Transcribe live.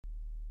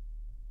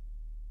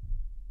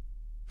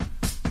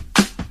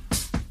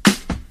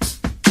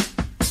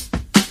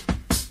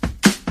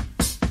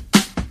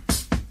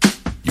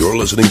You're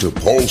listening to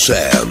Paul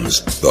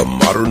Sam's The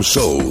Modern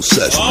Soul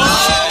Sessions.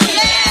 Oh,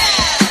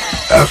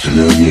 yeah!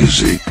 Afternoon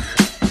music.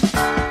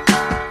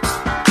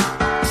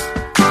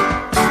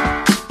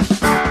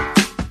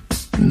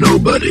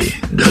 Nobody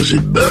does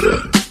it better.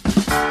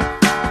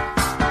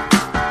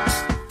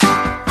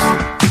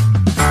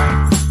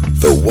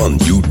 The one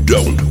you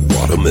don't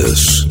want to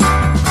miss.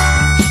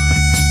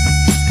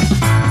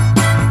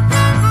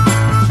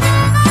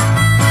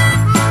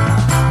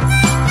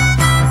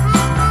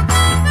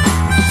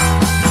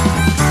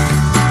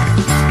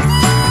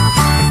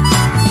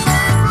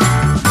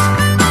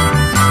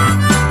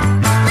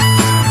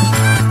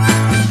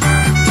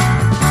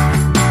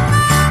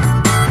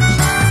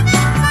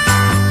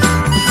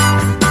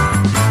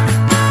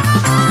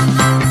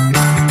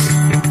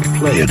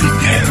 Play it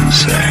again,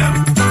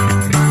 Sam.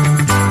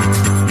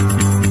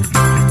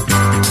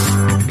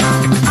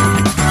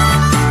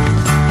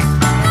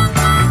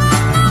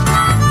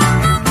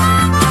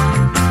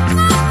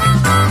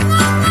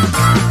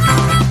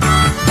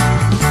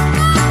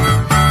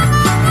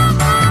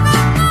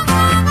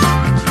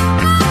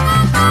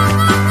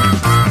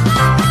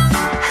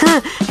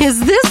 Is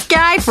this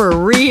guy for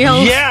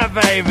real? Yeah,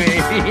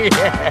 baby.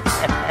 Yeah.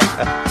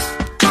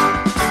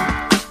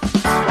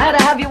 Glad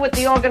to have you with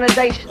the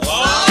organization.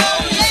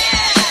 Oh, yeah!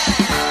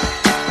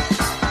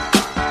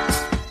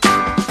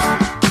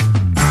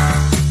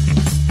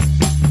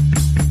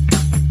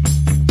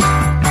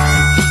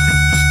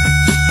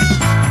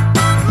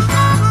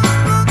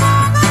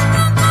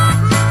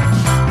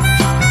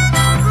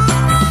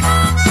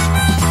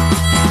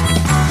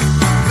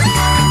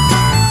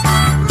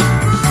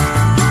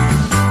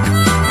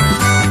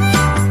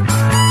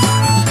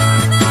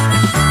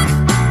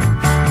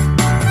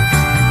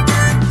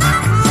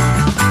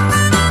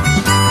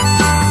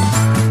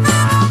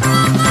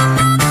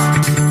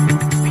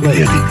 Play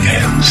it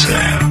again,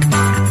 Sam.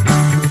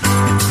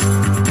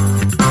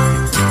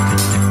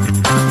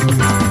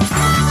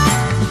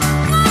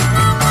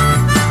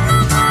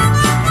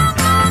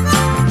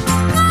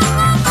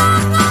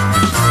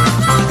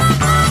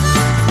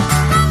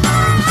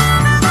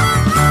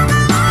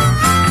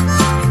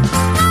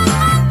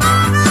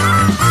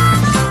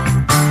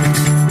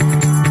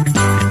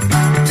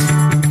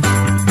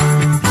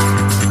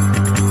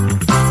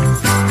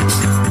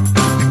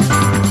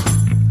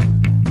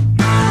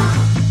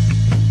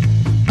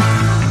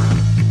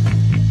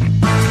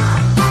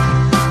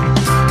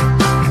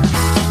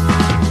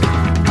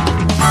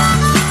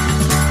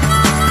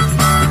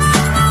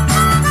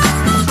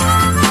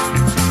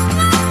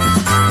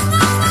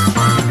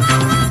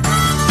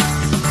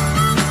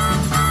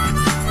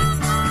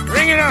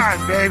 Bring it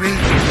on, baby. Heaven,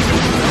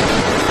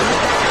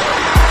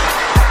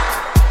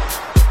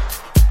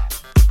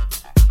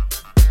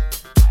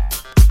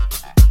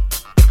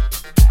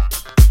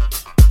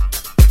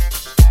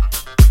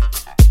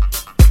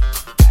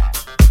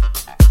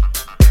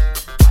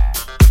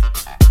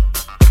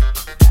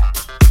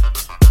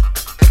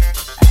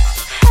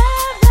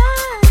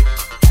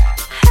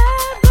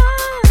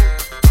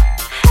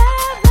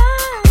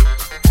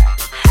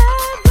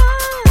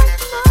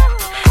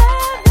 heaven,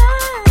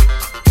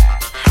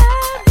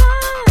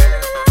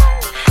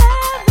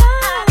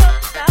 heaven.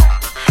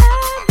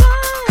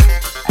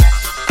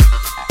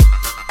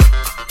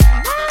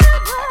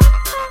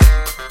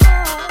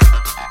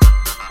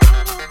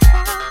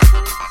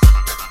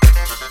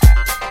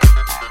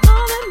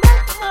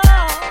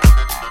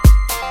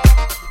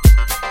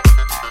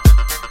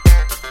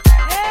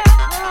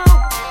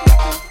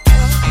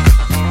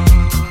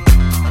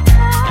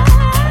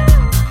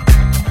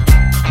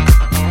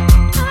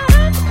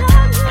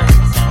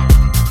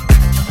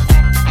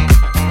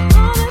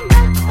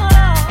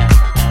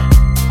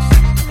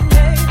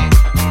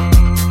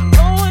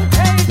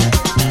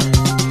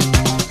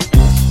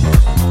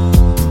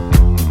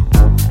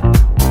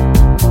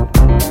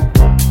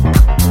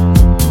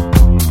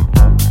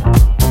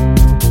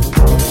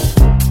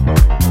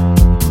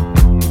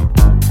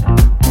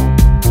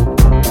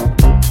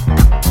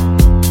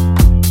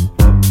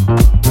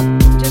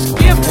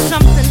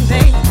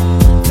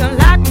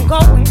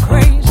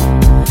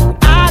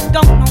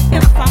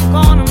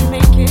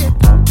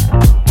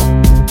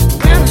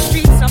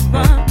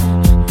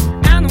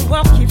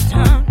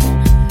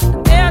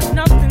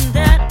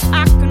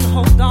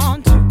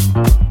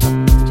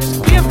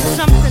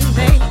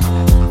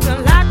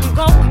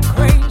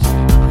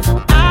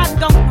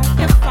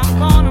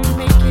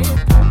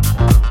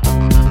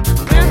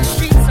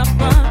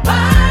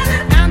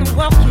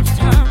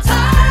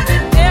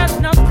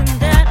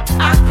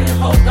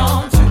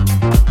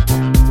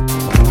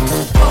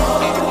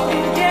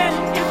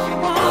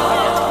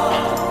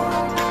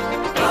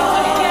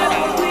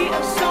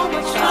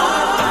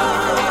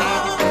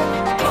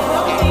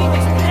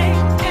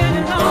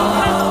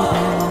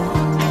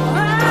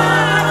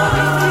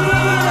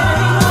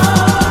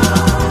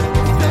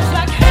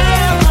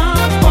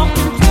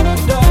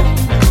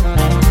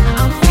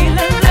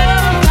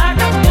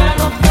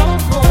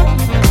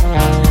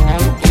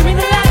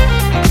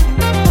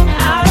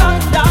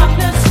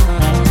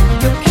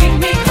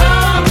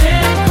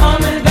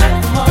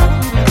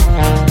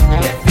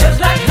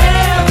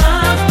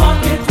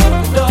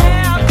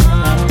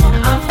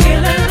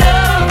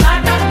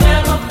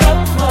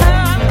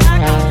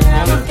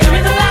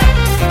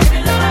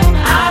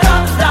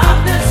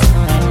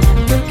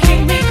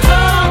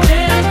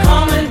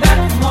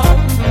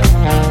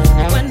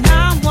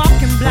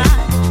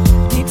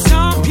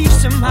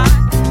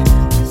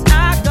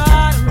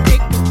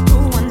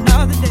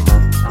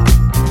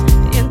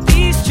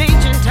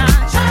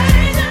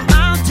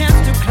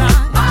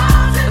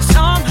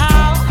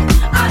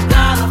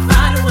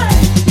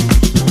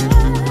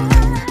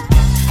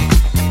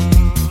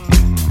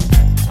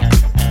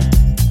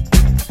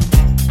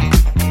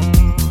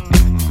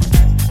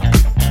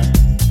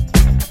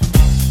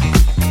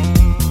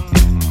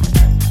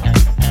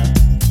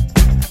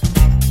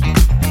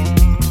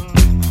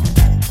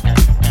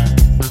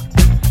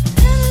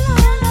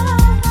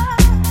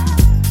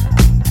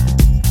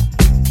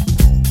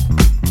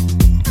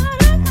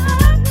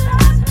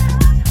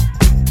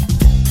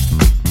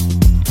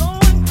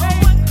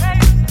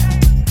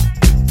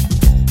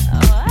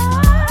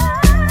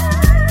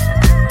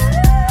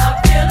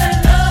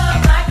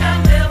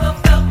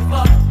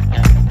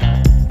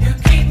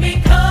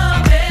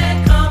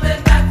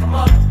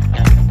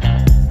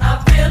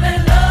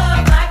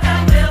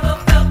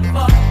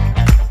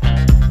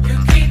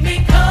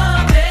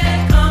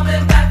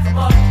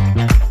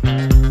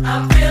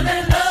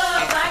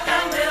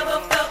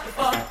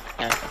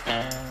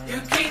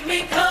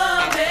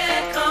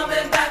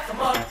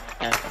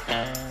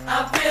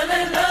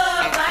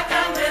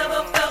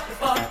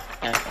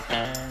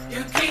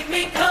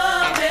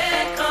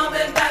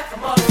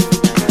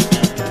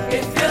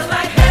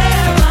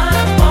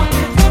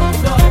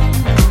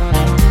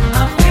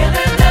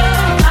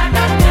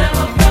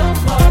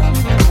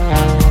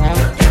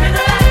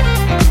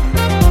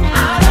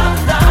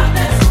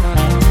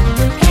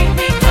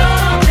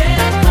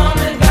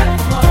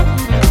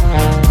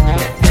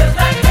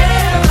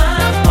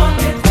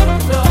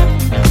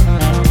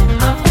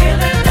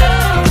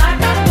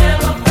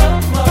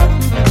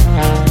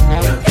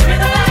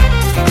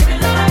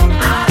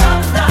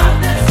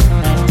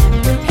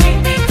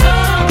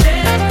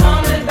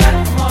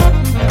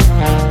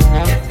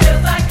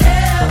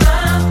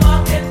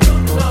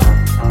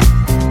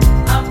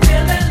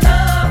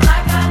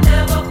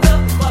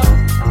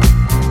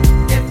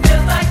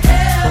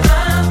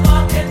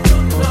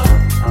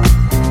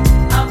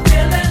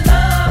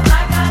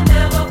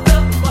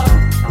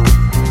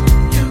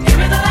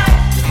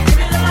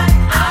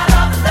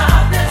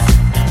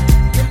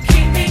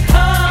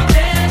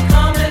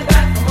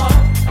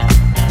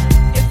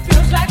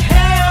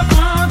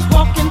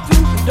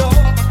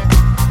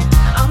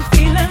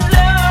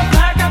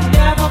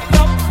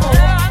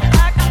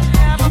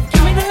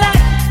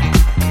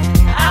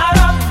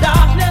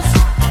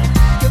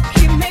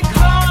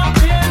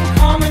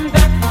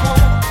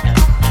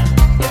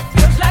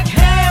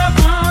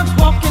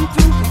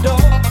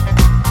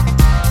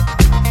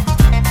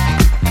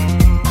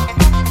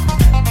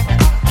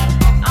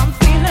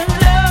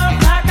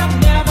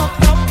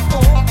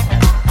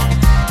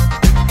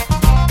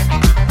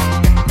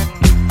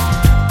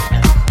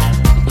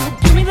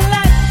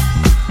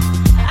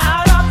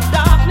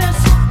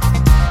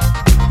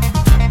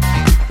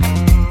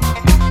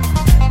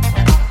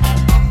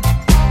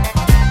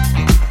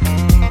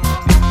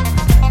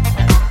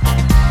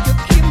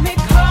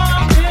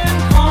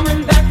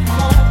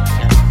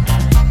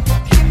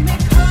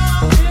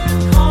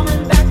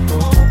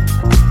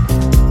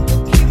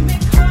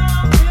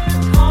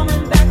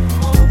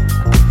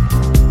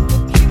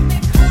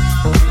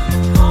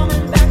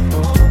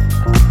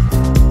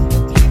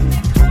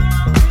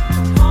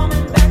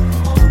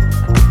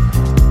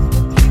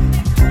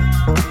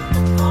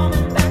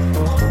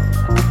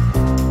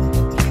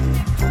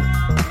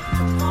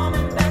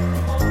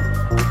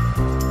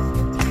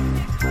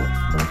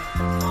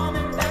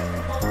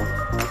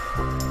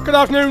 good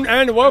afternoon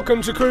and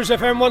welcome to Cruise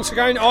FM once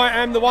again. I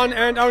am the one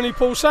and only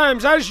Paul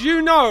Sams, as you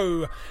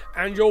know,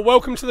 and you're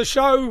welcome to the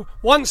show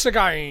once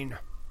again.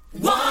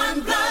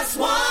 1 +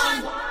 1.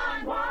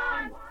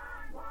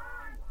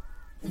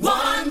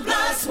 1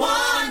 +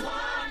 1.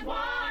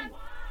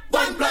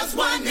 1 +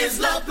 1 is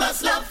love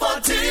plus love for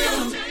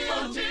two.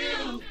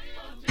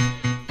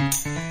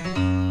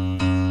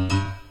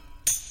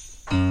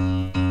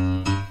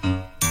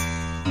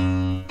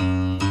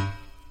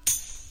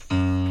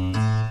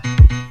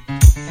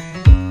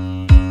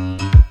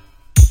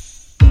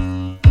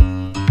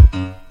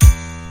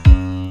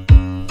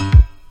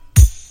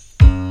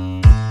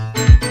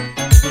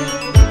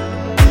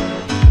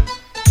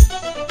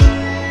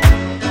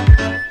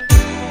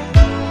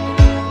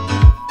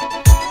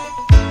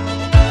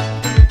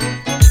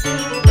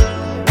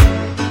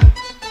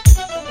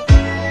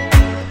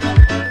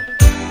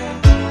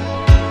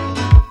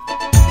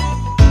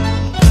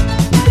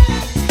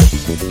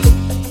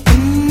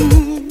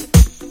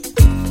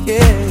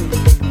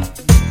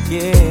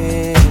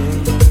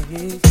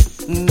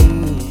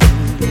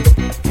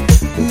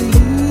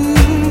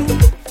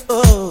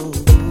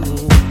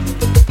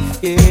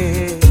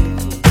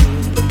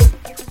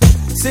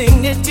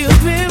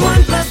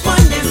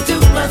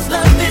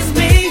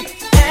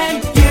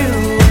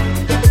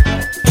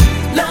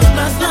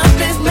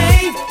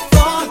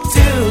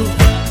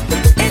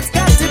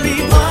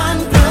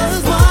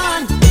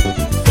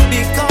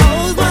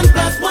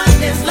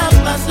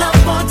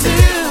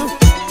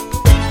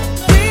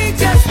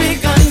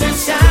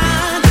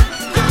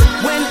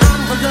 When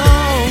I'm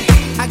alone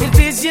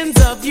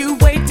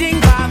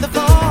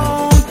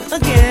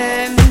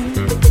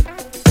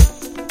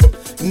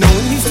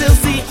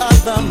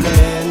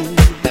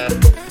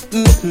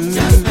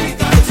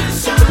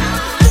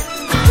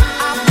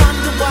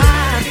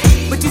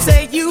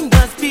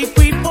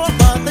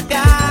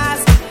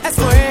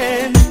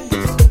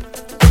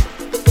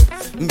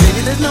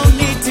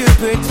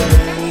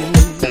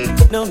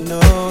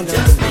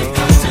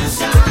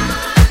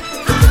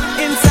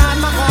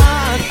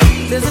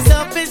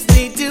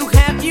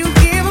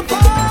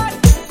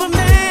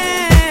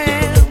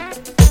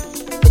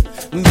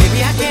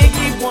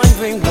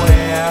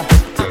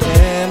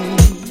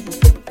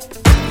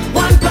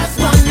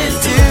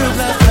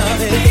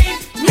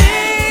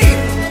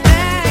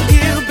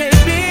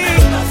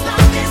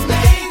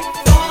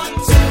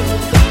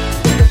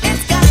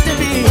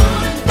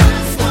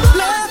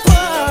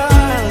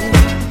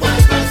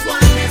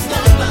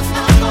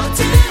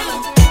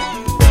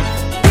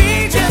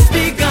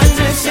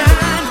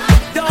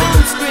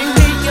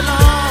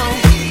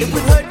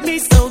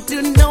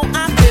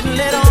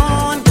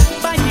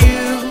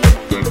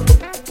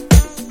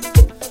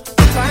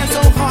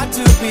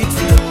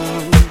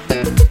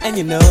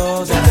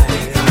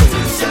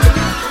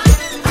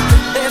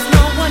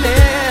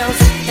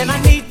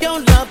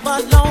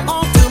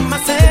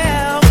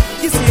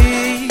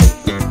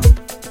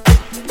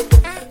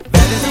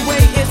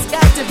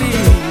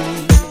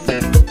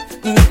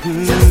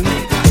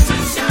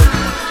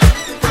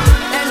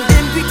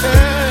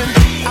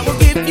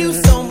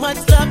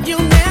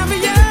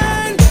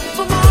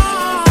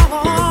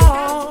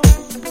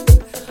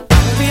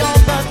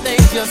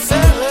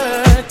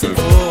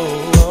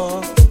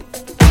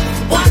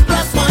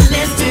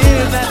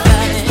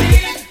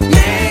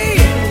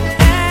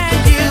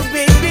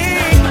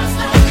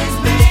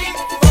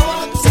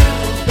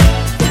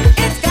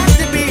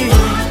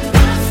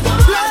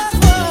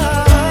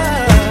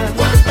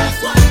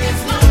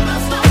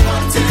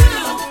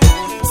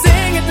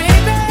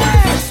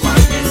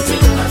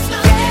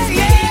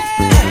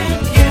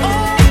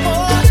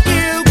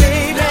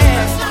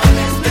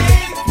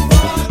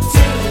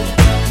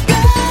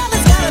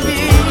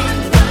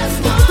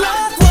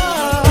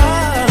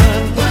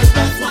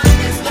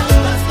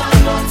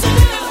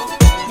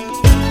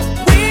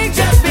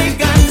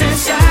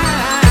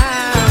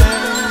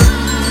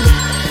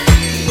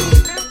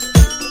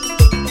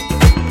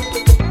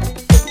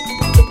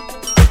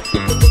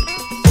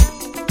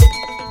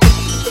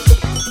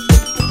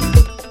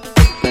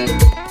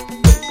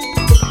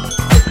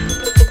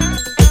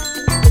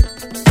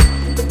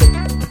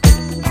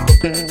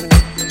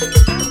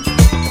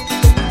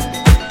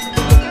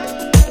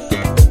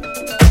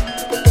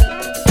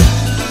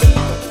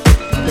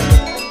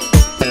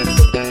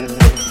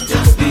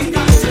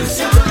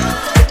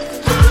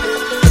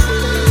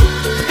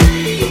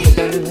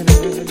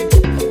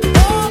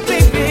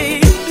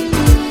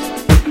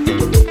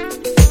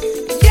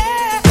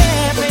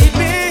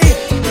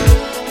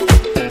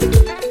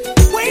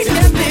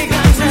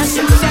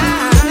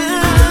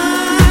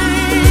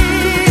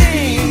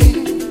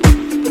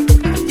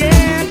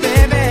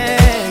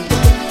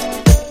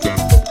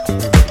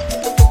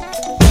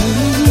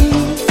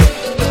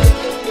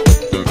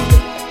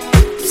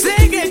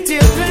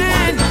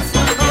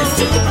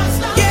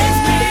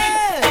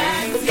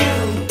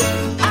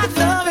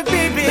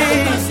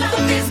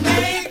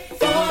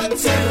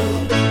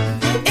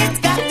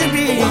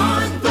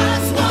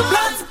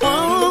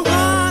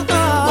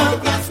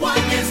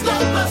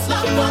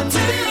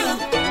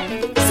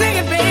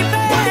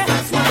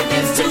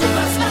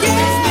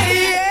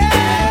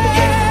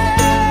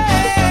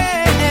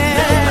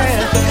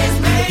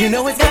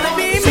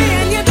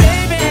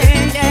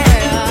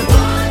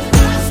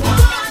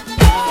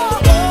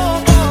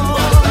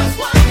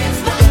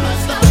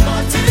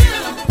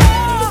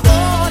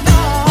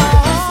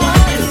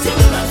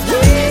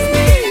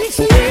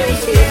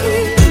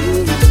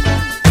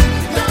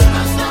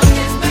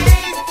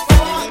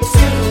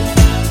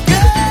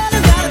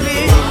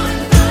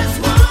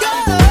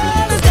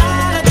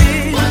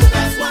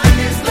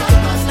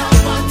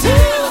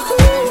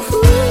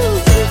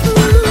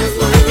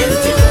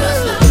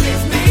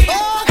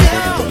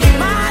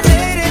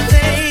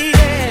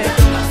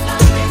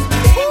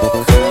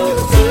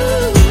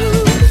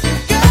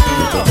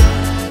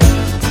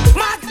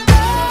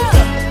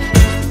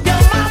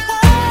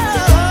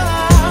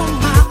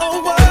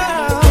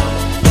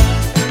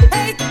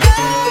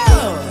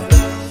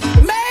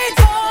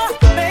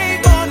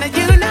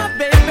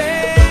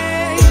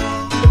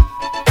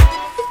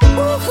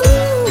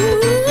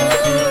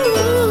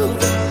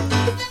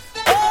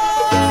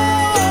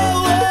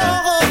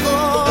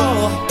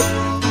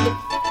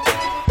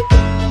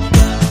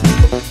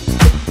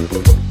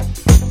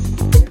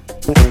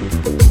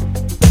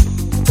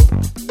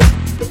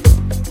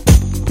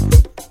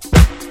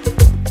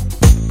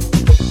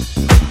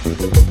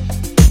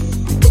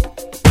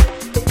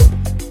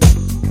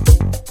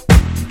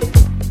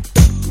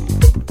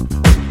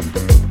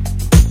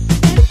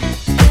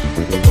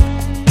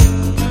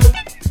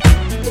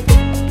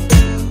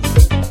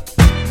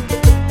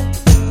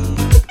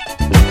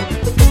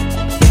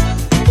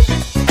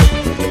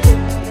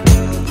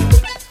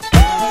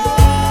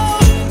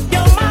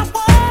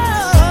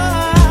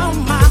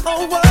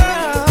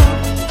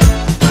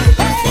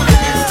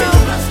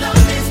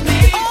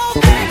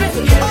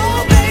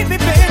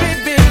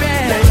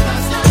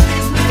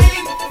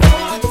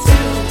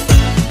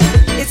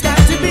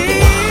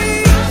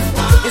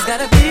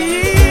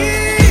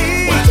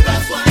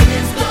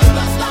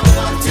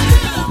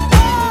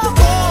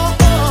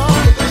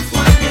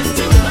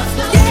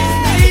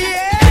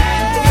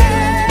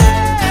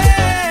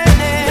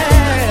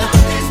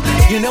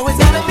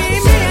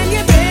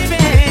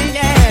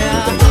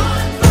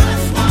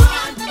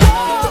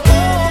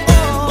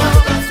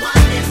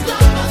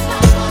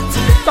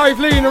Dave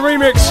Lee in the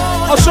remix.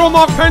 I saw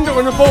Mark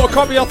Pendleton and bought a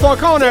copy. I thought,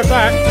 I can't have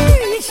that.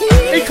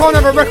 He can't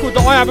have a record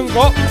that I haven't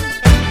got.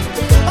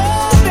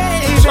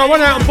 So I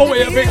went out and bought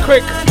it a bit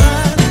quick.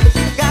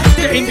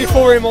 Get in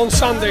before him on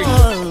Sunday.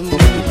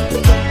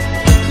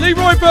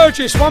 Leroy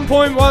Burgess,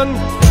 1.1.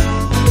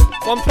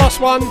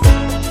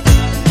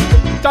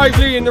 1+1. Dave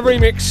Lee in the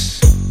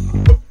remix.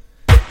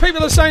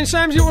 People are saying,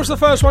 Samsy, what was the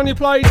first one you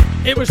played?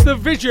 It was The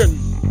Vision,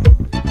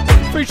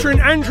 featuring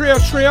Andreya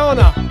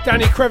Triana,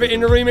 Danny Krevitt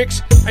in the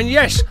remix. And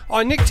yes,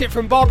 I nicked it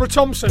from Barbara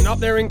Thompson up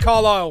there in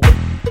Carlisle.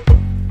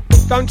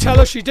 Don't tell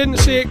her she didn't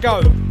see it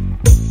go.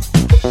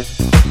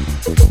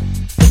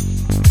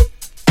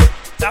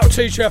 That'll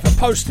teach her for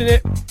posting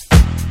it.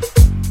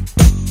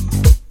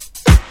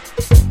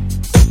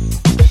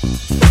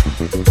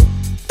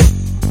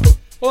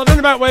 Well, I don't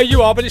know about where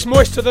you are, but it's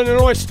moister than an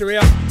oyster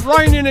here.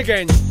 Raining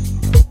again.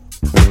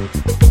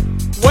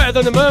 Wetter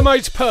than a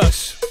mermaid's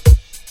purse.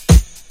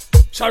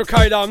 It's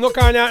okay though, I'm not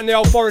going out in the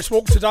old Boris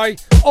walk today.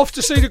 Off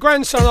to see the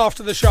grandson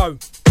after the show,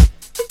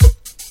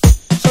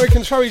 so he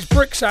can throw his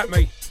bricks at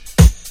me.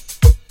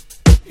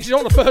 He's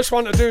not the first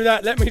one to do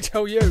that, let me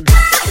tell you.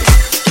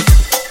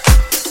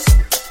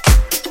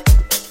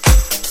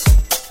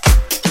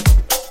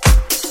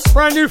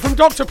 Brand new from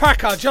Dr.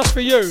 Packer, just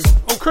for you,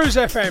 on Cruise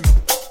FM.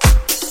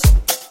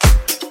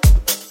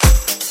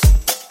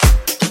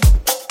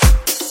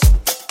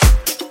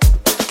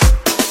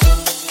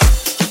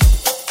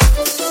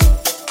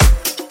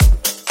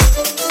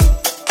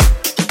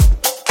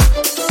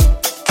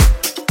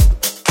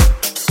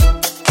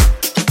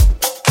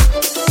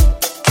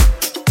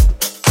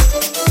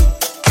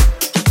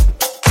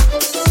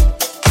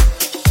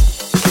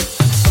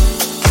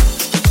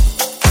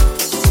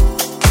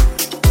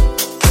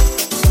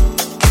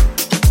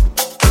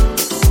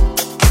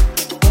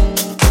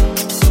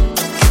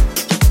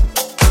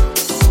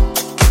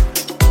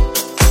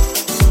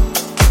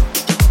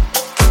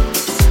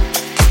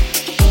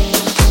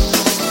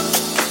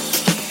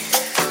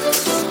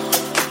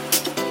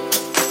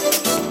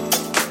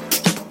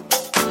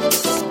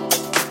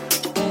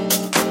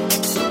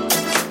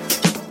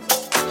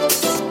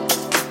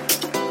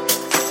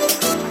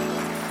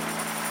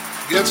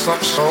 Get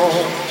some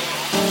soul.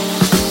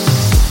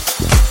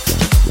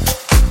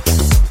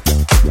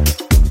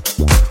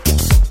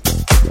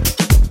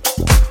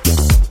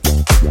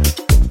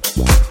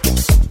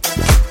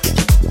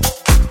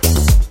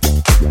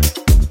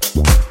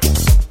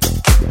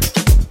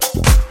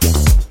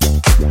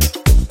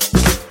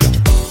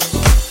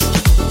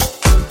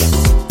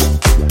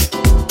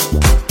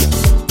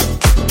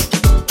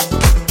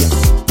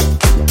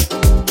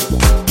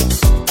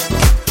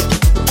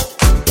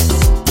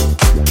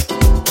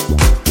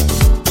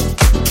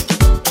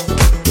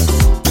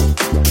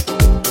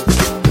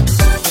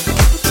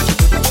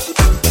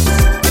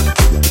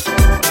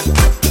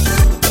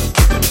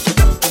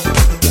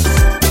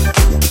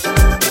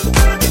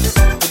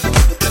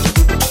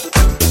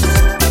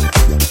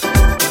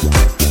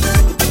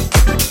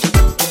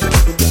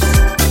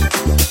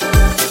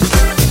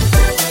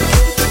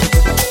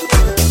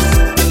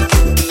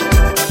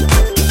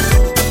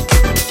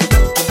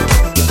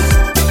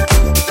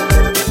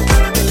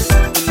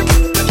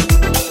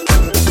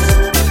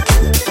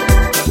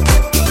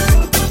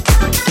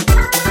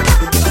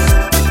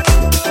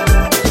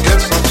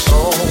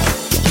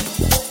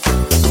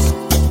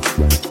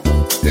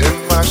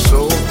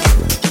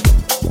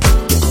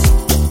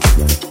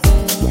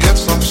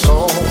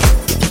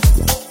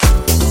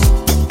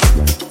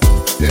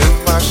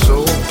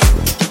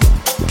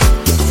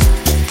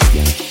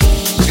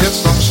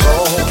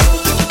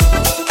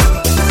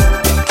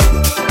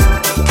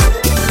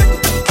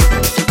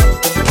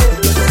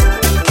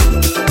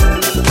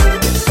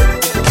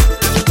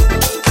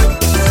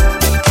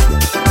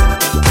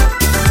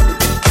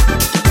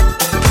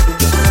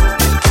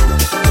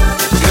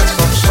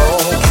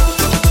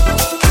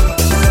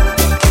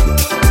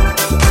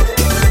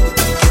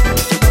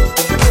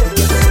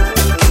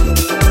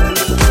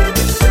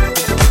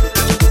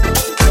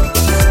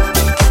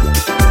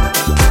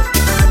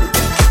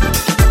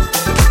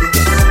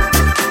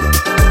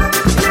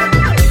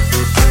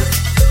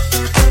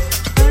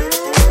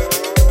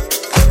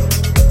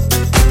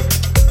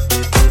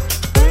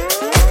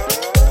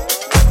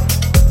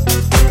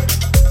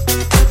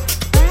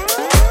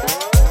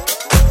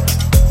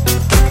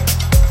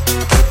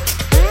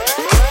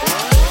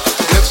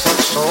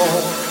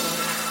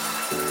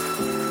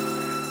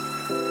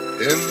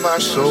 my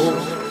soul.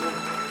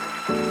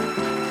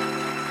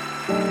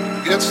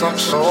 Get some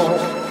soul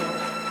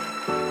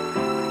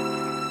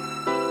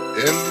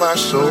in my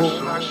soul.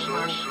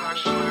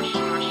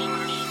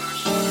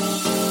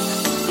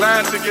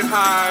 Glad to get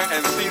high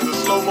and see the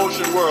slow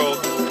motion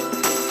world,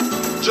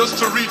 just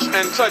to reach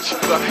and touch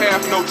the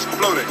half notes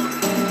floating.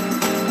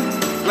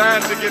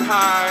 Glad to get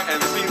high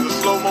and see the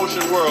slow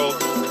motion world,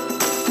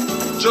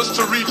 just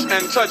to reach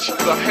and touch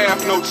the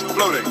half notes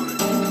floating.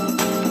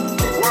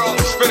 World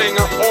spinning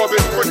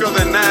orbit quicker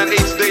than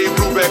 9/8 Dave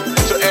Brubeck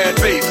to add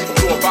bass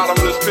to a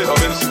bottomless pit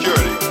of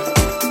insecurity.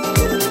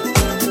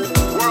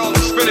 World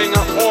spinning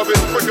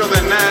orbit quicker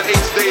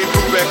 9/8 Dave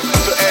Brubeck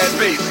to add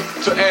bass,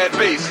 to add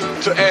bass,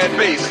 to add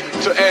bass,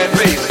 to add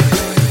bass.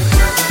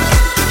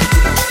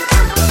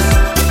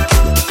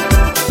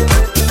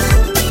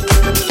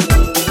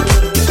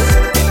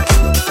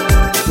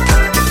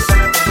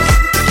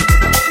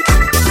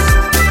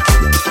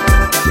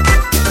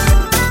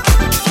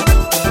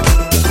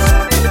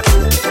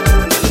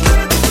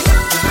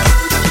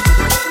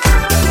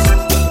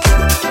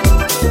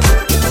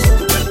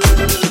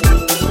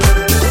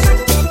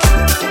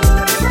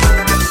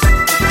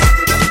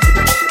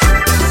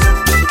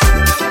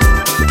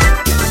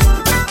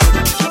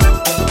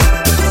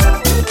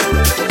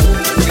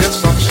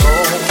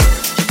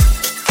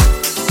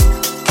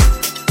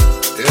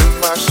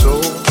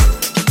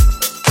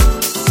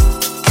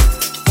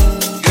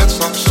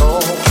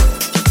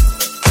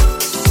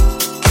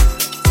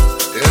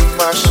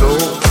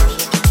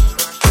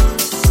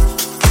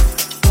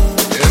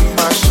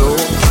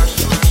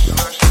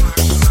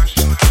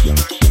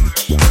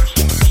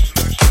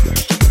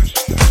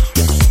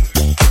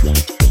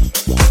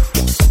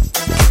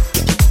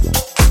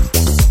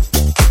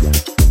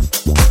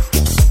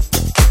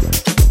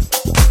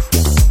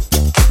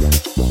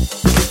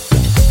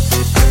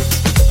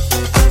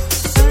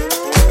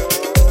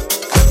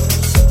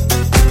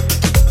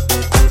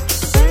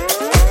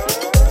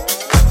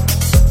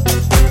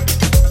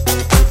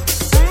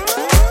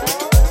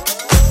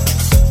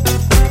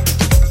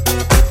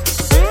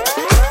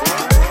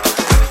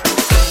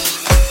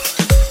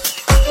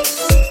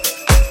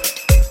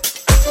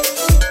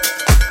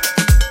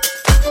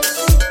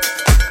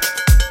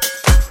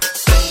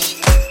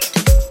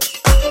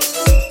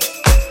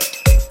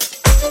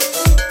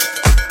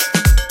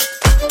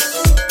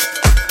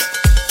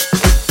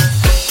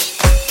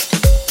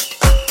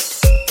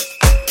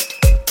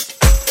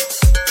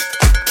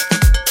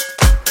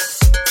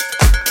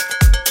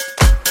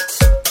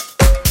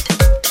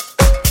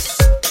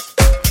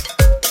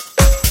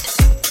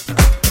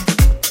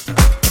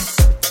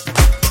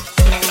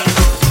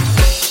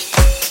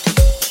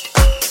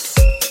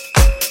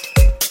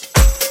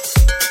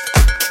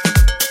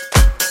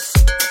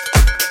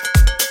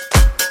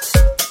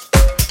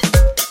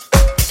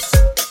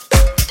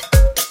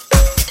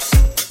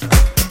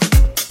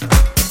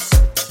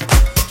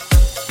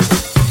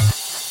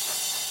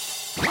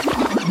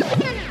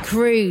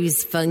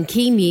 Cruise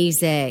funky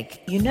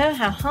music. You know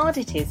how hard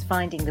it is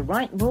finding the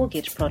right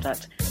mortgage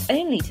product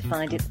only to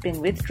find it's been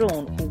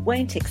withdrawn or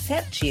won't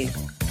accept you?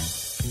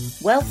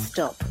 Well,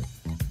 stop.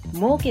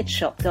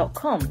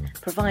 MortgageShop.com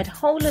provide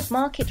whole of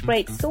market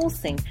rate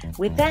sourcing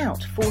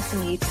without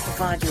forcing you to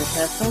provide your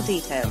personal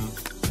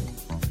details.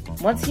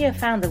 Once you have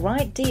found the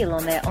right deal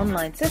on their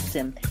online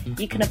system,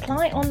 you can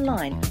apply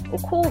online or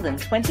call them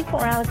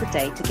 24 hours a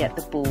day to get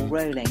the ball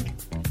rolling.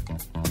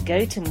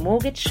 Go to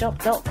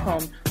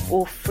mortgageshop.com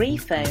or free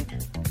phone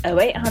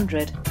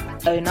 0800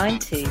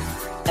 092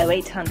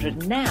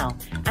 0800 now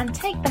and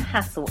take the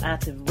hassle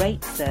out of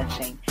rate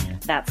searching.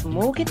 That's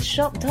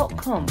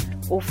mortgageshop.com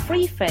or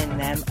free phone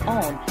them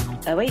on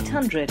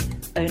 0800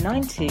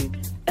 092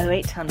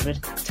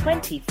 0800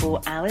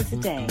 24 hours a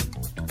day.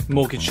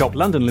 Mortgage Shop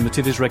London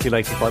Limited is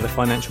regulated by the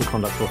Financial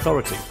Conduct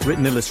Authority.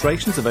 Written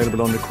illustrations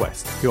available on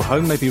request. Your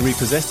home may be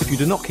repossessed if you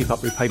do not keep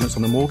up repayments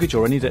on a mortgage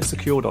or any debt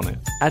secured on it.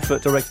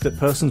 Advert directed at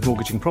persons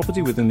mortgaging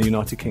property within the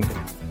United Kingdom.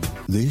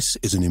 This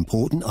is an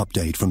important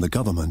update from the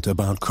government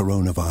about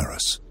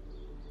coronavirus.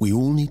 We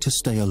all need to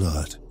stay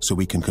alert so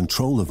we can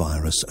control the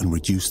virus and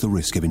reduce the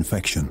risk of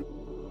infection.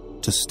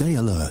 To stay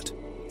alert,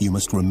 you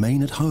must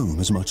remain at home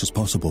as much as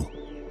possible.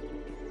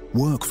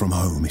 Work from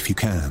home if you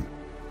can.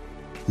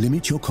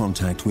 Limit your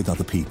contact with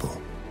other people.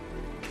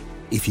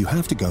 If you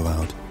have to go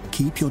out,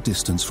 keep your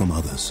distance from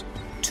others,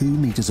 2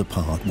 meters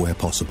apart where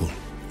possible.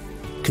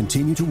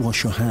 Continue to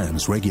wash your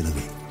hands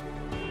regularly.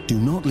 Do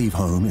not leave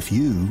home if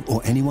you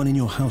or anyone in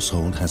your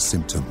household has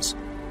symptoms.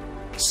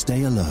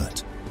 Stay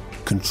alert.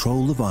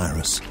 Control the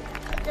virus.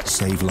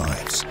 Save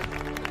lives.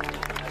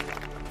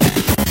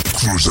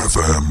 Cruise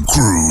FM,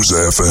 Cruise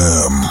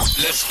FM.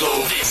 Let's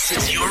go. This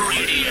is your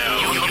radio.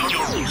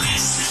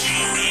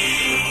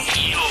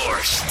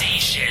 Your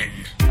station.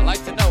 I'd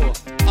like to know,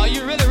 are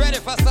you really ready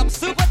for some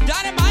super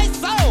dynamite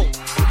soul?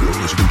 You're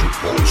listening to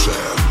Paul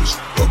Sam's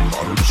The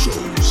Modern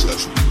Soul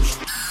Sessions.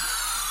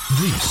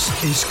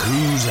 This is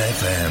Cruise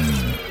FM.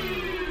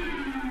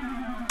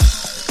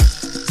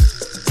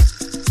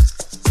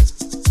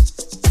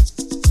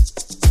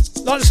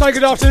 I'd like to say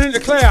good afternoon to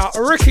Claire,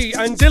 Ricky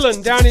and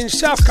Dylan down in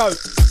Southcote.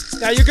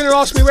 Now you're going to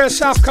ask me where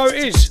Southcote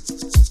is.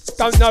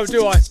 Don't know,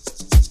 do I?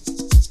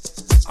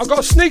 I've got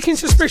a sneaking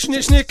suspicion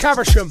it's near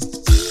Caversham.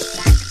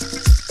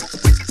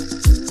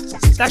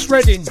 That's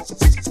Reading.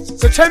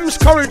 The Thames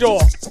Corridor,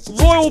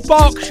 Royal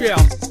Berkshire.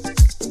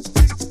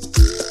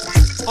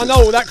 I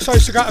know all that because I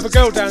used to go to have a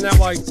girl down that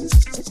way.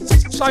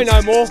 Say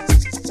no more.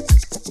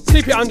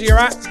 Keep it under your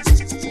hat.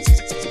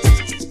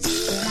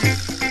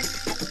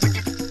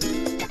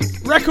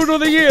 Record of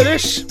the year,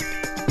 this.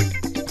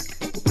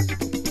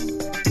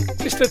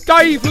 Mr.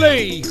 Dave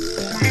Lee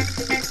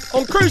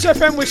on Cruise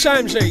FM with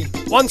Samsy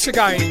once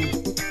again.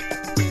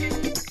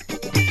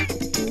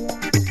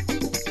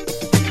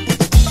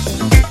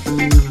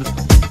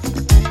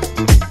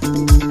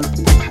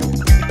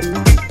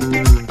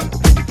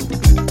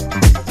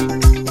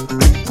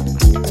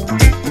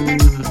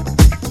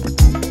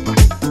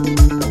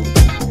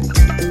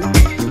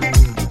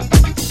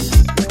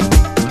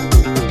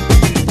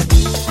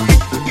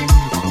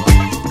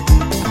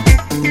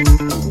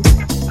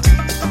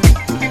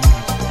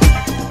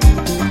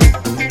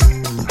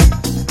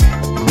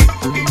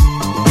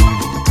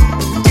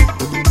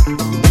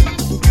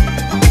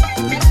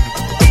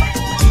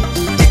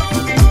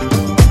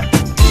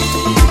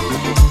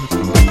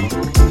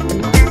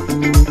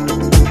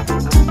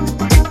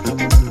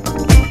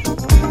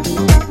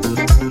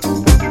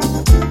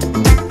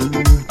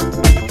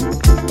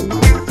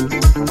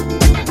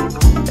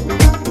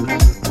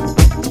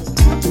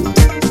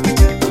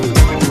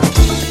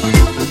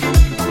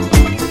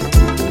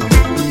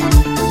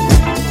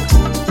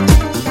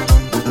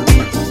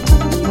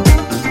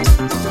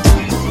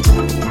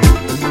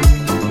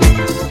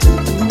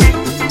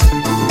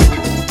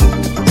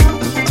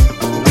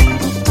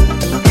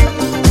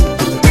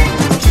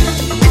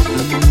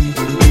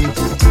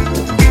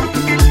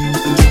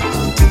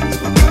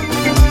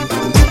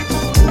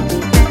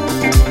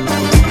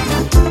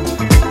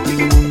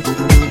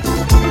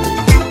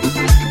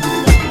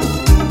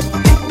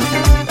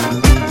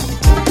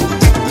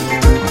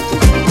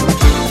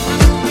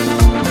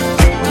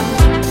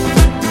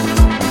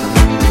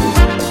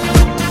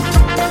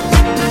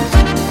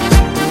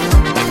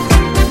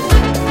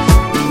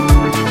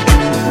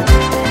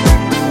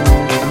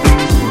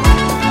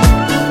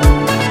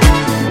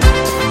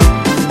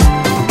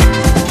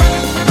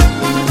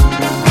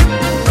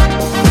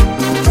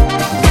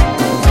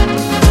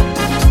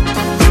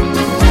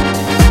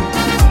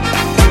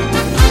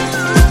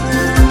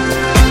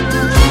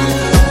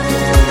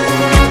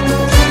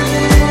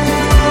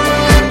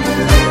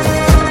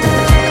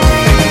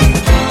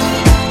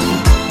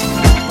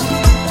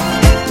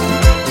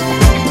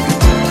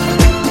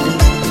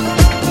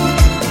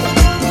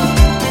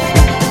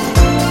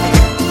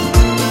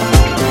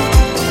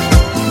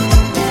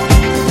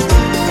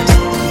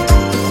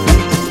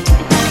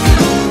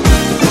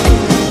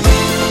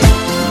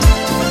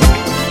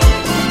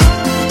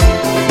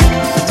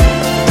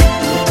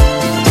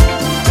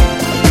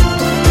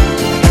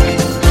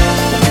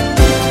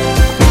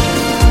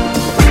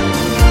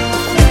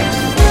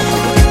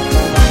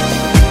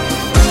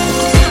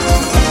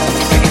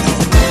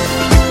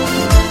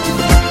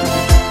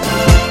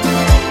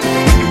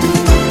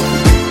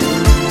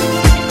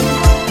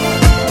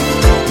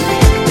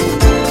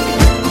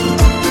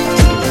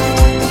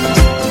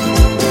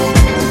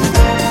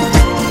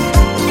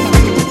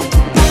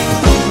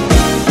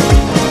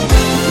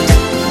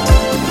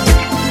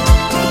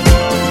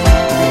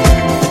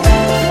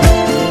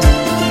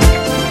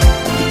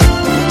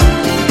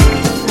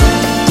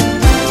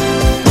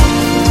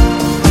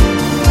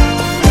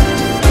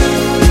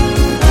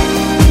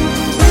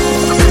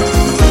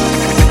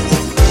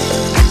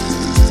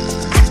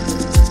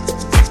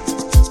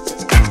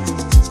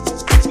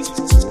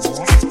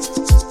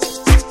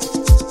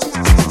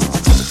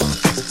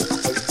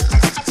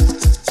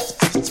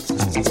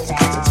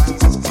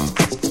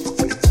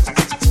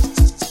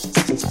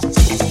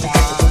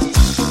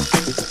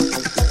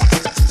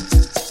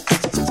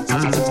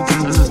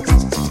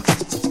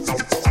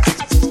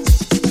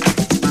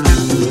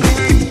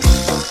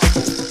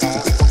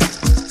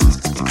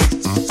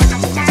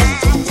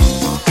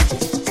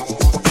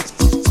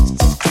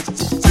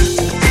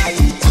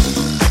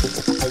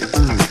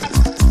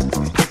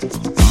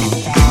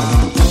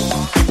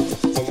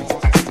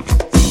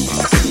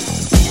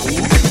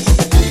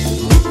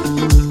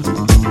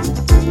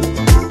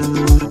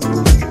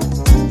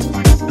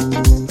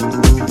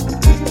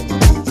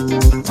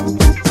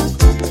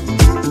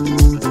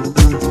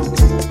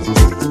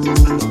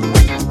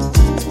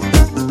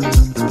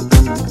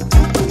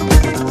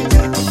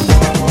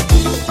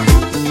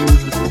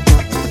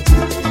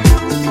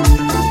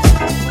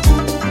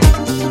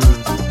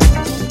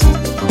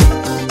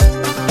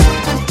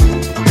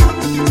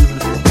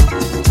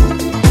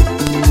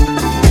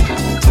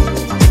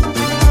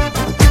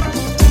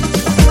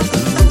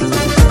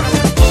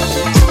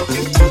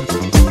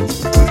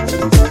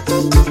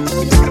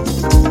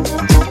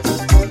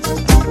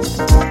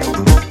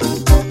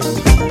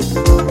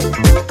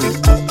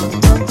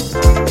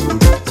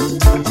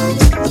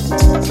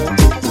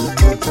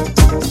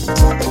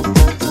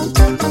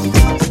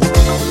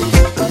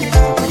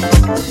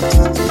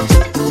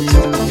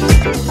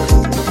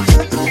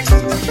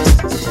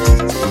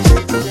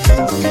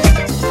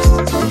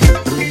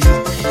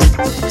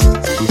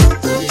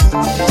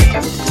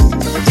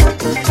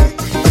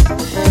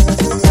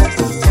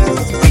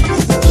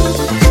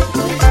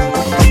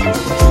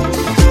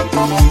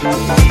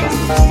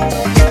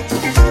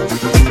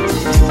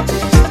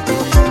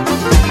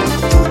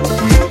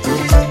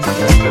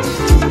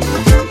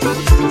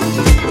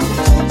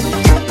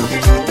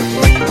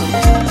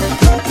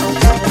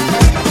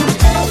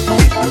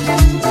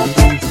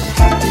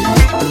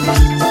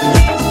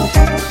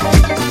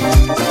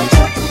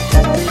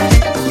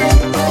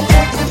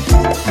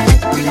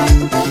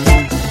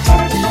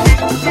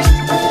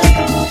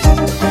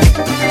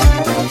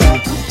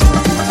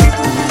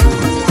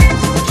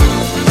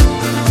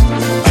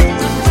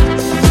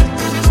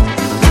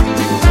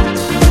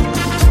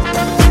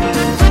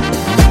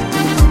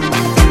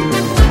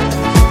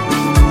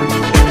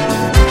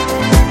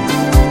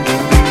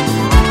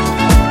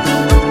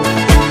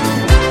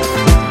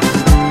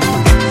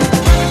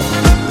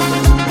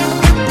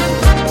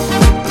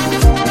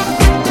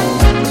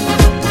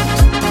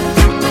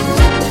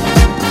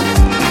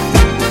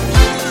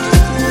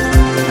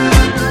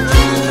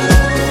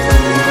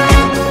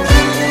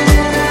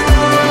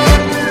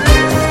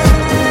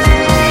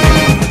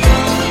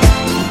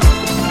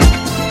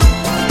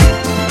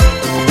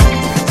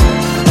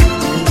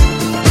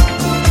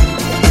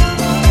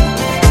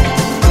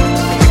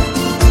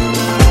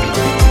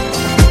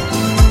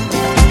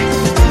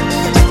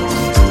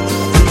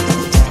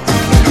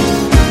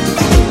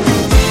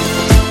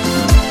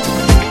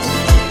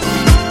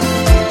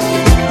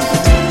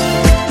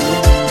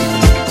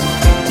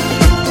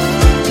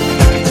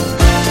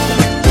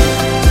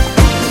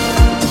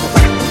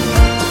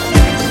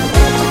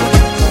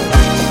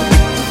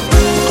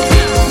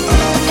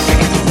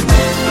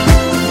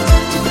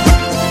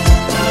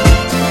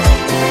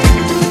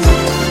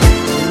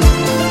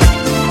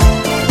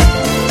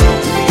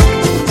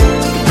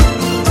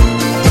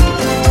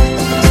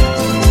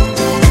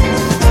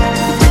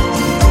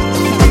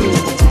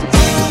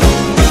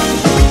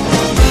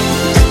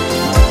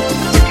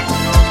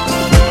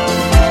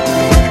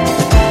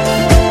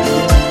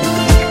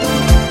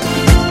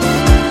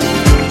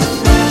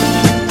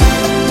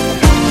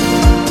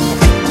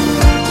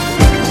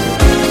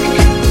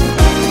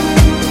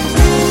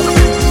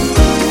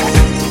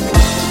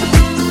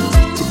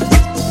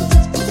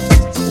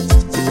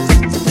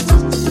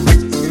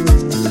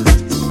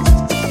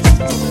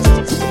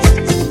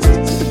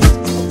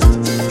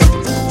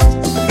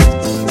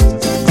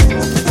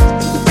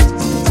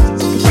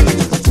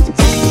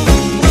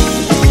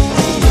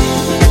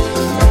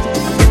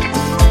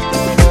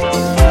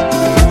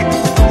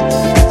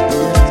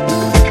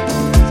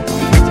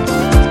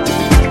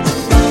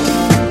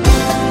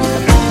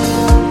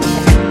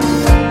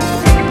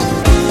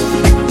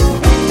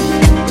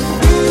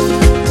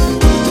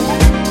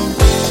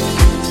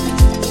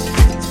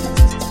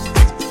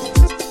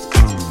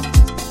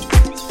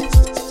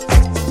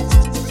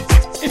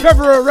 If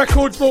ever a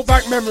record brought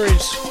back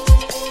memories,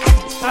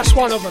 that's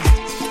one of them.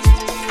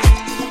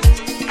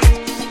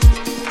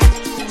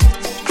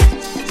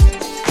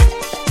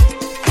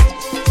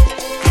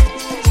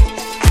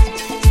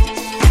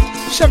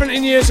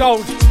 "17 years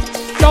old,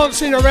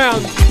 dancing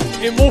around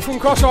in Waltham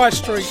Cross High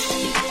Street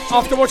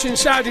after watching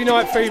Saturday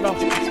Night Fever.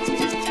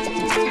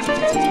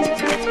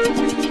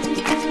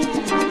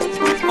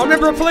 I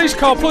remember a police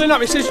car pulling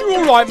up. He says, 'You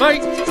all right,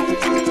 mate?'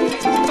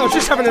 I was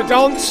just having a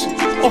dance,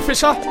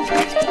 officer.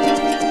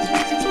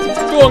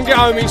 'Go on, get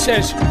home,' he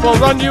says. 'We'll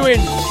run you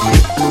in.'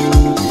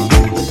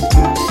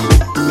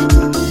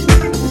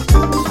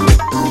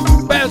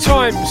 Better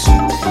times.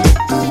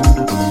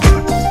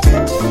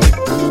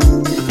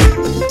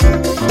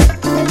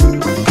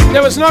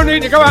 There was no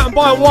need to go out and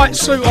buy a white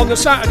suit on the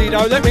Saturday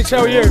though, let me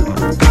tell you.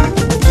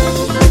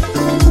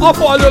 I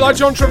thought I looked like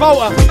John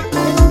Travolta.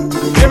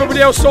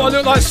 Everybody else thought I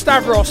looked like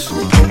Stavros.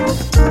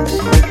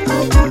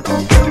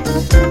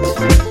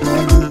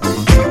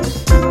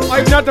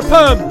 I even had the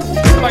perm,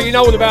 but you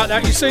know all about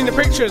that, you've seen the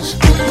pictures.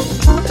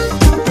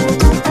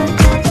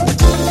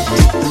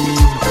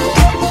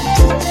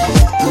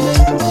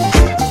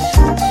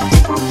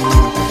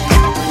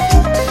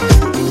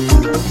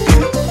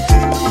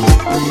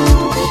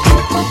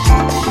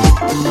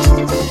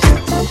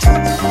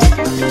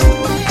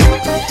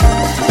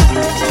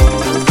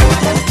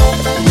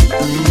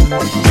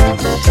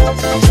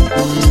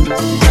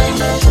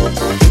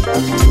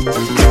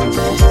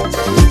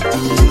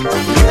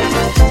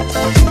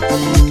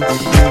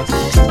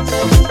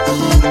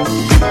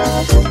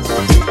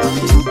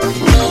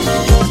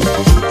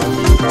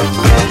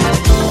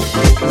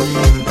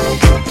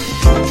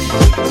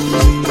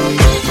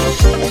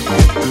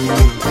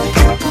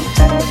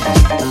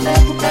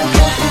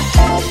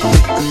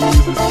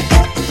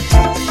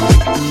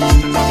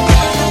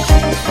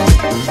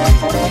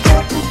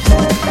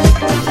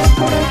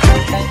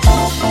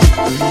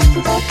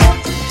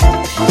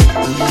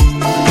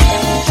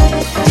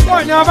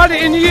 Right, now I've had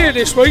it in the ear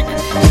this week.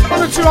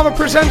 One or two other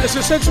presenters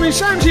have said to me,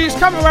 "Samsy, it's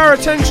come to our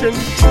attention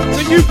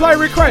that you play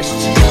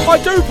requests." I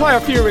do play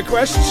a few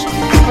requests,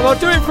 and I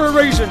do it for a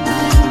reason.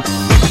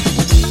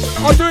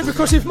 I do it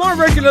because if my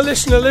regular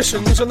listener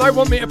listens and they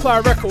want me to play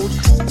a record,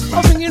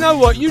 I think, you know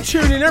what, you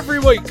tune in every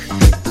week,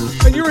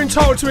 and you're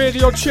entitled to hear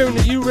the odd tune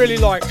that you really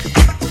like.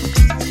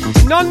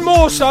 None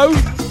more so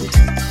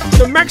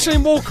than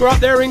Maxine Walker up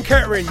there in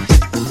Kettering.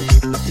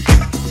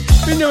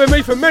 Been doing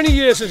me for many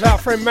years as our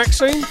friend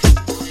Maxine.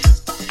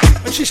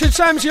 And she said,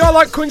 "Samsy, I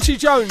like Quincy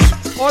Jones.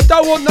 I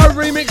don't want no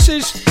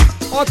remixes.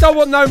 I don't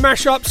want no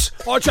mashups.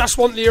 I just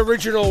want the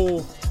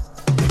original."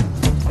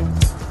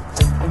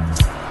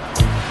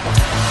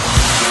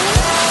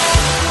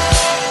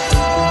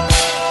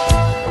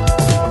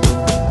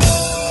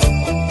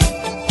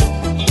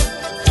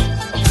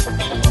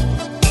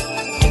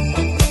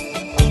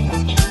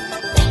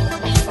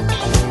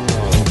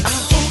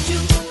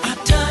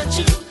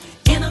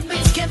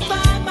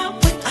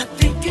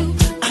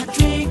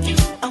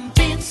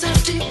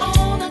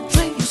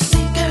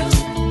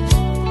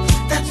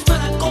 That's what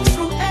I go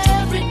through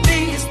every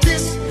day. Is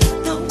this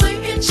the way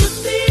it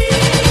should be?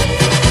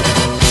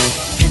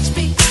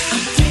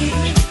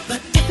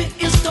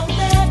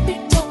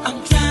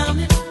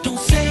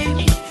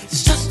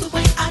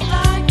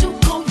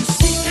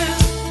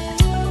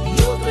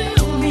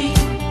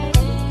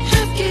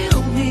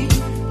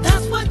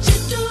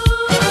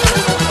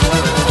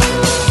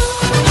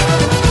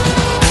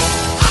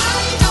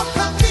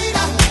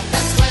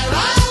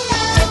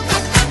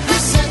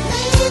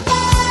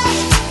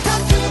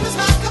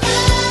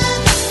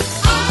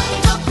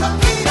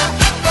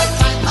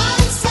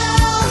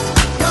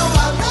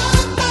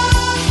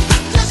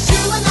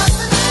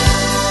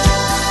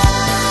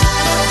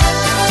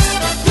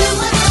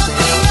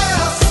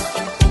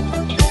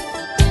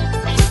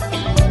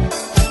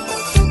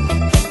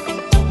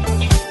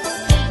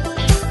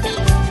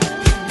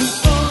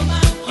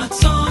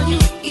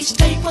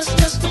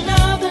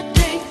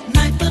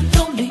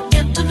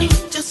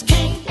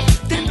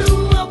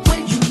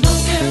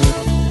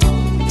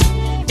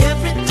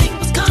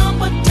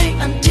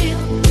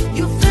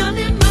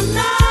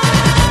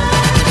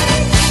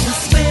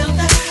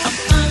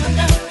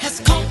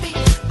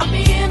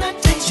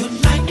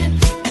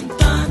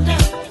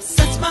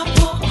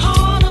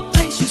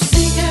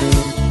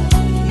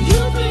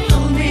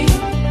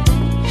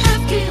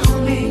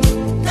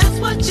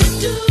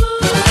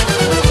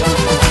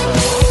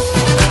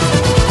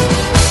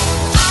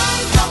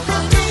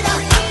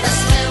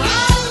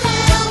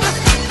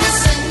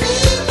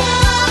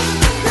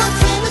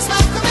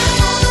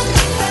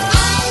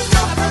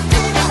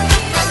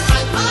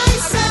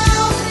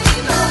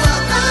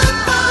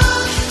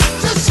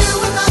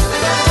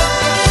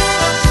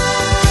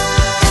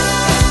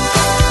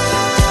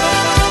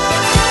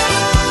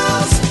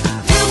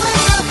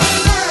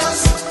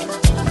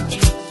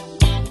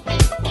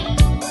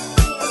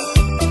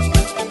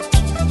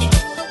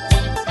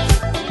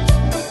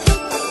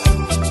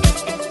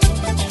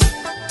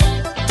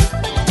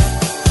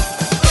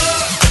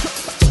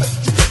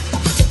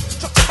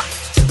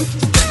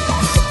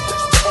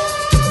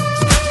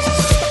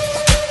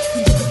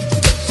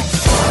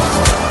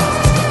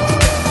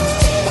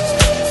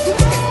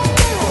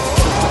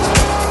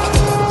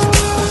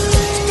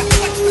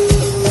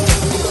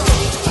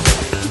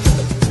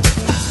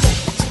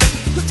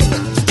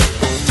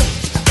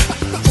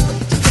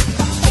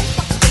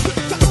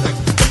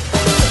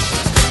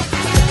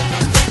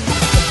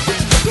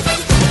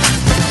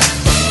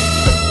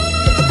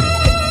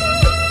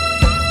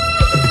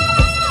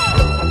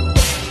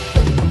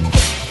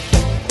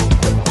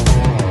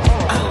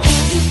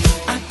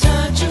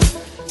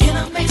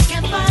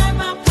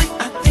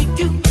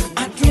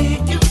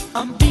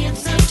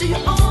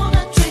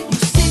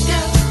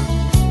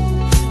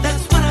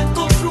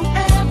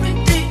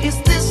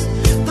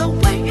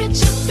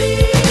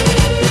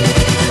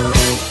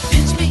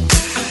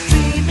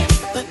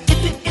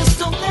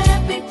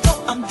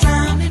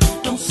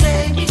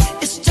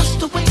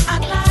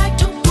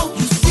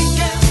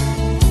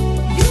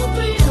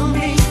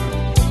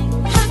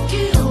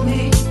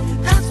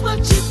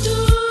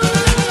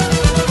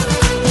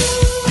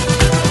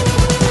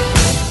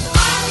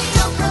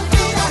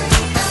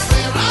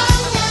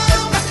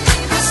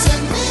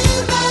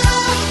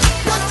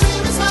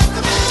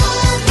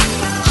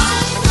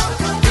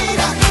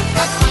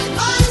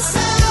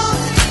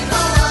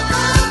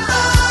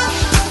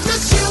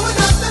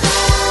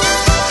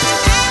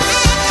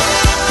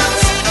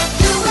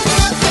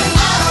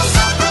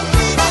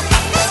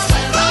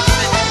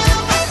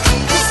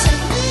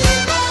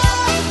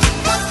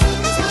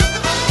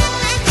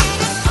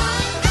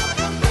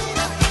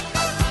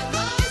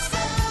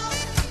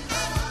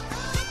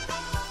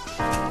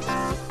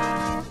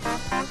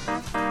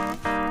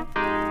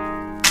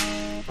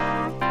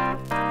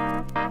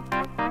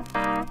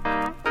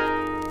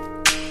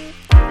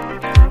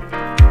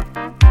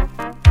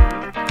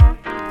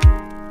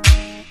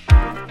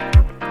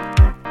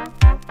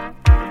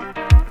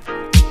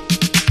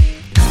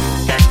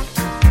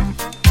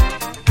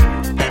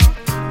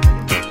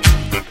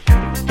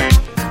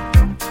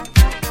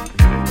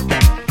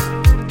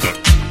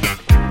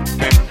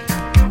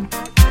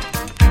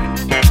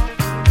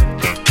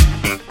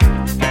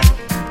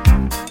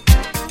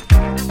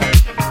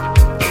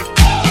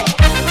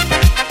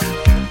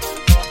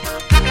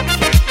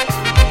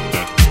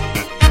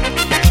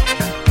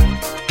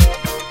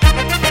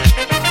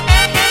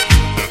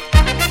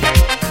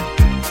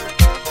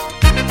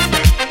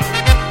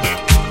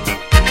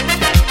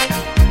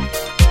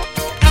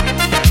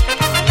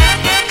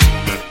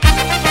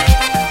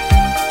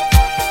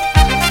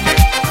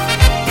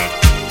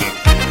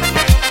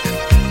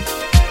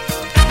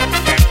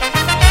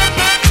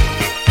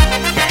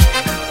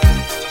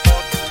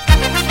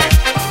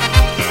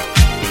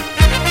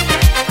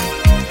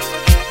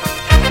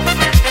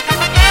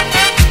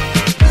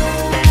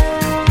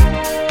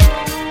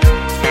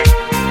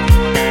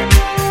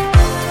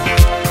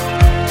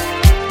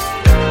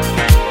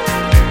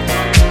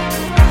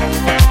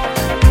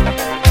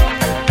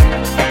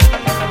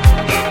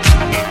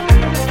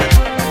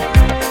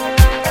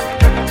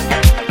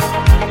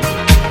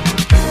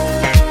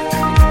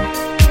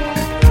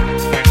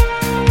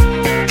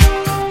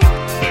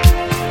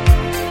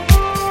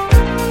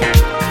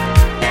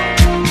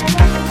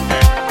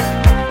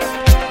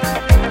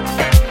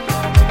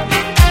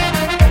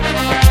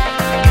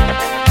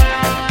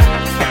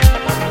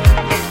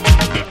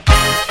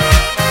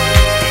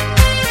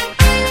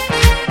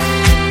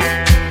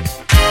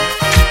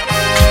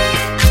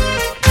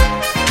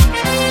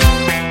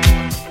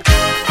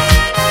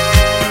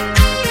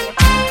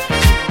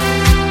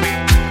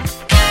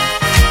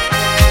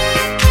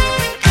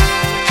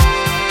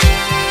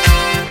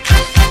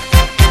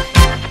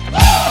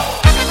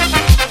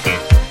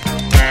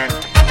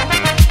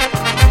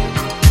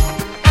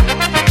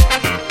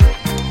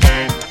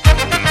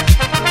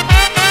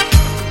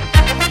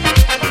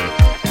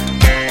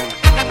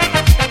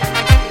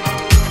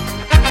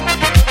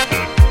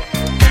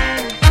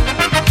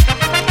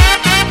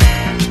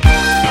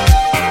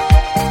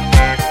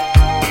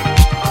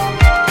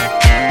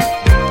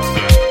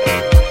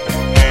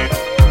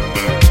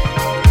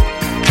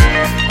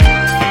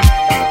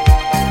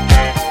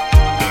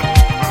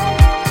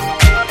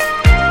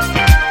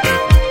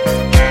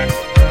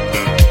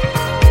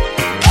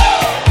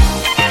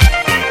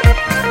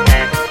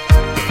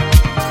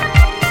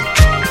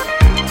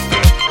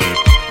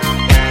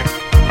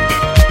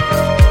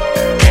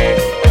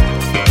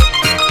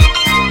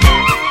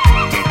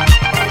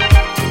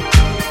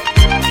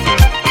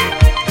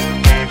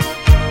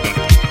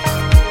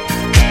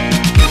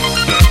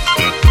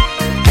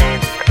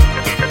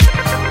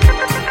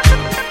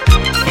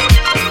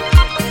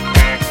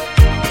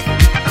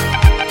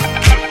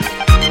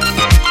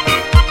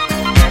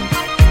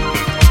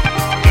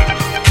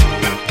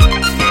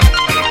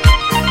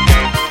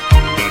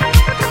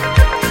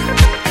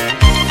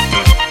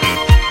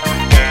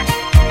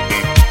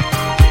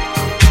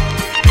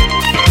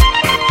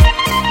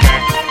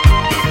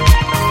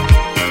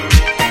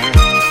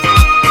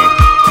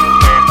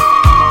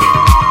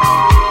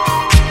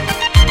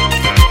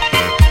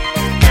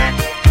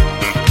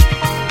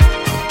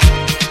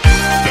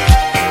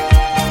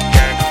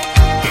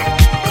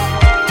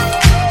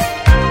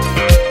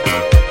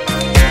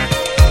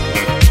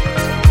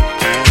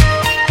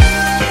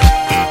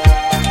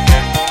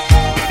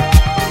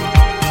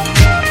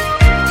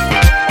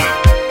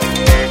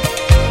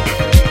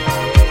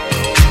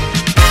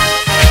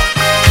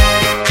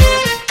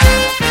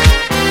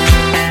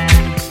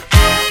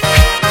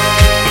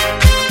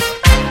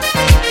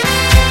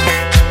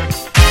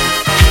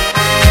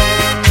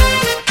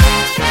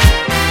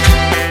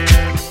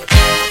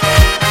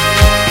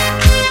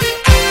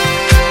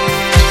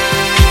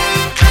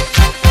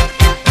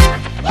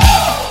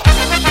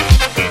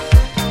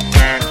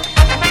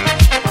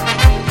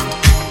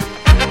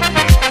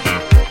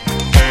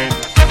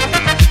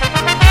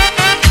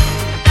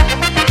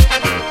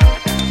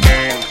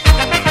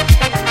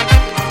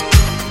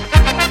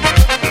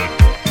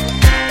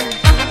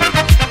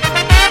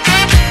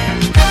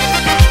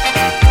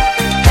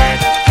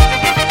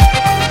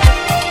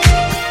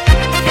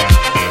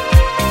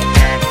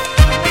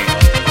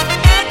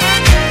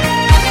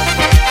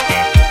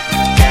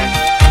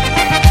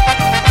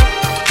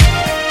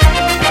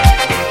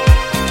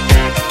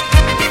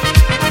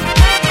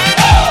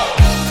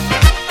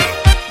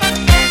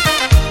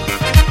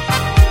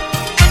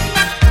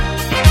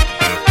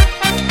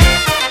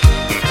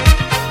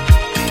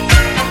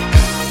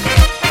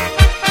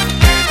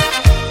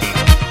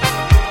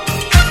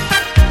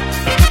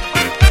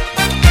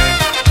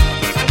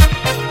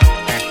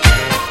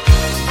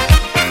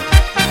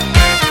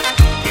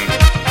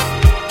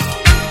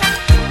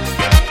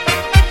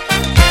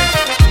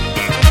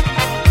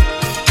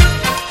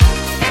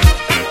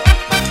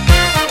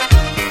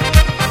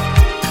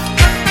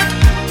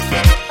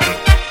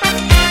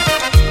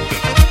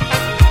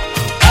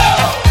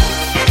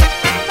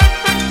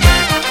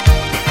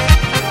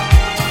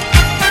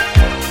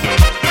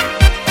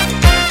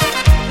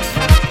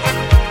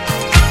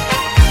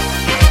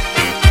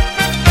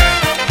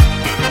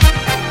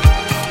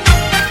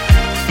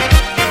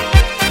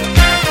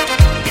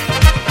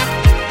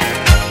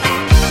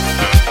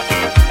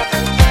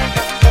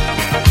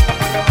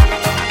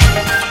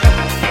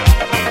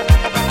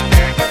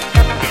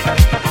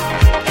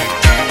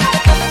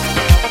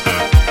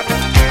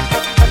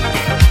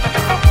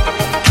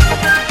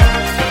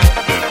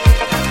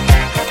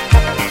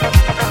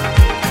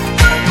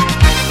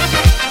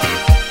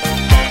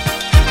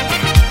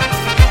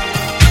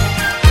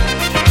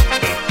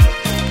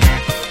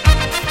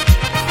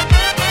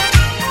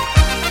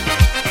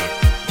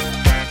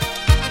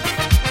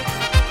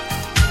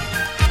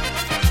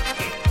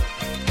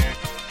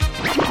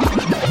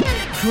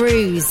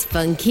 Cruise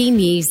funky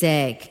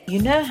music.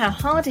 You know how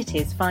hard it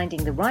is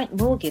finding the right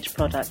mortgage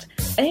product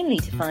only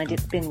to find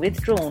it's been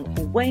withdrawn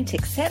or won't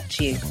accept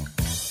you?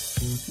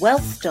 Well,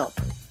 stop.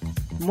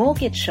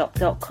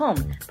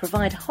 MortgageShop.com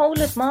provide whole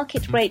of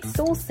market rate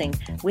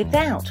sourcing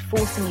without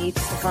forcing you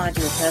to provide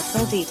your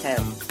personal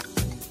details.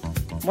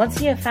 Once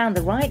you have found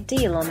the right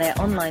deal on their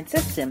online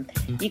system,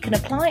 you can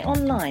apply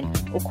online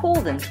or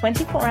call them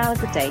 24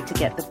 hours a day to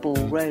get the ball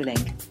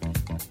rolling.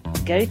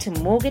 Go to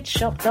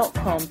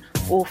MortgageShop.com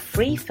or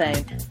free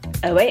phone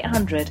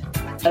 0800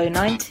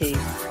 092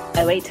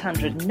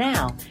 0800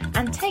 now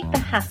and take the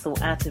hassle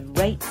out of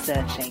rate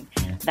searching.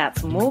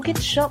 That's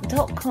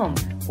MortgageShop.com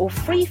or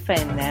free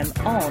phone them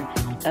on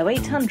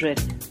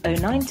 0800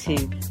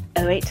 092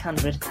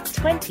 0800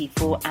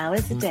 24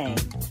 hours a day.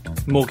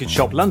 Mortgage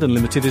Shop London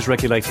Limited is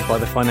regulated by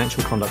the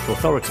Financial Conduct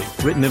Authority.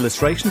 Written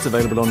illustrations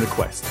available on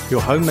request.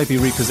 Your home may be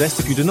repossessed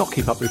if you do not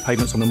keep up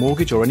repayments on the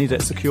mortgage or any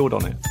debt secured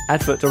on it.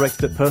 Advert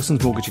directed at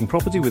persons mortgaging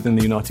property within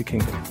the United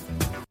Kingdom.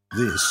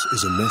 This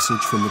is a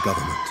message from the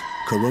government.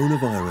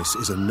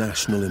 Coronavirus is a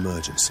national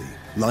emergency,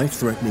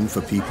 life-threatening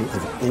for people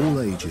of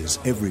all ages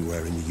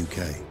everywhere in the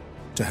UK.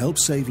 To help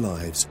save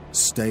lives,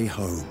 stay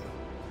home.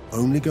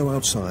 Only go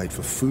outside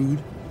for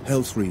food,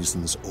 health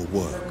reasons or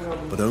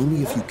work, but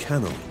only if you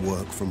cannot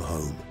work from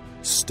home.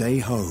 Stay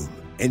home.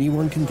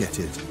 Anyone can get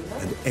it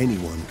and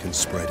anyone can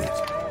spread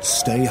it.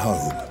 Stay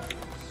home.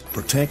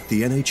 Protect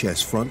the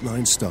NHS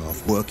frontline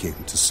staff working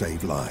to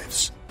save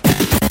lives.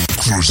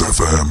 Cruise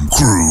FM,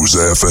 Cruise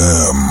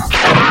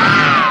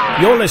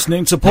FM. You're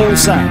listening to Paul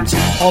Sands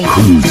on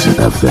Cruise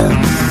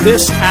FM.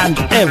 This and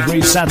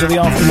every Saturday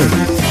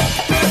afternoon.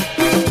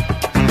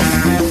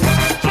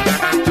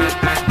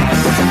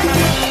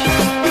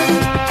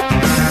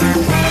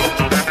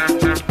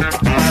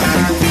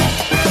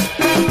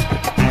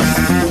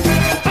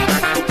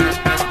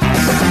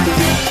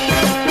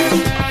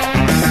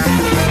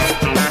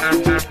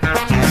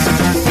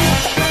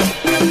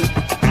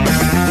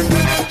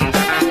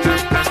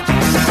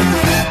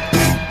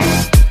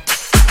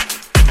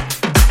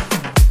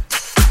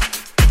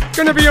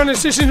 To be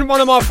honest, this isn't one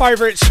of my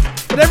favourites,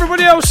 but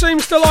everybody else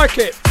seems to like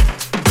it.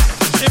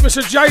 It was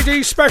a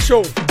JD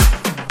special,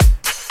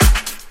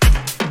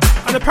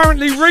 and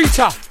apparently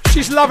Rita,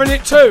 she's loving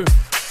it too.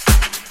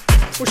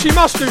 Well, she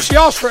must do, she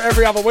asks for it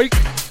every other week.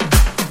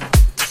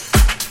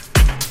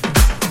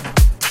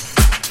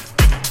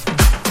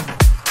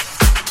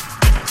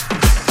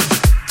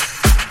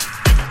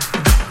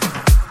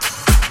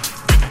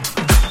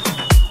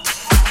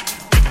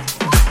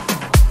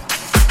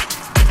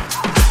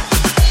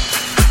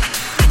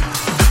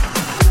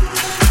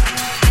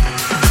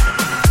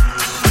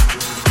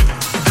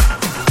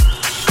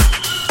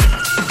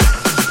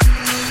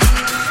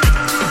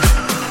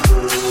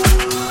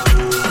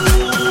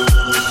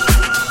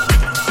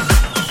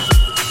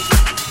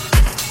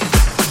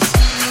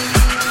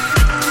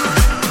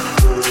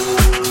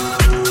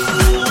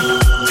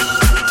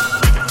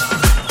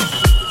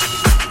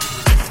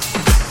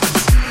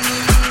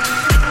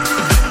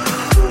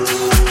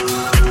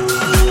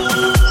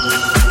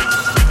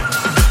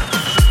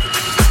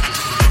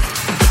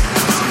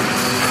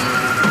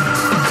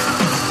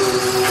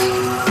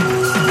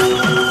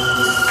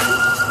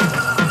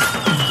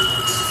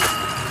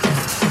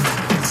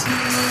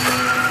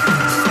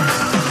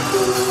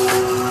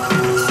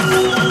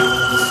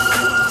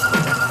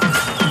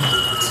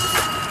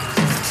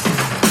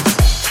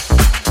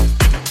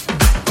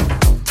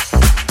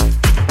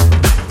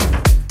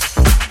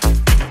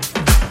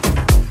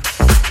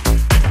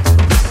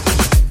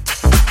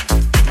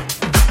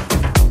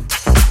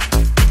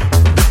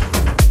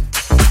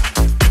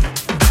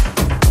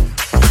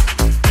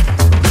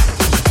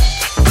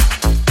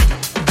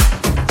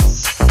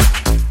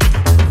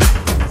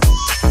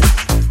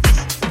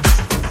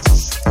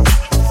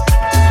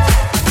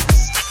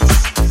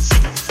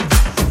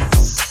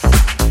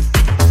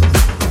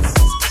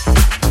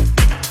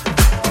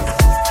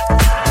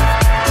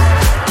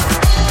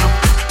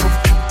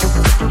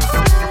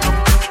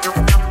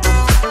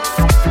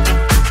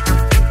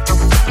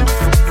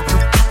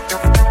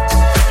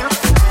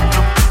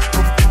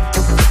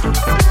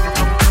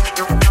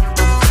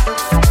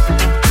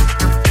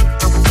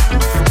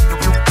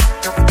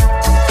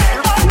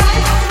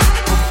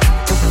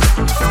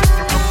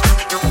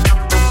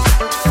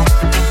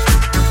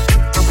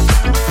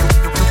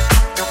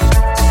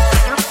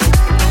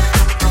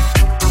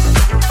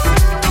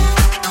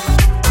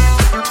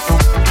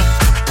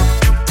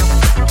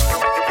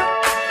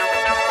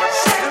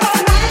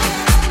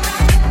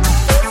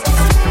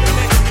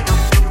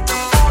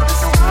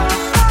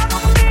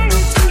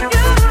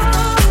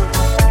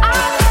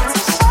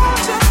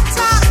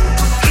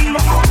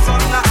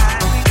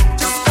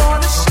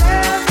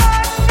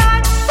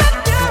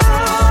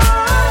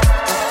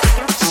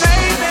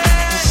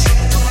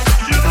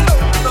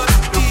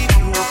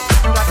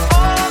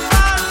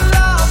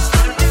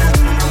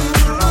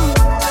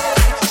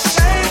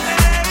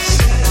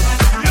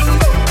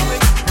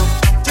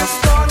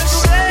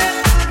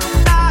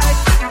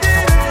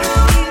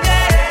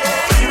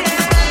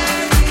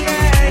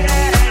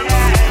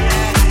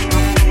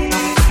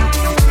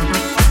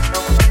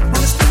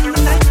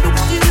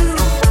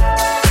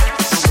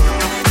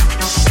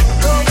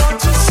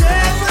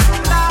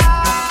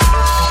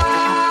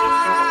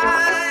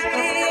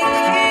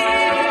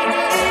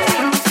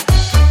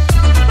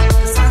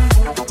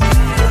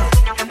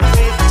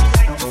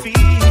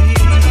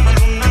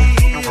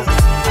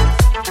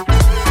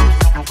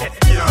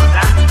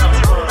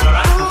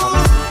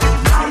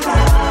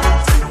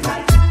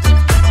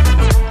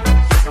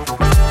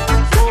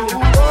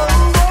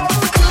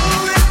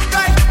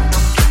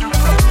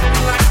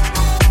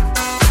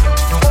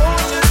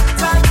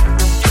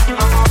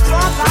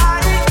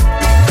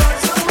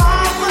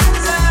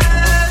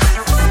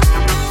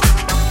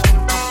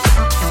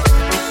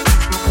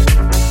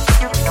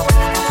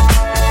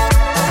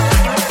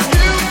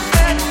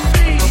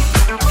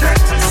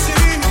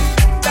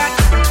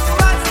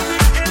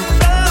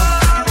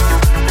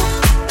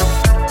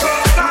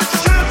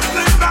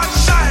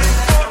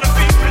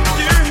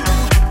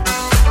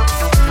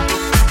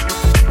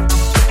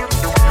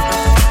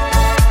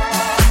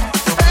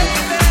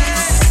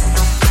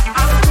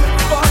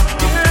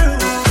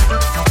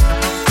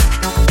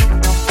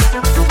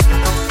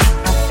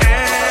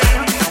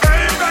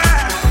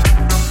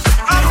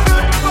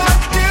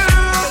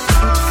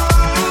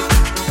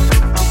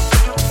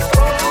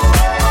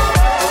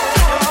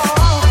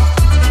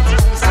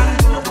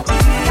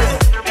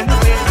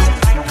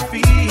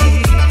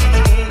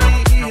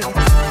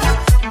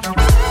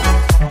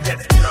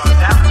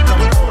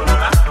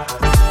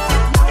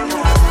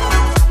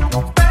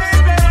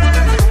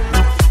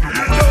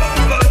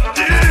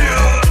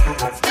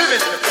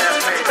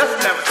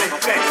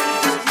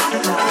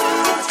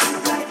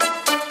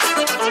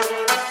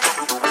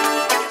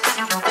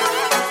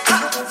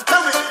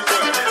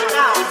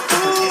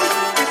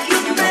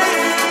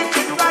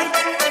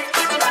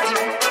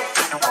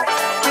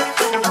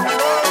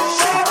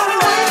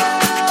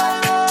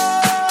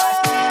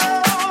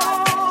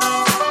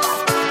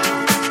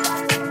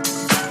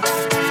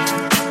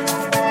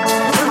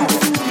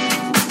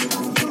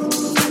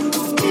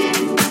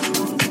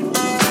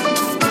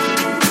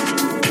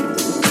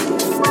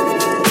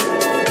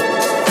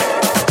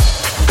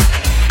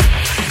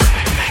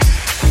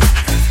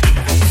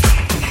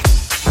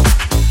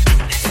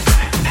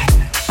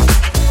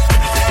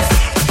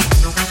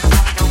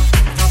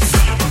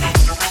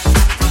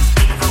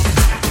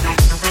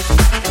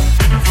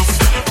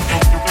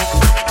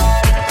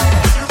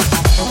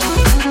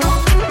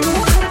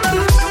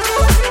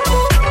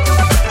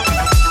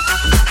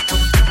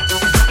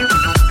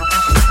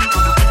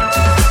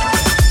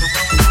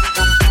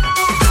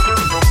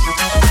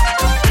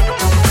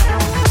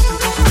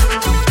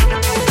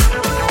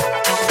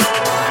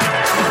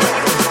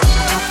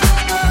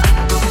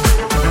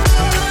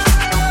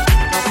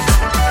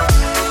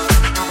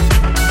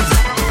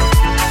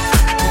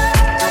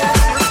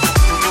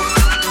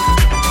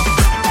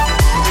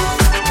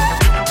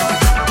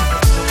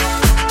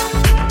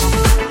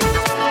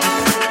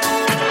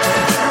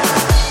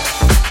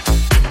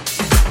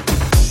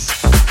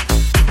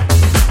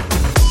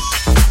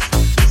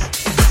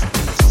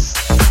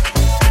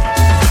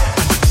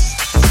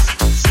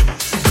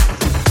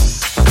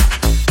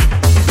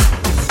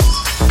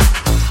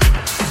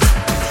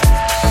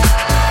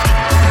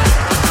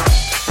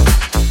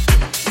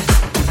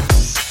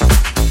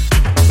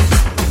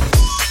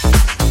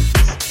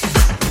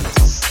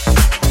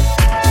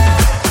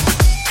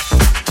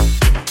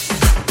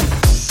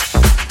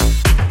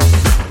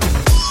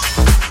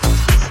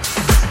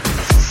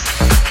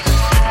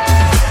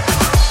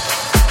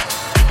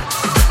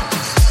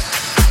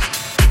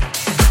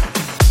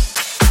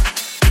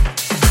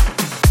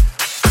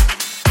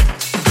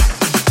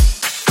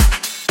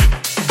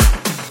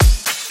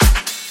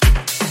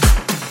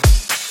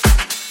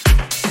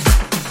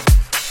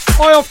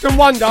 often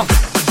wonder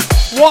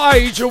what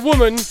age a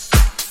woman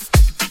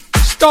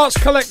starts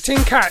collecting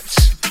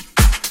cats.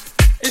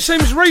 It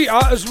seems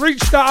Rita has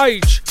reached that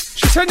age.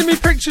 She's sending me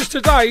pictures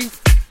today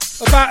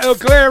about her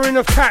glaring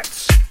of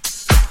cats.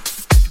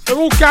 They're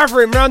all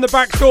gathering round the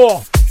back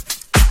door.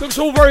 Looks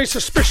all very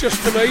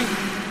suspicious to me.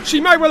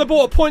 She may well have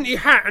bought a pointy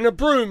hat and a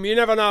broom, you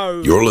never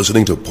know. You're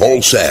listening to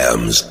Paul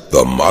Sam's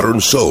The Modern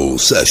Soul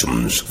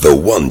Sessions, the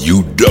one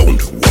you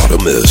don't want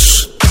to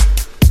miss.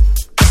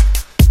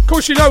 Of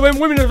course, you know, when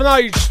women of an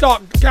age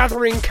start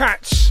gathering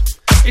cats,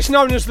 it's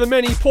known as the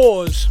many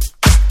paws.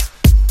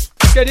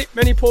 Get it?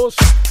 Many paws?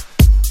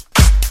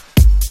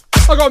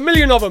 I've got 1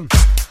 million of them.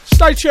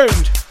 Stay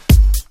tuned.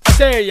 I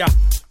dare ya.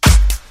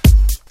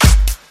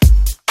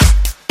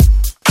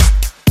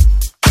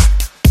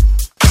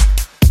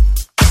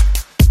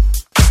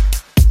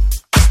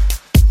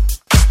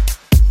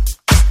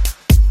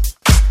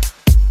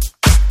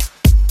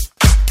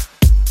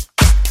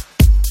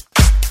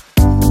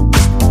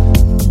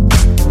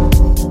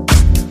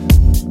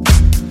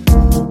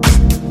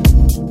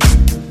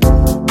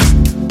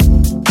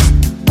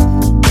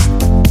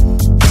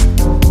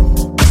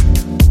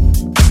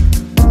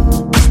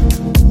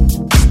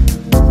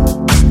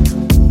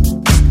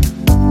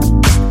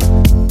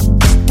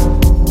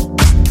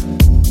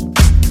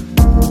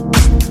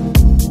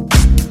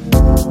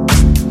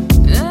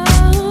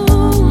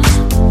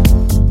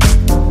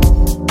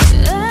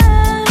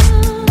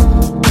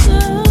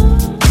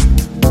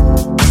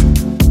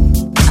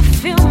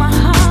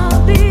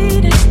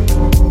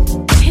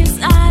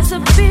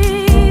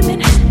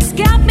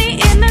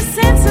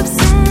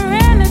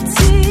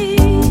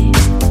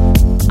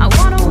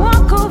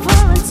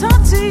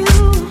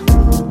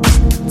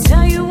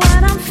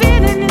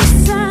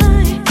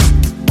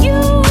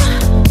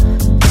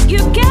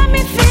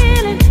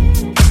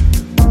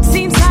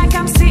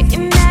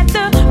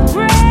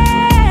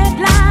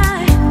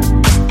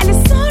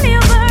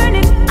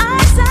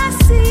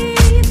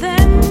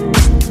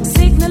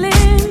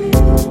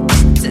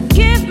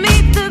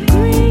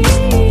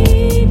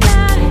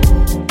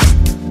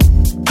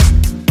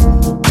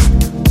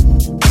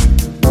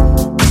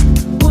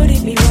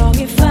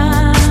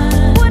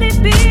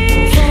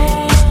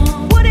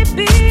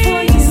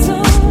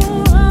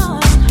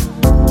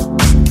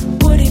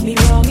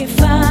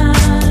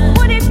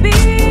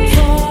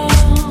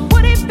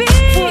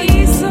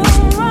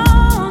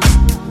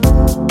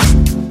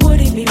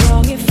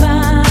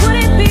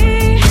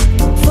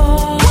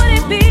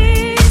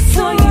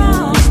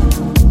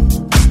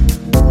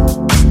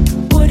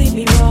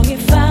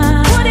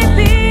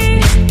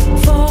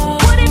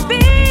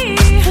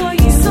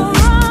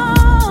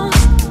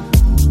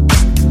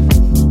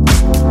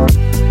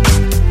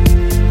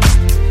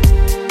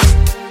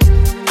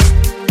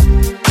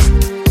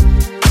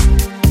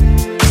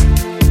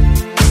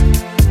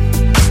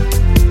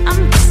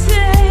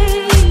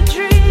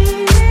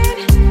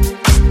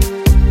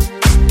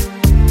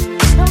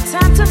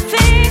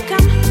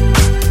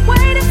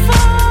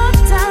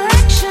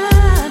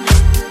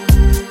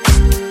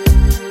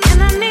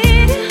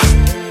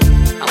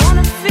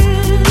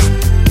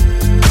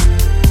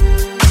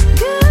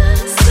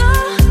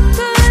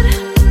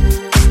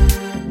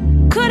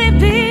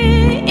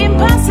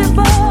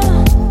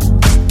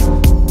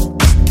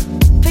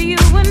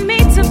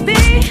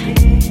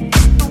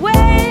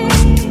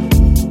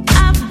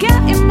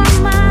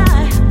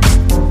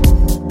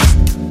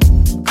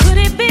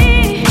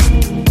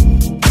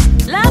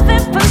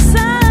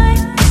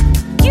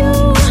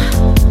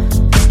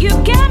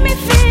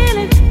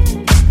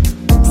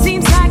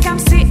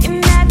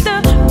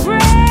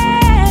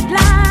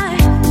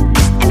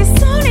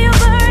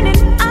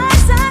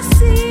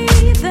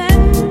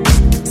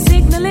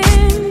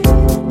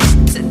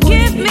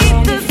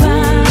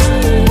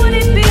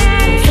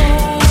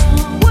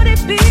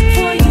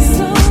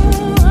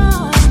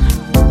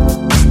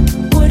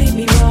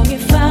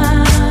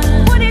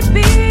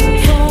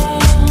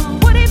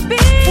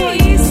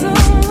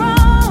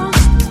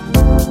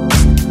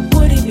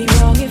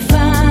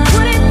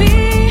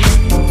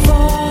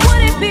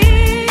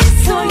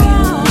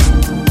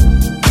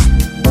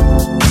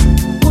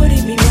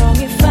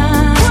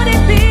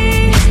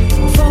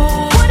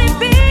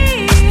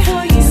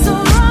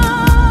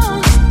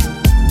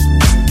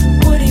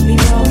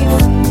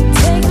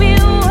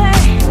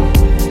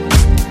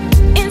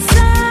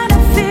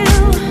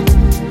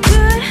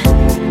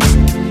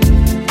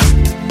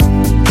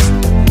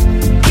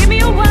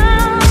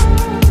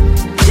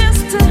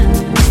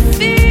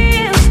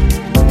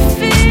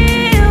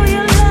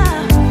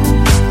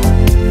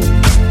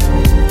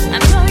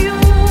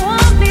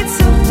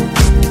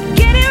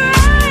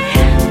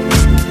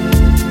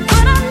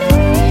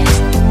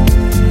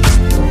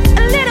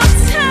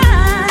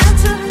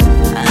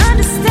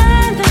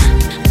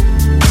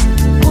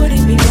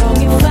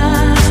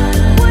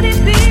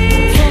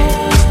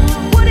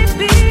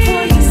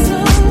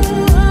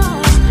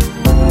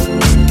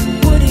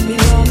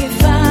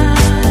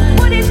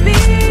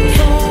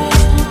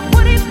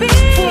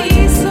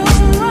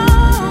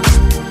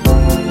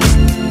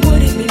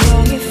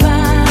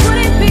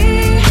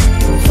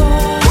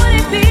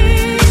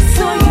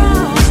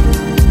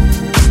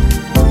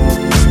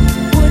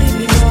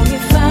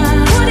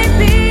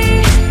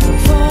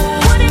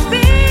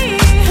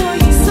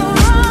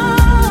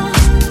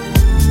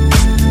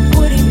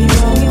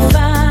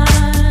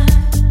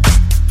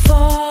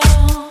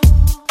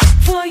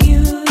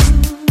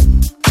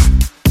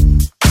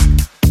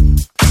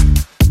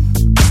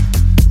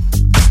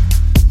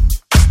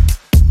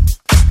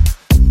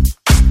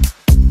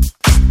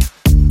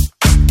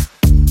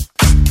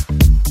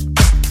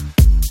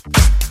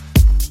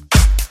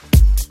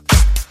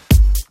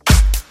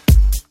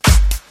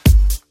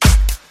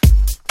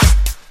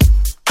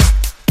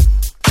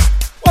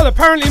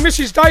 Apparently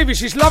Mrs.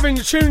 Davis is loving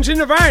the tunes in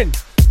the van.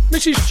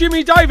 Mrs.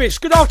 Jimmy Davis,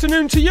 good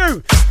afternoon to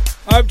you.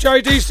 I hope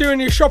JD's doing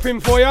your shopping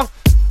for you.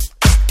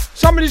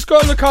 Somebody's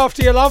got to look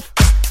after you, love.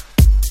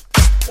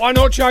 Why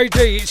not JD?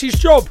 It's his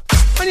job.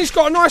 And he's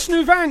got a nice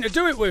new van to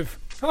do it with.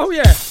 Oh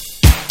yeah.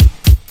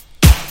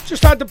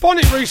 Just had the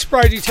bonnet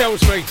resprayed, he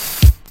tells me.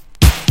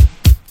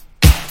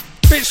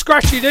 Bit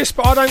scratchy this,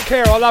 but I don't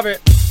care, I love it.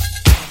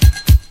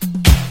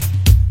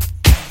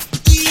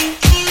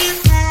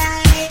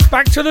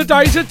 Back to the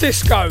days of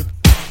disco.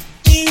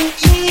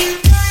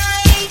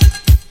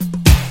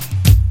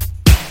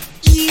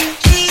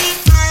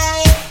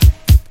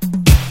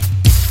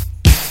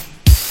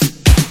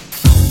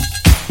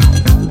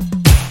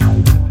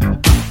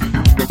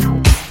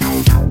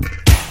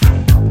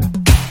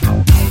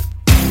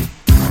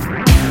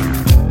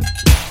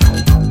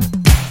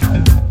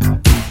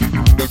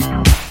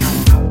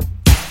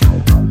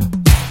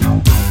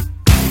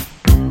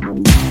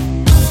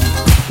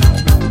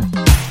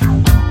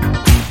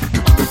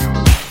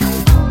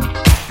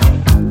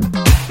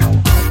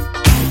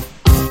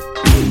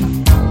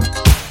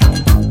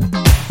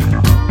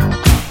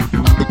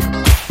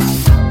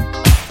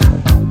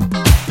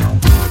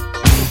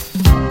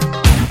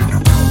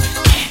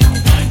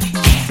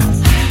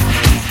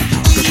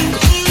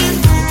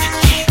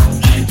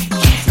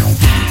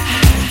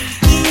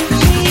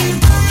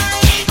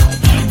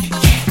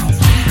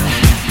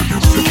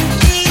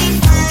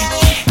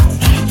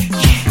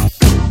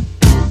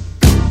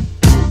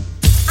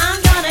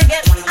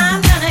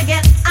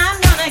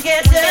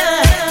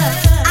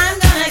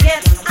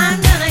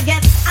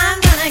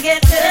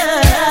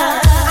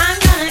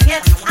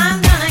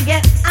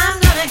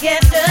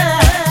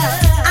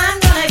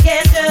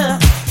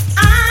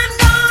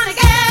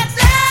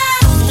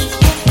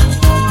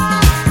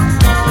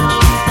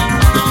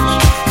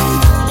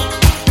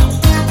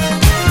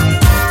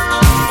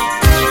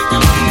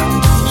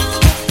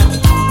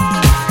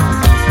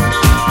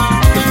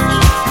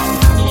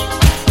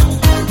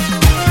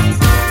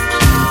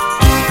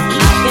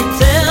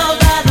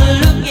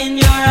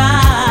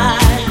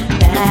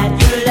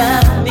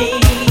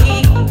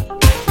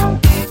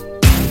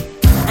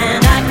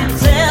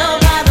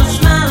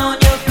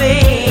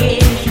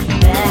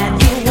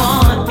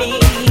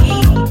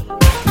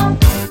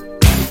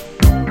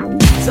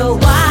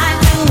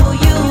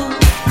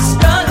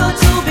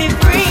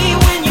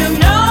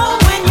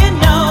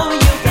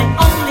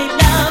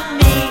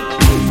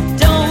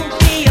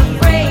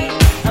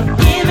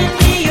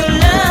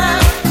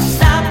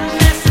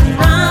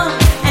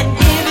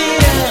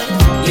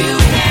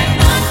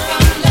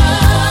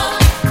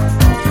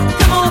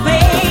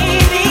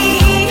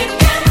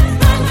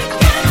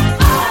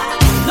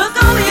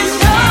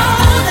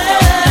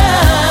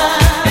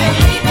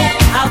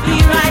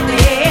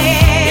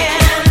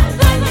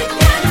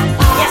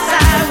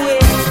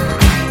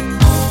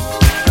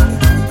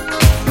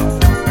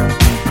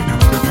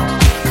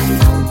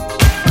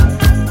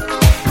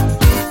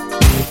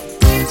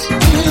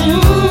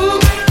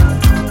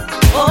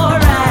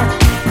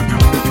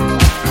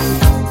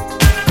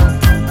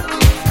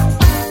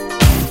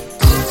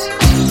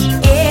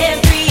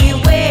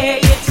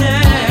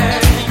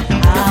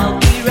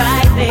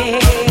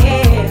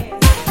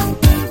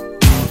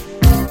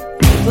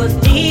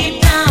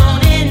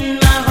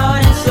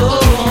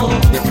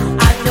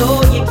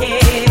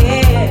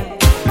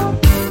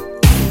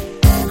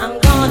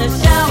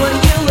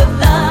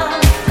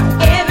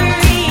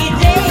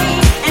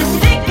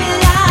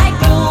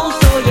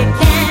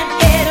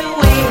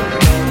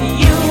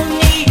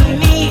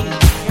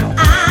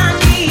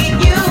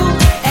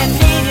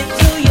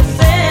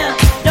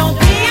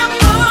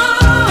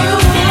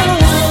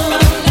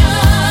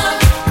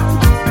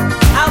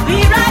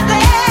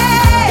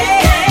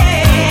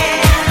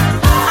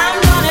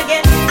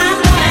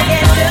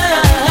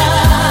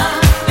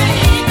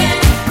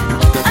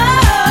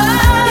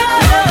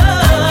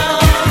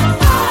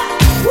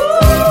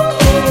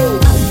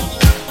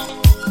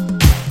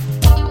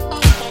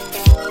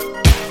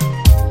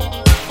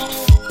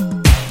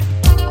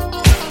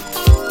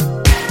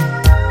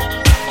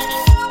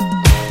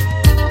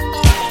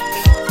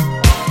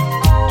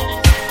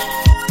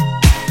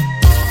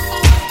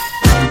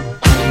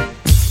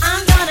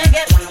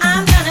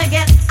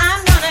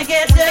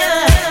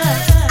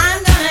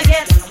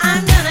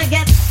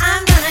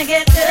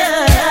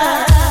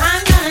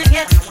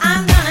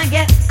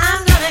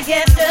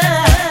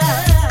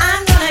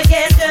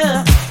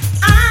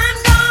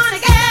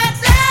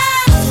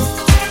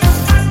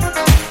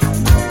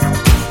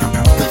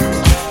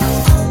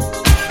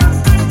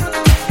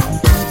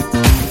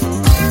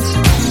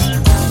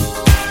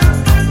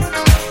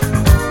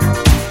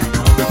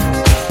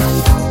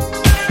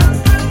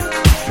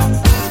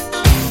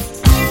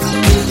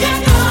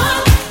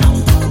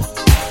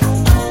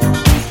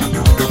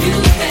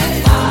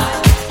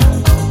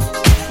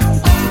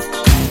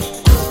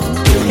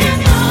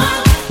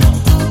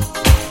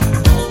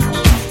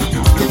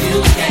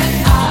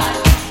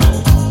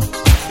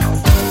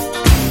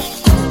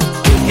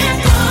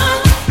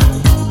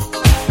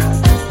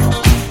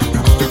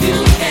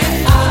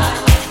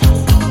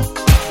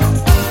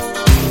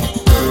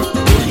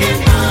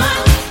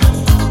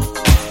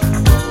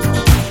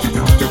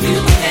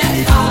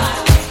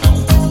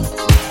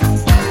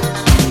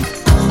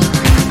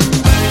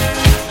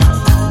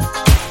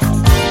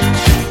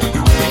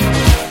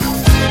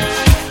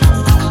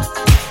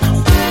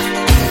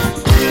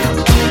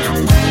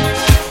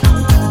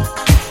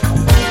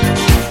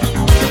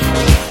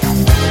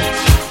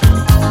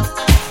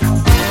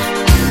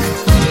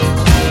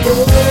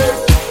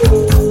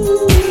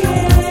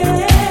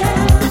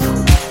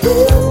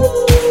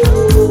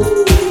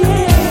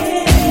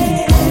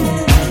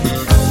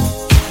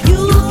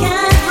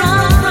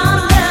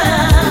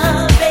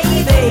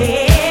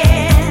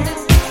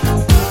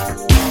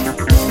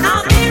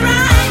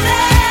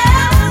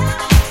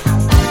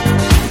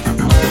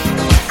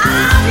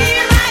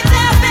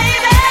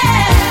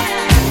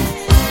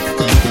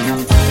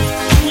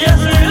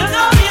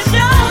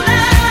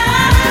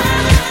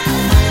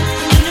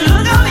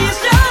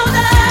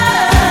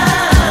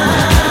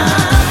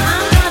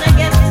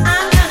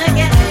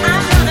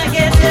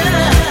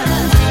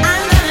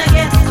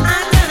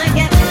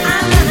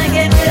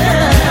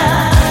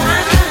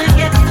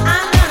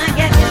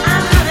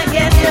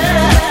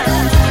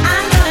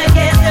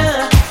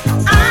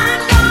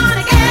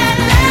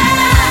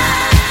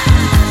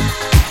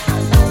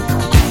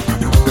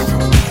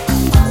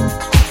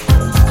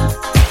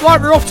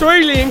 We're off to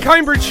Ely in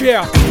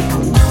Cambridgeshire.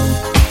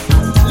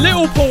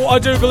 Littleport, I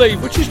do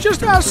believe, which is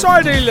just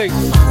outside Ely.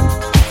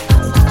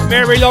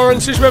 Mary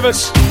Lawrence is with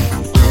us.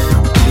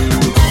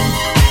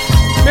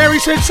 Mary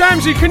said,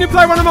 Samsy, can you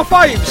play one of my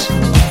faves?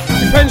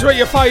 Depends what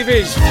your fave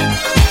is.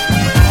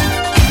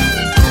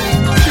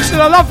 She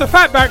said, I love the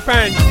Fatback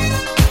Band,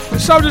 but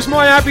so does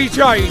my Abby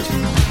Jade.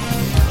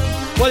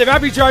 Well, if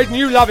Abby Jade and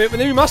you love it,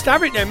 then you must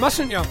have it then,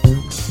 mustn't you?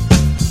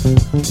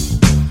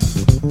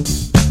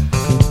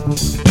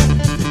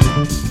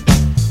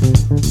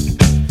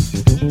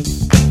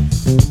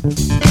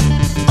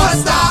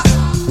 Buster!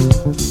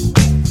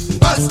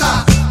 Buster!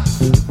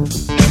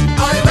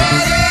 Are you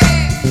ready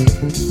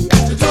to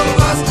do the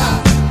buster?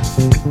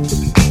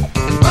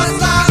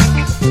 Buster!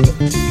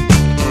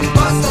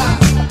 Buster!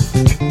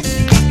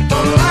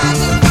 From the line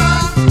to the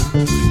front,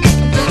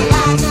 to the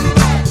line to the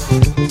back.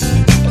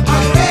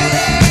 Are you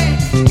ready to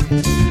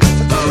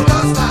do the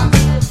buster?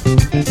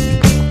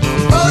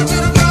 Go to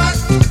the front,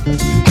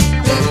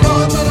 then go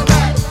to the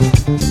back. Go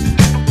to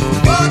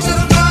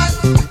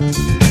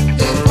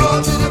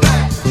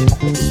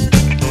the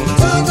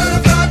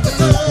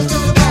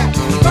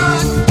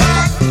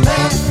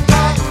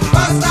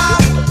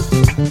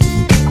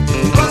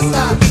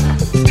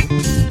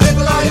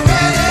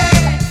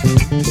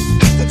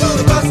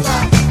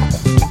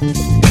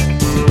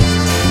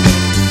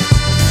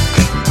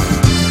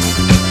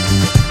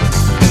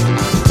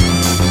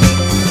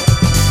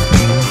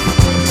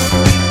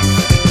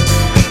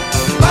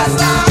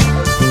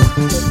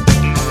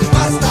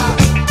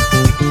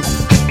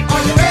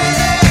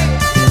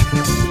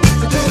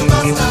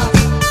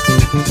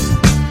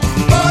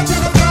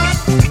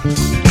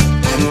front,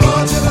 then go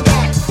to the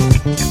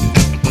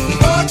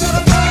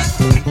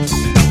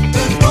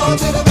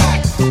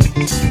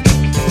back.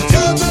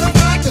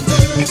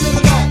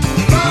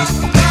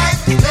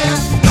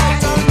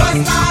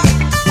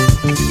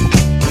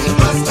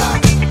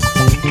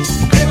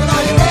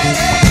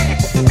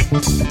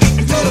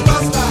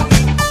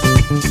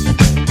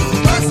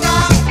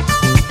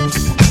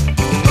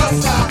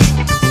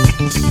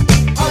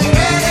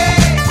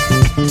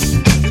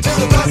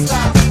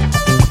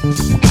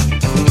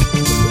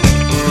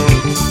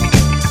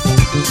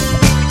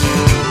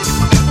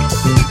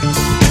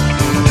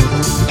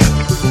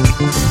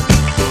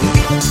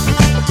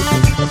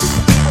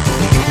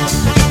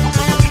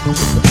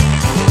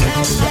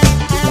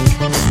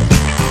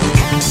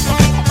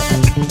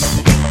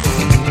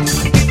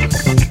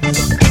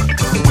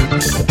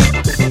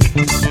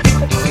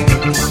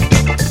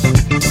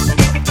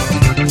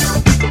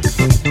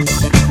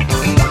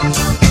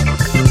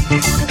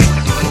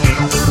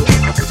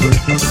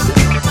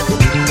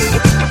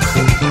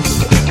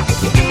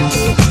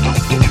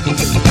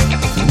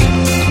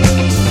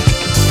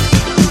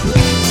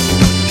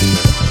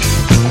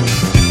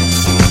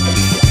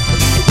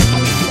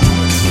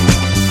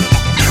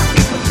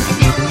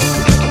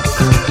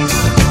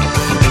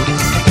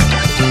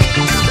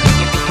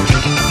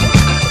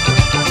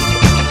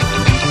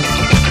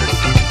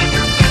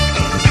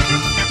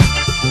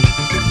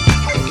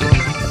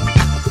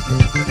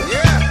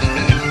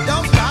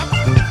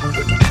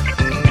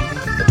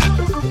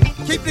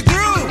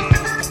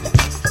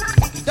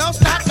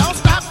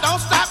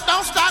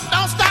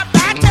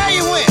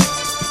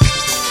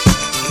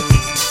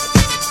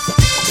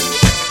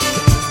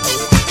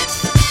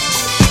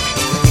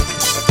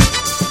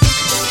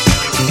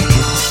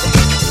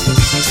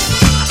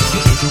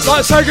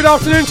 Say good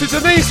afternoon to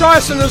Denise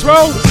Ison as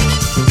well.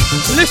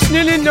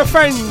 Listening in the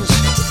Fens.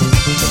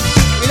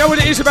 You know what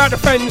it is about the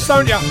Fens,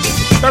 don't you?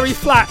 Very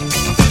flat,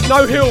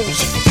 no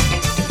hills.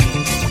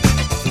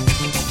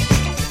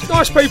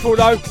 Nice people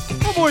though.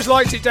 I've always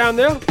liked it down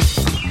there.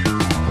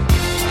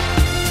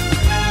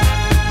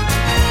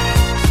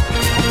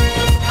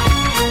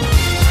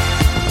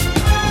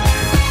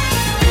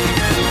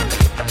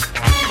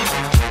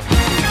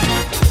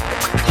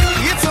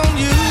 It's on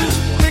you,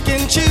 pick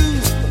and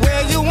choose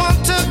where you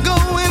want to go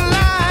in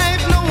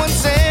life. No one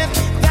said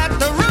that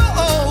the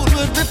road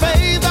would be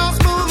paved all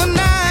smooth and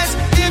nice.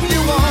 If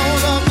you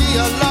wanna be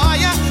a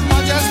lawyer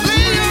or just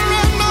lay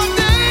around all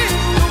day,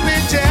 don't be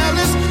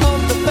jealous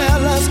of the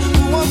fellas who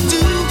want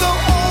to go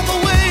all the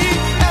way.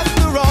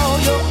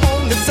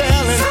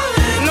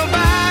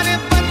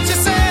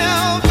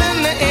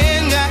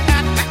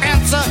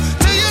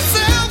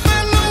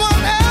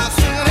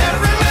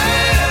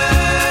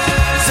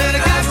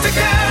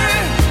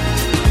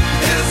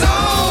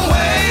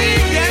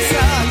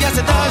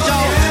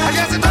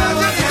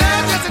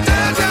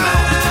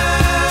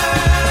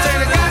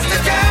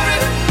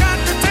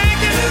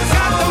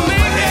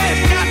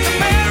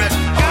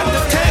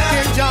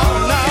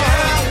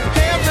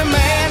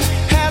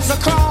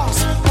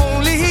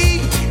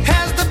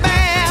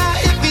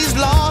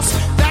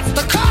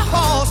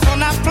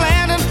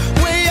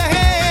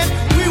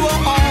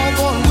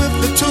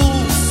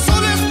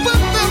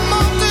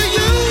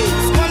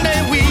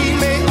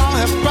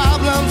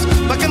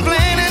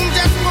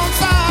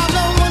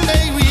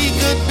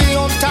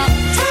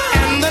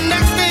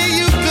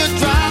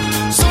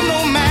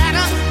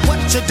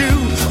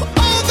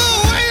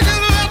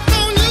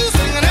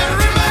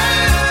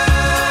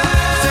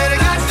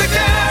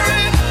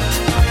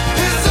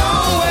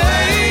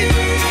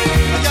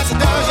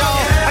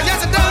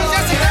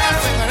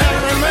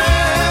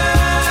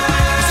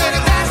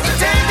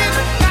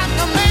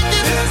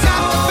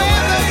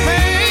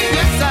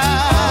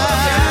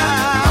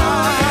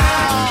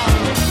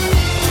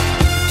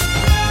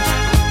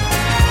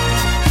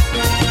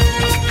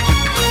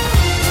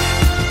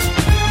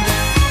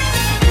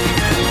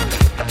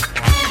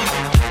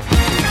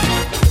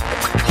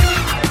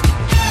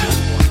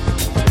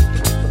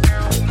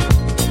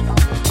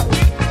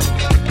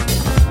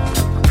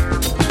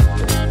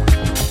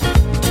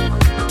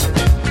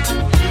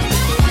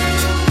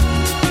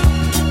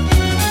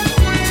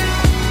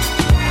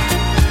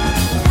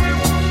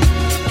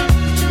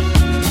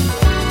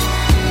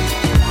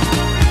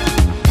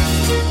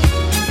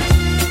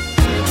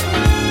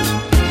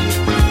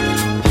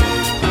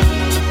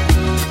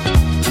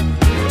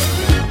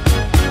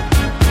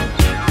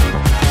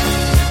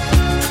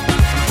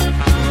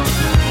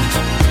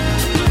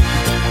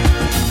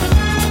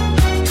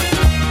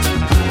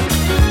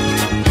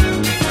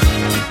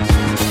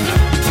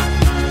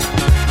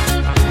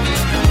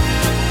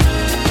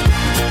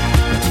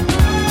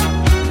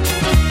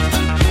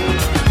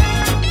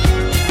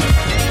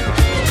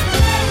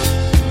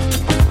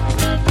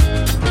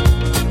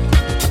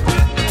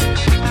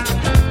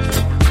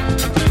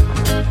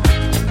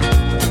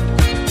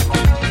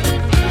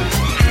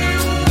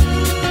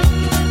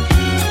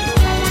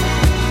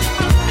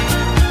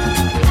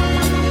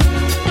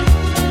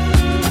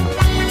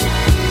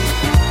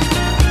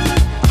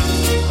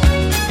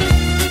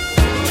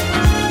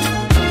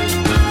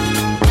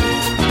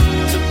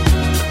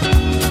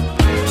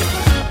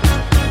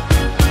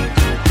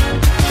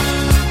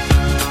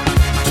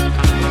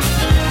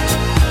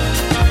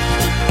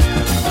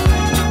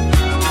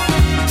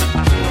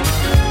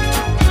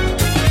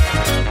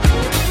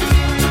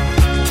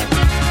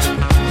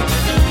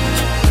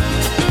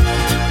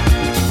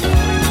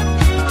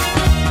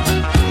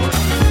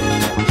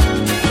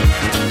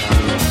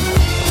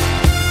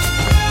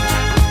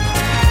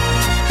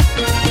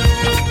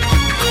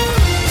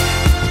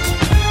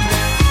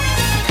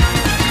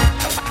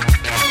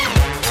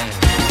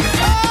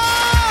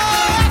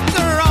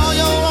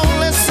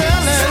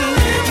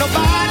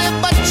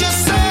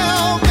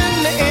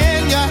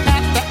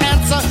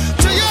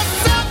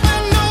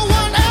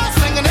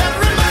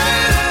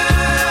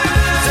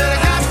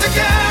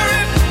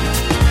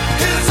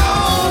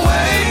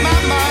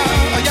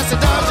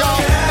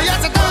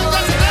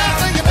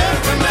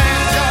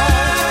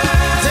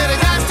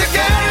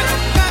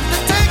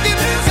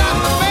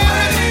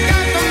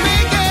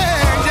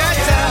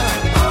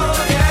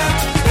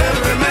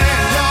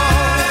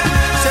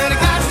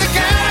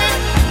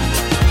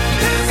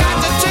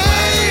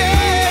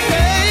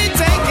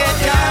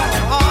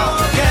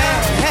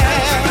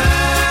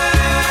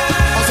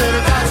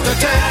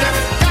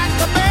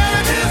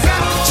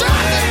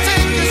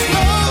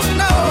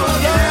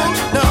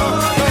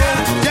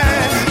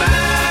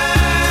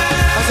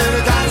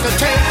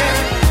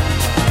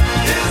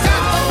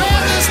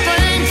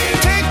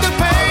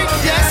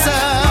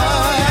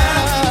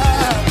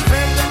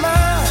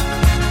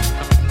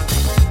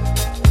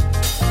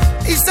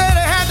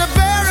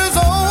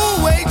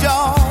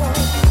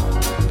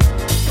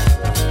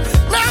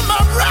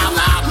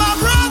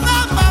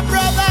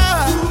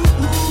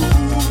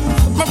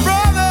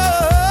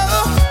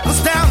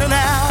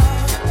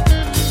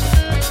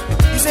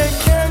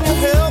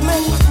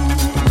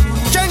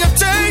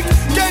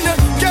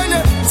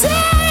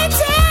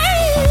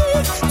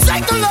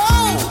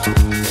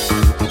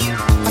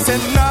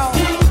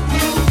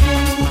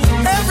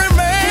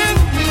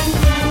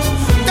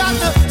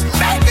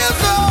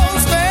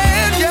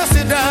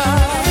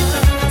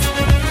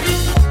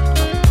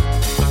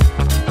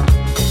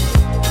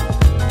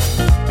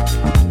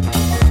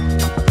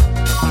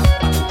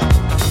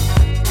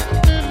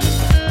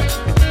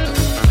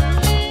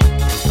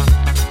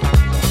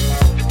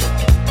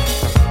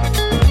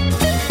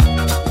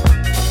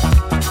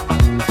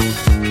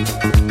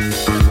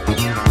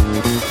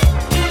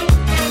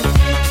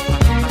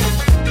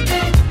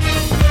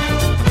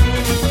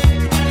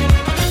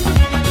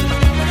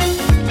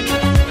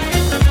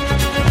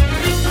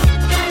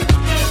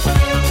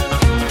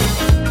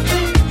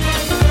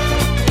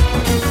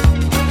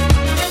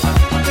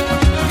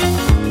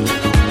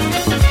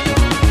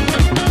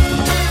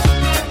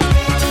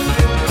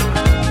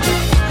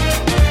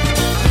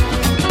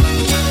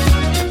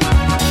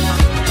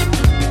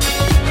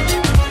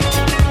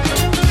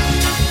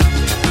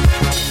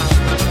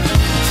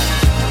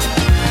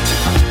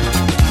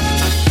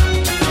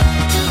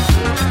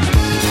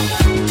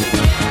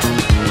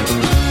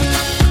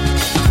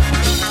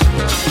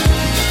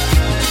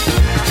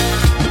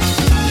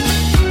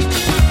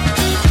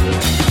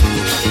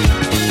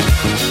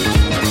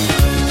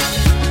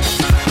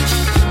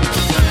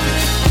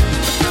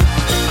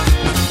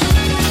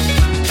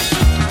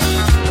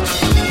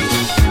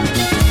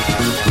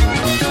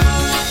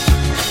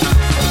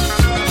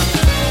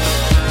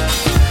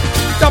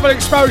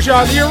 Exposure,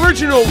 the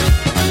original.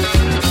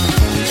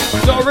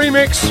 Not a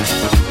remix,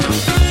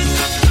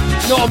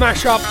 not a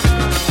mashup.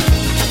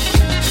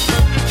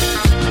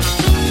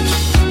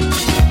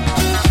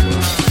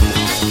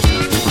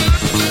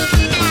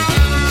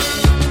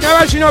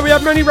 Now, as you know, we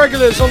have many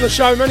regulars on the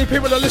show, many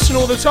people that listen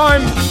all the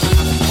time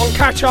on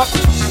catch up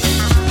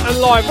and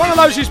live. One of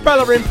those is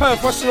Bella in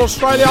Perth, Western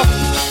Australia.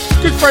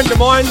 Good friend of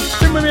mine,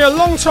 been with me a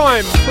long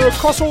time through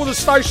across all the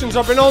stations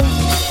I've been on,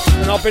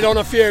 and I've been on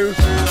a few.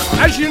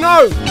 As you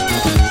know,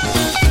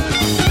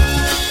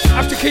 I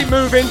have to keep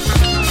moving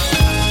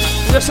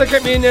unless they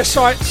get me in their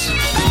sights.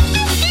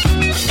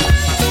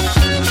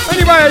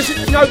 Anyway, as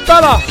you know,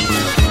 Bella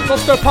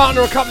lost her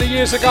partner a couple of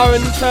years ago,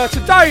 and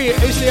today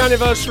is the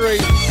anniversary,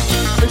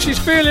 and she's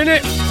feeling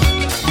it.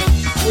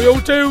 We all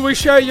do, we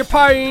share your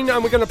pain,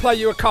 and we're going to play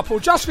you a couple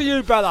just for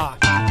you, Bella.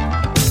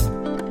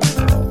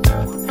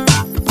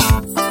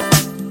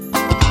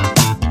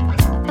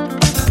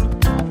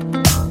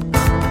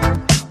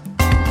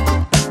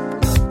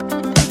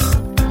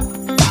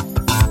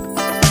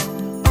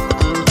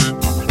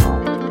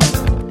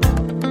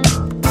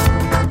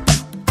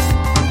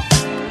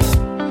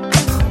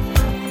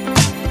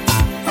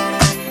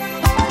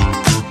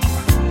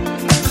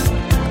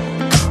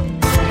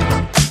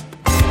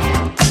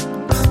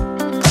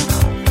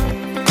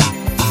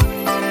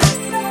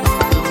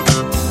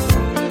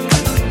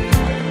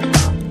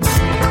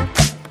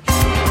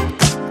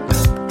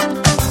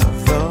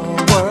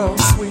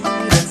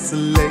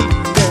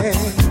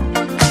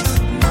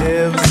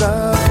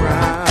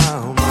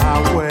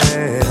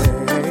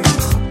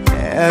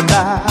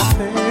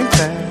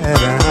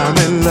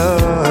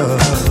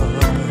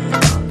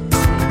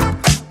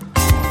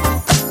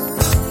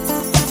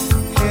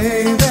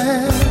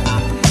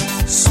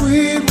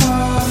 Sweet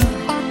love,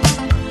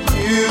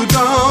 'cause you're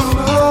the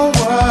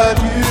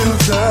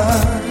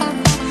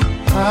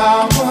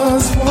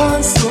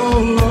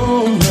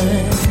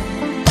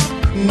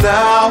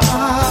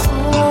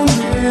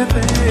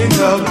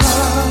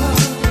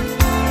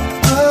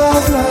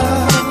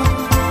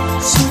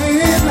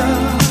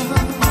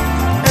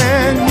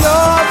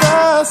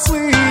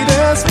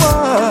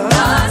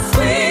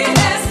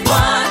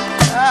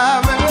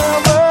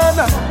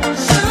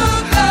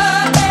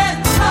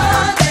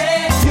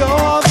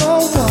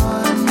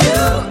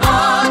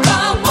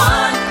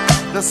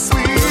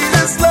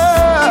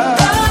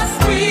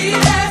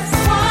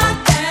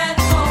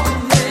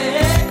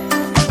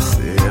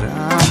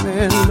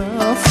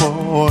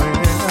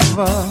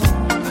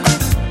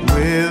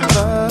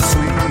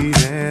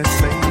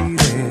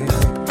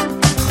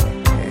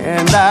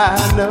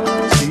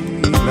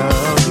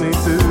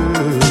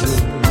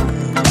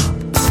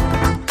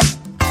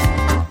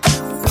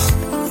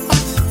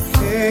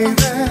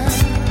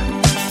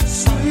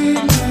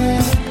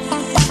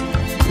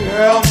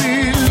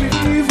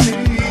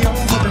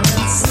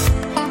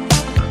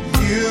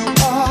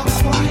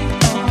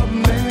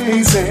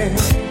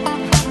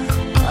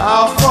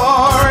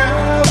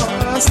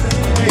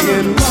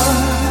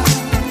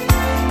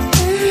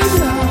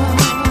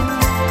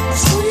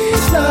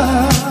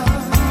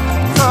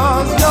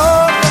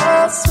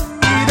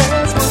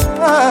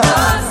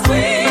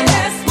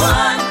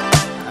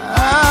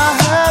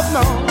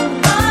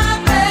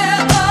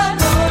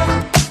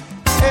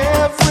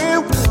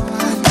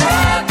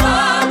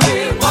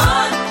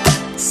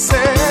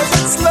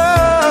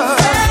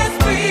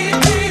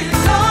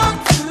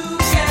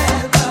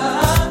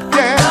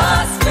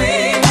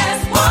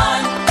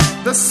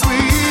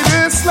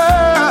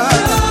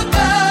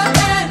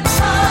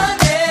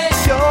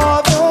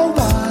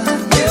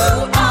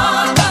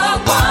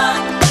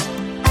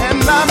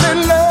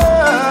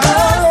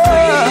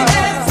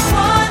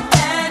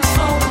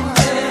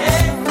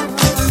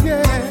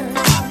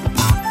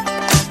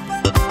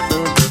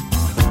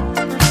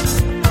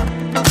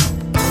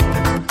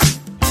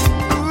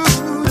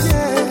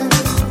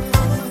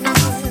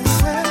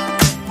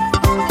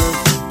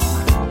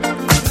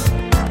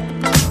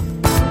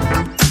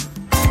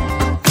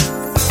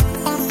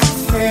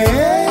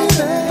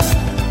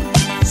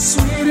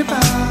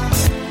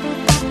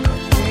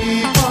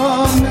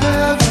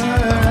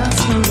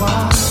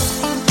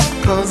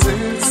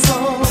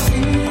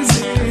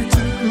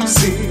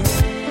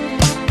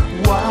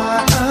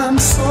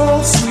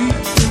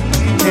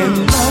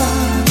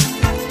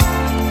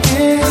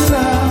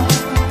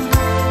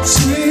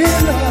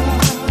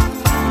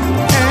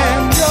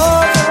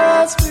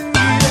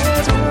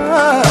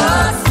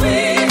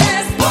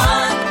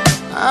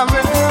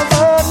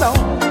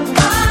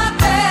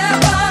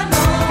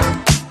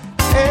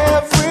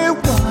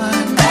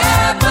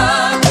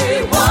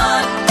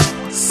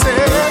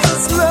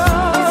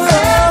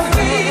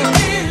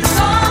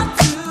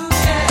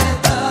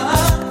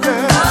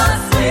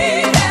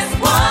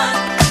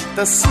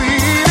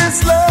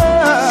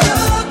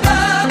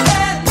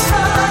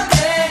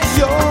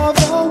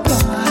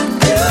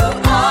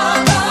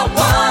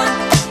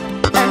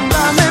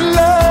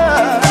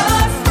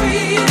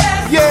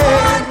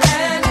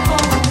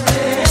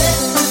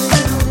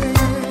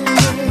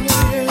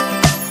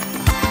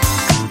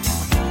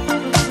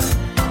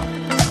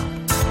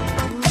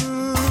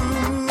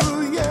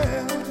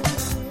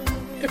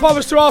If I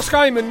was to ask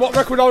Eamon what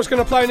record I was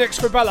going to play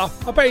next for Bella,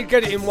 I bet he'd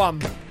get it in one.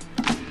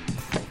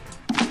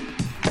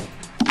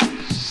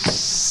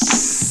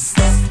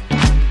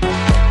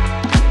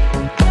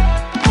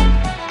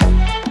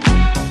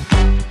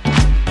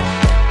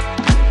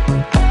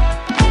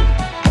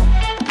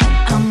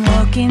 I'm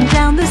walking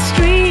down the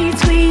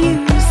streets we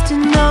used to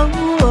know.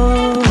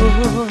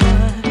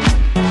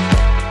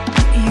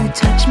 You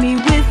touch me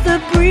with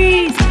the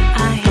breeze.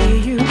 I hear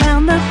you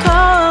round the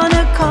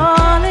corner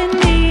calling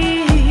me.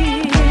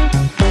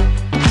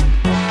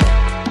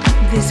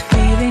 This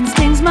feeling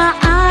stings my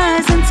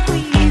eyes and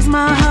squeeze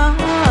my heart.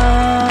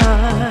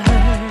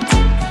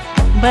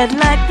 But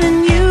like the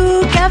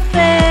new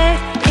cafe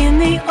in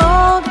the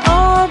old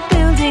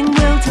building,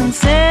 Wilton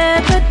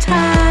said the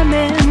time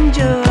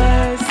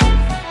endures.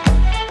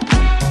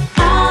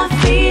 I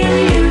feel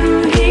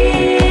you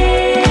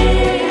here,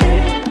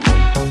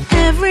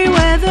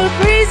 everywhere the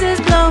breeze is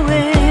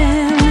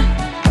blowing.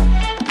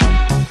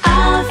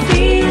 I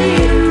feel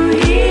you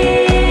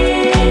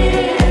here,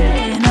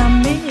 and I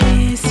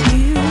miss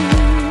you.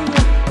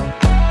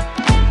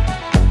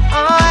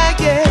 Oh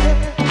yeah,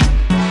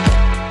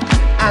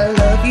 I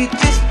love you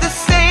just the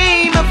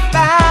same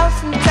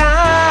 1,000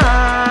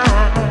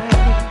 times.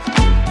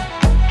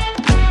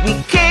 We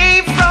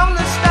came from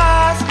the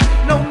stars,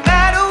 no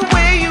matter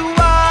where you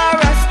are,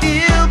 I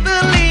still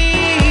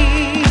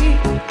believe.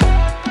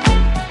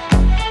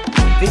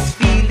 This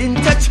feeling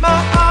touched my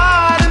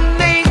heart and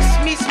makes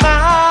me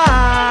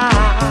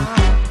smile,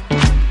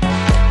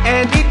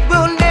 and it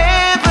will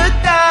never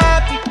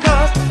die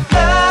because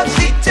love's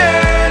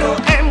eternal,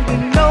 and we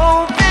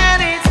know that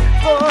it's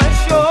for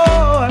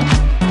sure.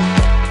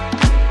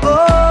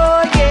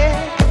 Oh yeah,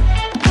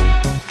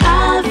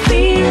 I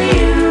feel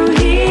you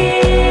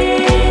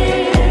here,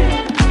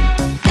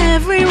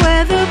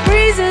 everywhere the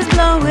breeze is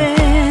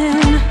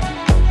blowing.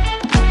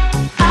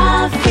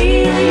 I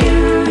feel you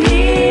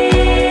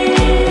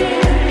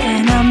here,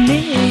 and I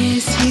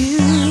miss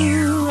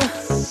you.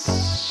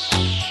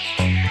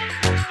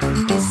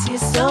 Miss you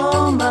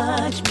so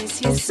much,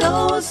 miss you so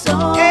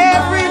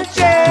every much.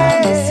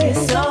 day. Miss you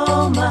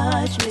so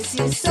much, miss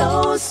you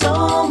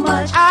so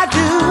much. I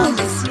do.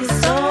 Miss you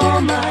so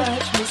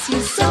much, miss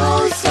you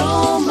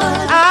so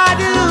much. I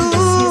do.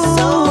 Miss you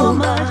so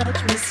much,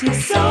 miss you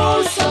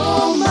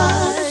so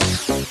much.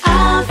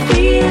 I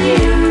feel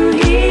you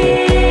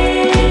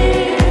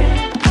here,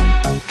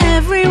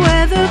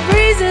 everywhere the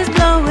breeze is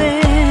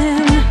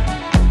blowing.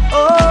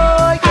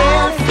 Oh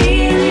I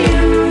feel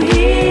you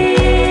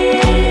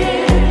here,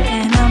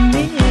 and I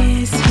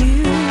miss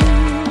you.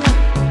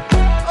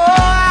 Oh,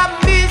 I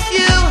miss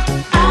you.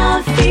 I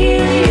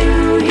feel you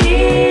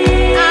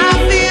here, I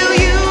feel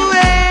you,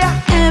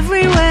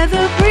 everywhere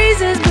the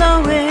breeze is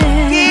blowing.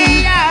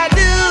 yeah, I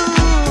do.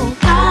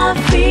 I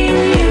feel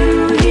you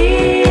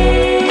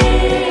here,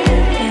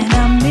 and I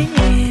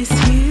miss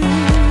you.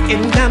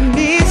 And I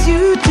miss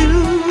you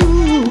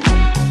too.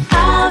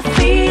 I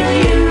feel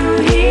you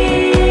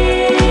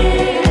here,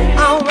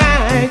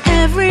 Alright,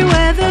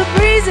 everywhere the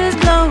breeze is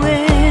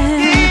blowing.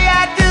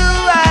 yeah, I do.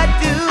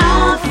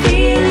 I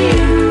feel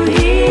you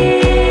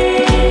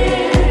here,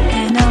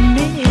 and I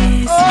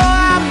miss Oh,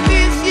 I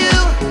miss you.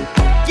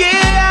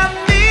 Yeah, I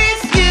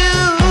miss you.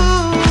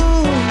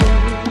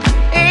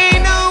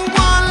 Ain't no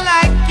one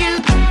like you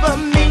for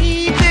me,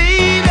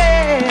 baby.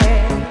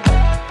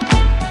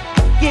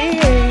 Yeah.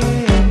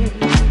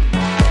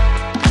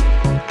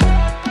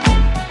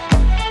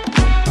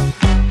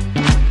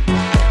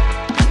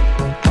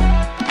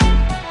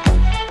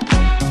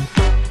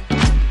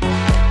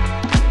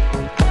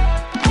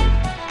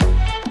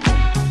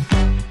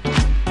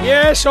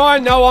 Yes, I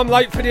know I'm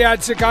late for the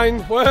ads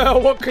again.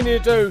 Well, what can you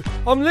do?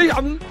 I'm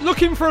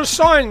looking for a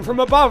sign from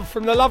above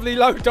from the lovely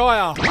Low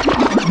Dyer.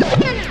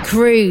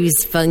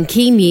 Cruise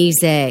funky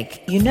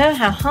music. You know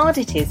how hard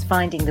it is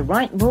finding the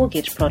right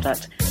mortgage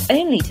product,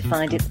 only to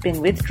find it's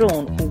been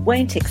withdrawn or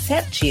won't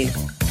accept you?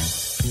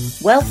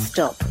 Well,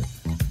 stop.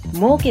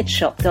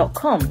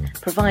 MortgageShop.com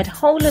provide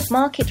whole of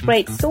market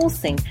rate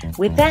sourcing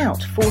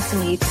without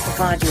forcing you to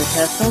provide your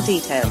personal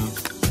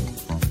details.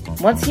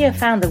 Once you have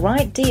found the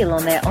right deal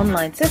on their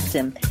online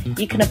system,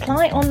 you can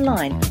apply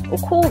online or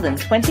call them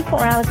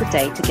 24 hours a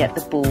day to get the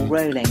ball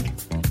rolling.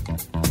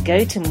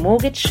 Go to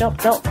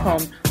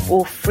mortgageshop.com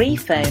or free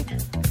phone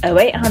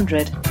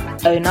 0800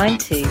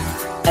 092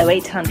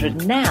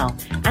 0800 now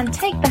and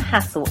take the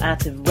hassle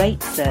out of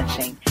rate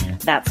searching.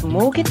 That's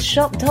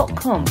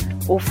mortgageshop.com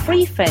or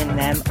free phone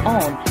them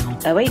on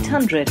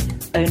 0800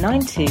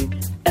 092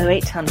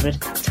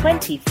 0800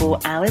 24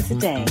 hours a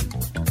day.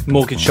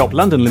 Mortgage Shop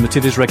London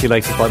Limited is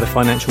regulated by the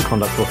Financial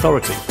Conduct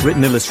Authority.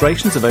 Written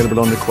illustrations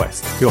available on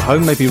request. Your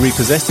home may be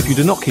repossessed if you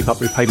do not keep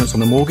up repayments on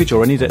the mortgage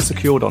or any debt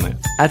secured on it.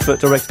 Advert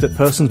directed at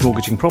persons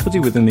mortgaging property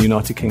within the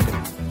United Kingdom.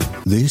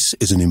 This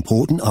is an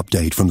important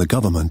update from the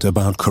government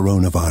about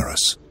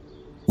coronavirus.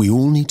 We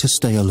all need to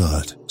stay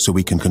alert so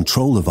we can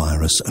control the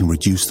virus and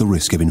reduce the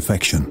risk of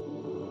infection.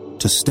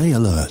 To stay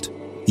alert,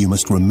 you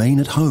must remain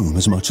at home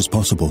as much as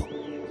possible.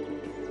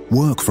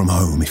 Work from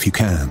home if you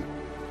can.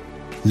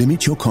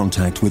 Limit your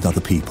contact with other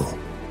people.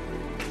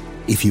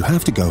 If you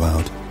have to go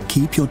out,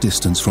 keep your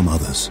distance from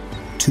others,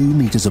 2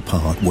 meters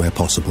apart where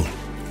possible.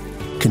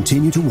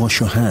 Continue to wash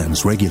your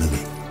hands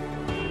regularly.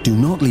 Do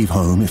not leave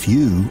home if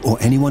you or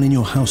anyone in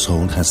your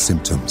household has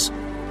symptoms.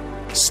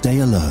 Stay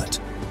alert.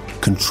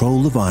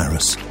 Control the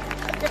virus.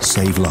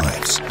 Save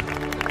lives.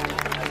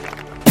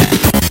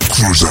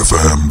 Cruise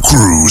FM,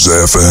 Cruise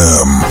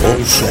FM.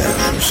 Paul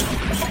Sams.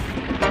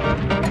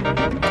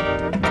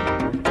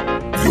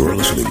 You're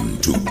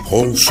listening to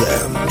Paul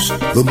Sams,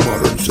 The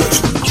Modern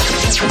Sessions.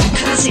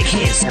 Classic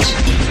hits.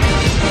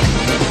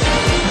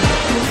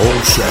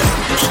 Paul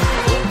Sams.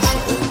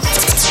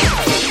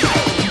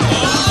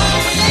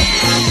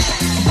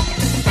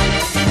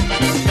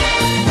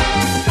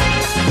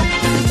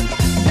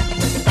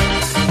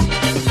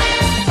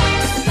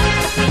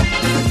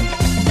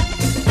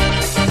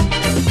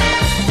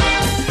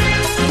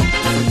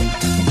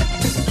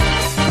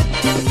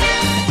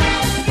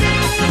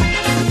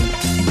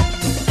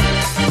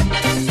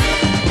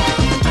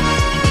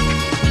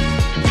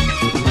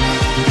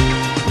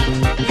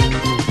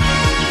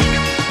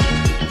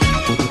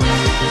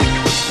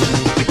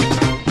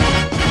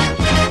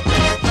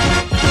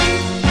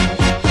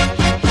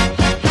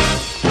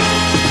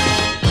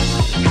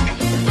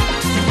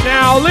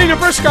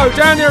 Briscoe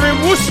down there in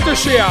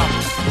Worcestershire.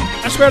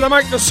 That's where they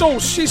make the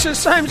sauce. She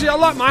says, Samsy, I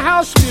like my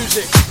house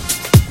music.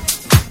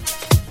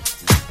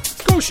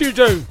 Of course you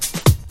do.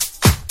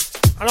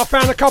 And I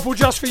found a couple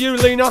just for you,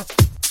 Lena.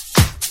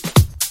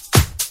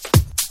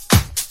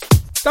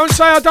 Don't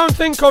say I don't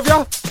think of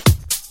you.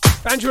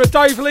 Found you a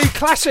Dave Lee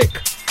classic.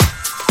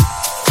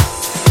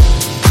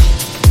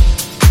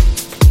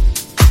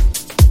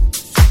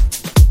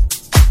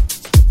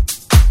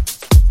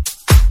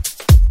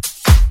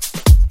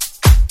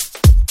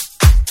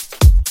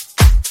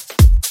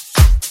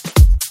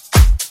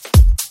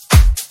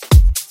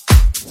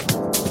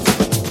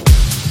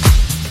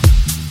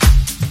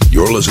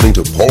 You're listening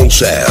to Paul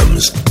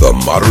Sams, The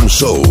Modern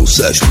Soul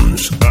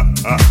Sessions.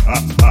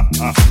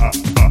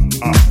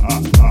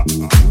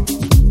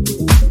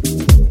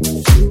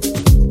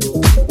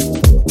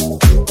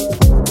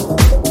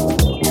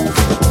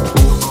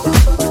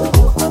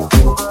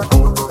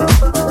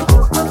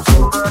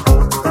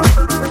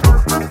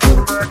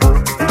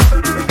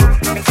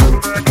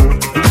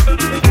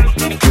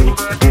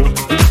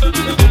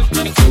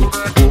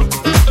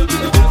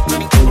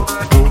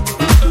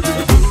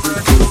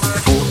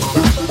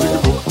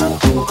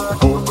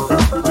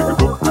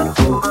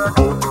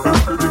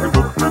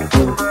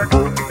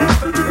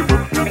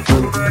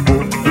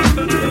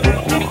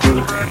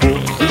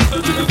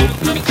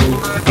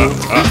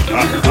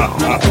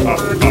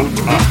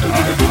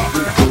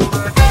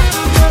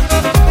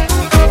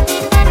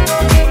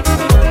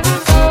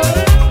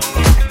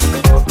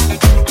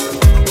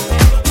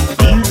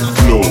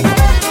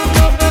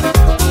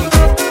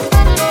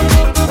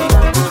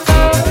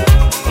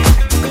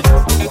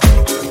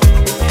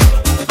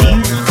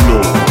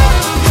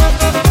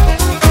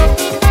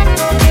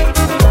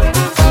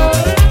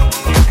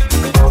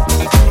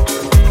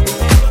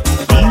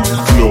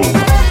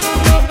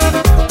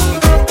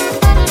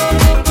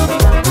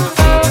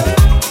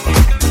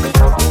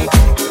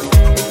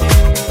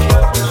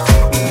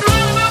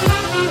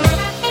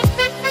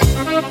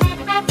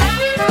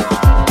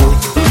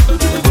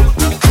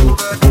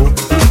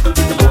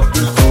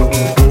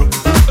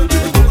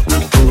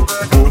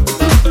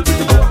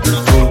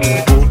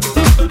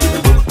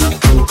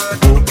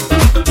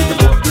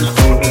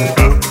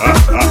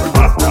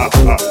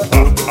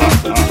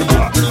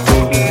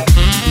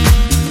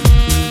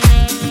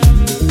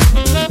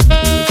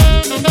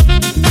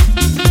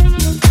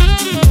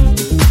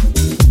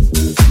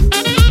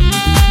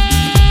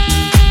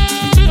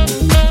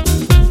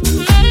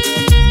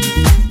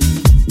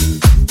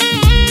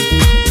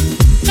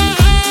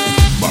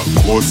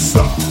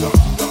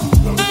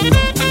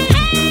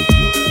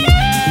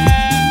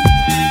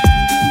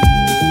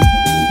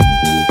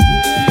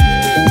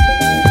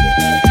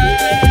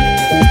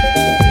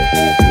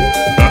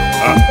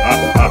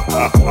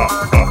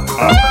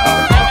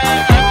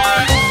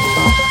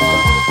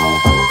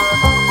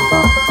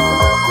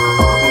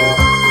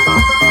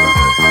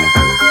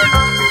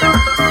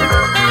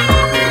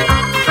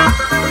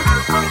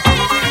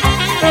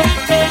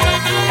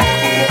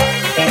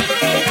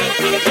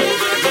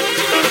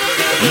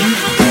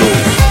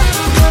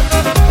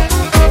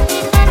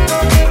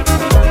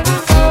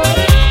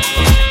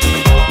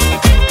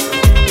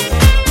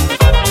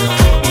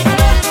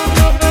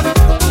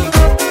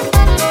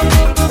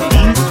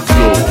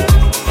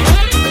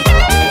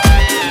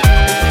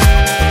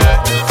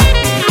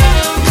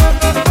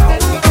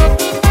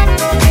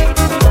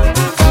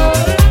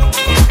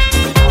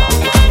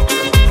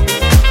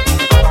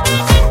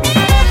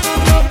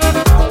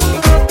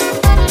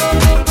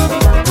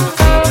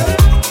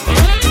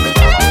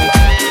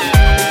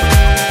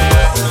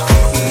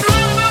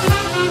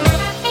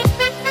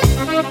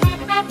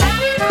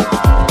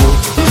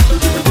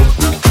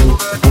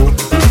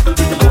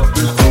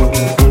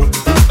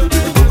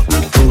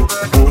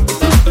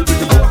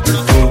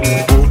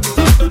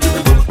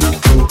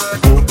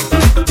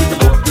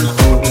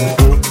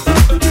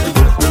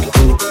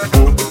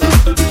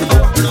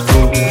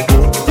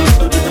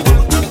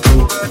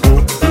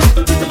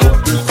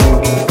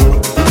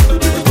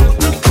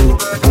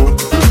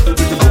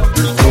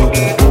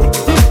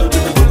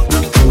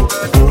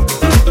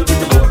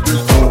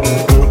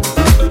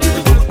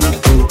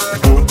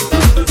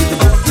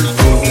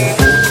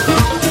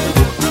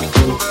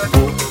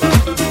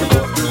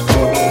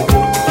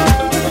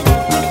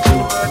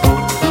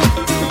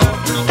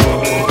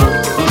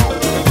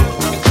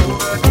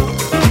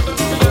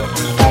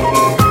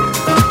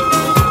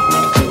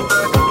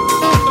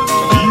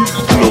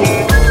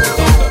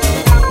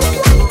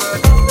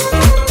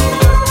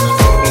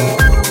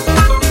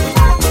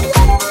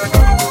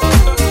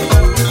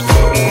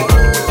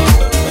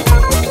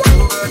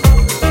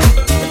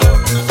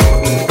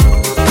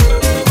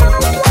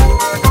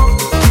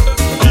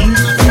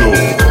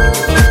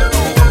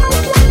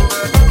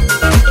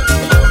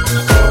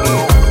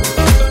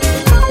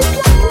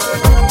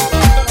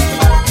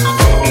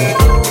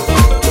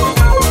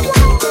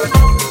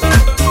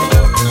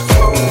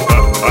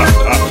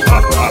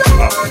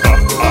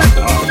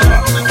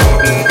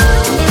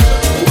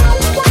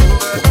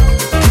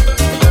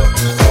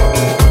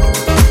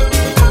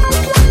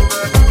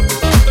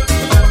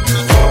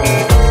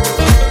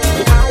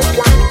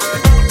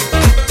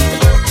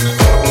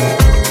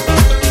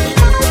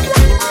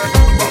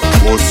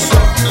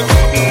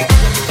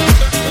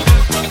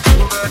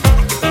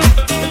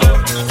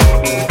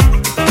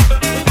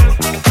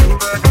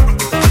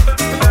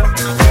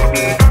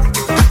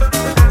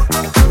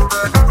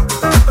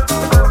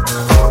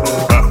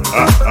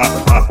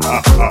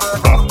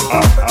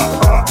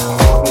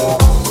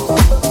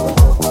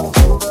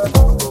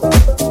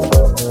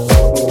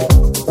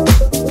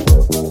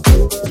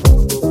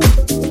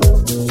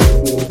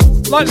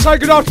 like to say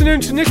good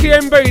afternoon to Nikki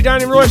MB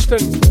down in Royston.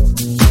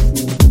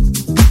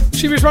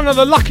 She was one of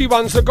the lucky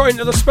ones that got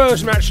into the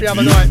Spurs match the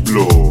other night.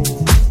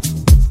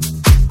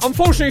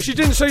 Unfortunately, she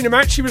didn't see the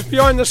match. She was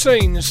behind the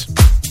scenes.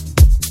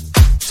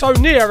 So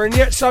near and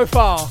yet so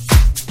far.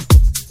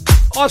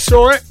 I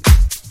saw it.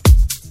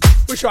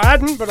 Wish I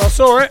hadn't, but I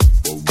saw it.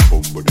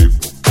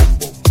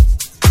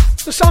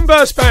 The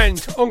Sunburst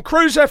Band on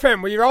Cruise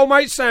FM with your old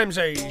mate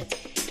Samsy.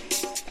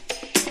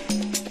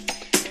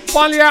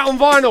 Finally out on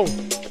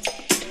vinyl.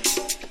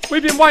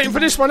 We've been waiting for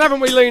this one,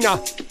 haven't we, Lena?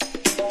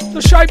 The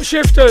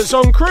Shapeshifters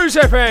on Cruise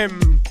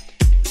FM.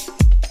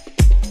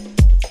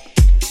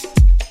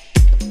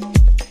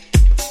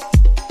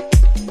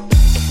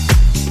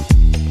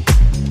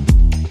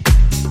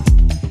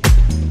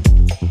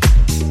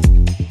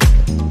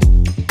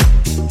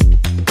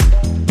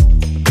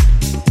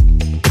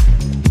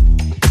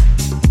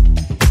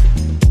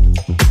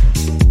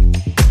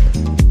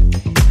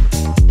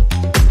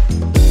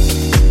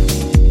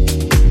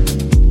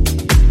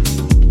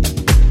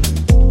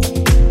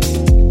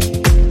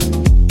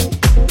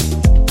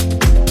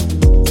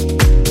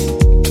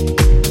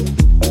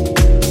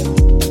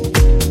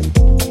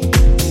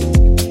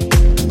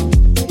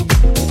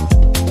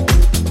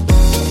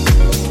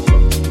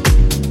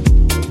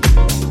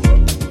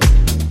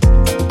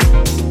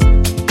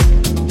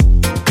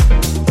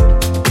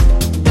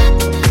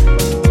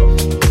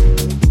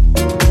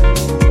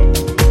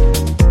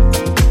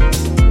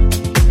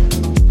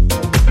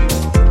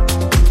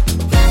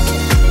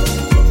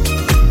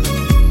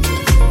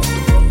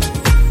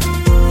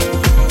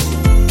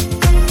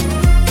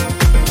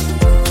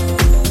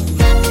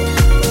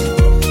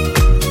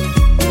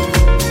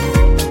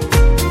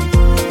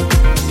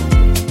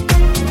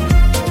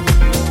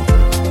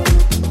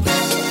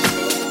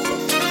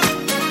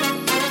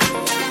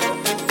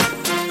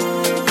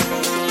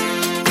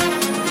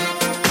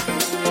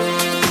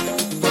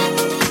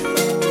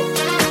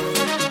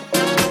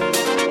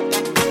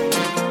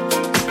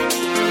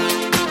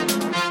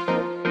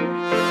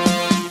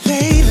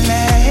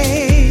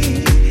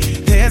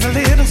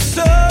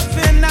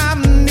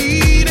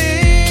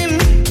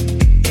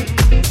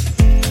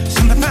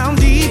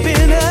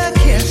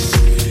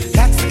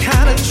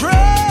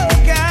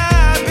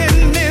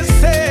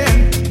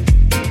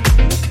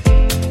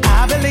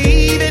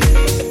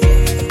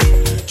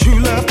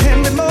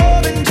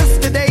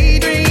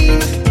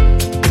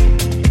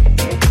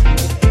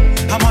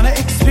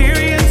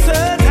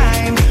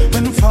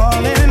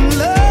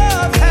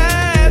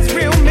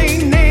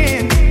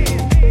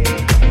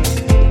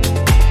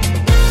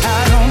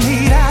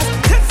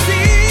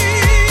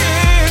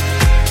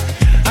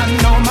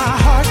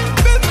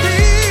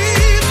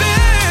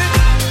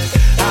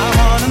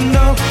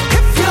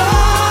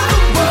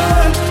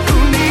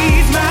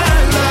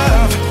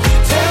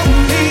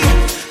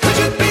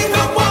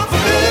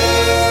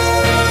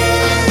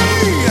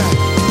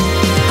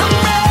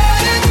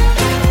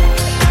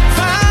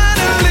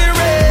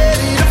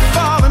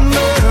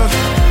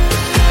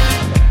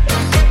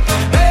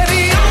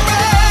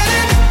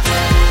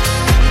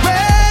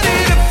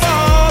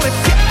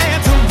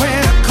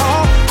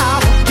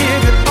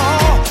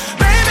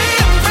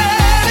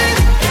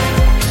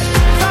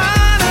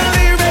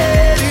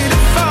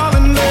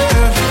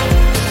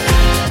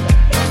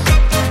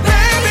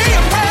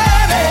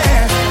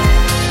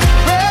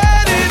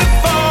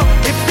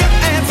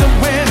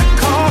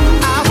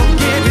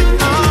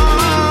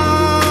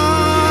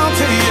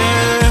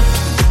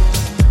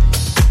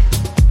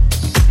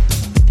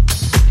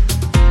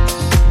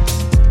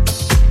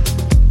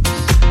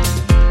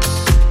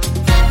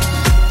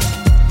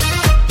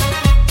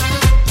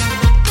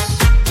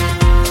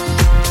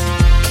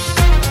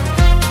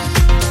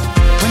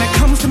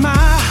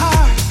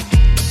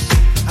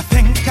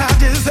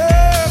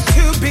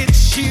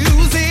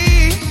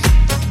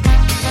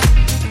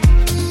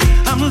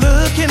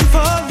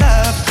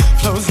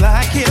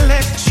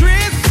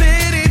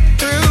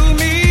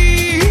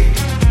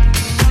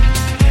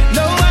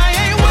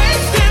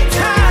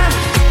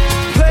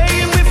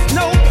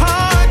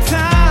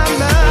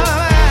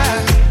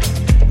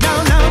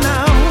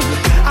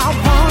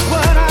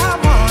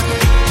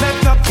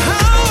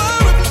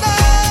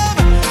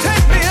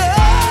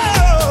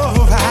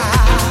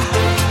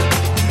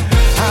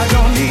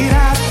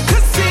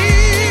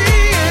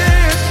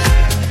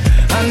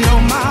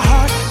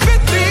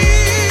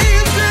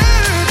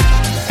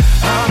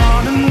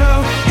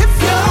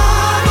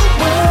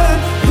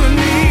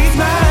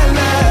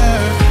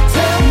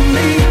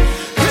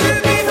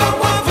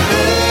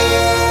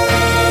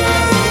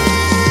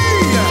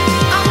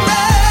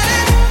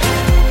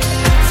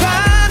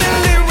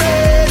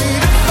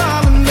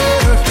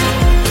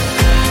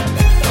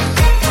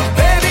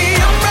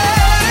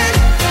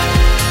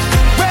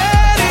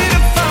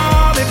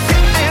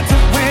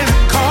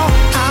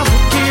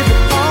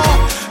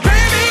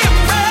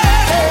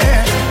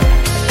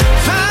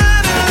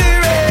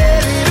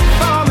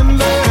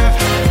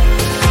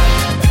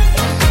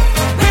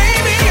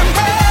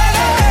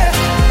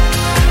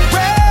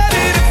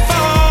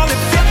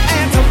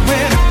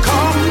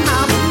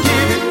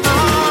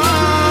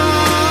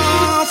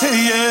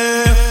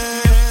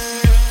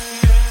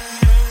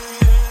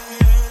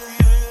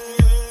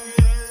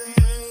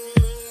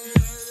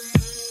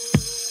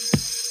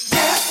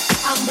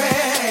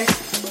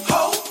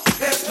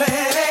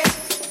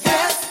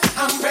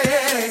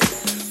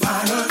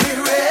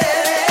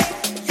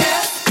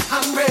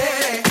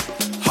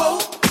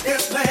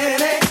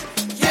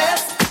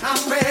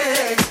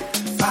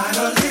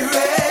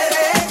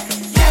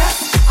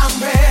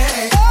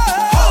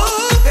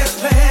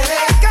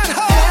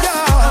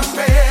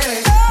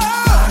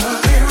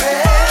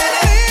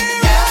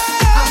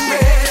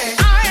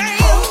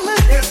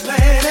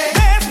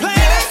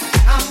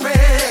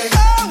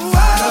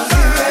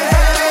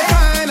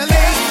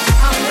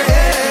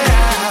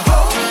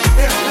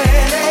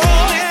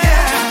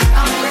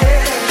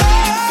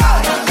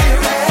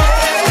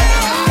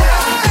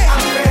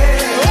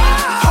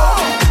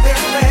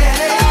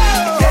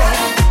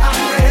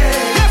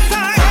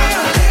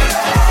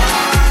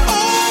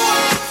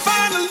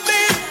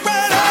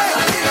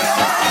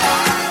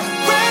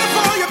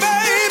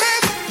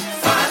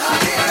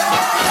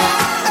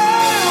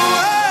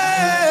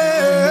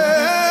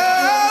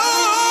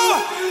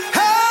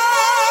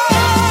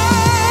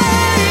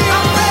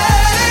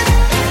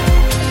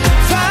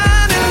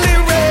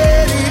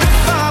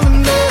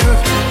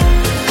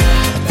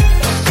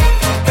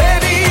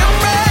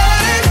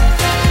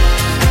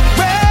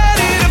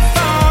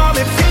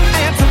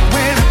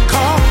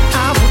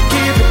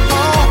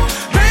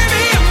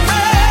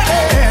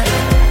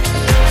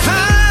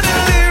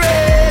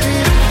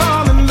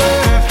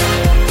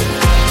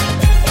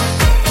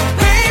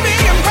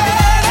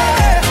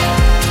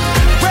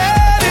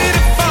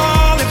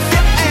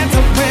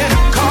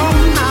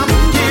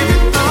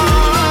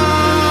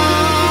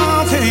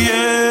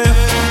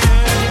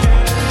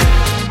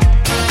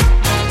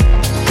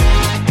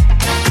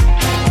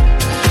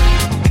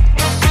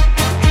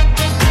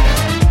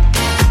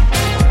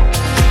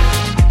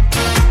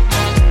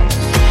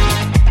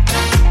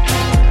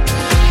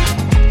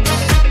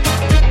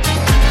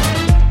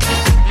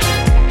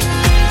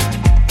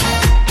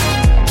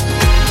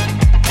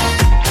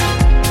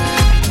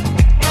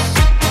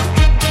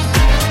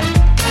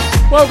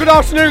 Oh, good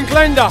afternoon,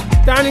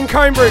 Glenda, down in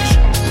Cambridge.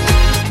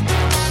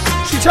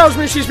 She tells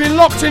me she's been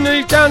locked in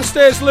the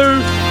downstairs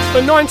loo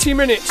for 90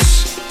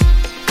 minutes.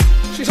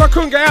 She says, I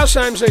couldn't get out,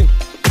 Samsy.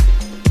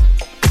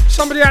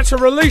 Somebody had to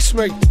release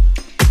me.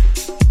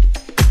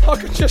 I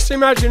could just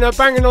imagine her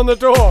banging on the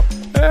door.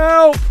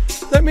 Help!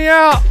 Let me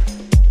out!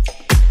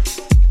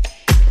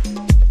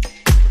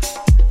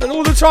 And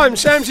all the time,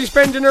 Samsy's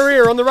bending her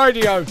ear on the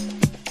radio.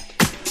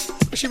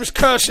 She was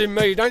cursing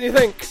me, don't you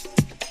think?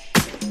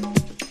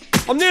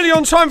 I'm nearly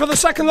on time for the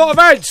second lot of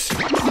ads.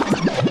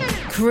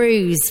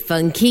 Cruise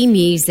funky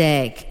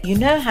music. You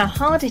know how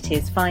hard it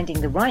is finding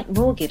the right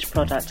mortgage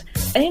product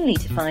only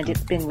to find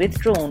it's been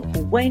withdrawn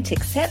or won't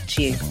accept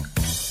you?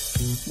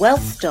 Well,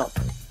 stop.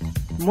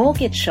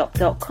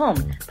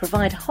 MortgageShop.com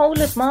provide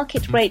whole of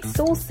market rate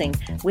sourcing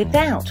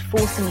without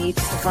forcing you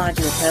to provide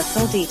your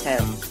personal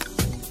details.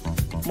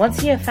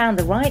 Once you have found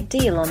the right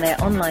deal on their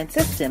online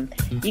system,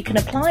 you can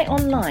apply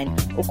online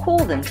or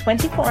call them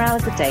 24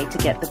 hours a day to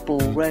get the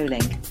ball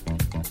rolling.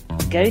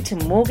 Go to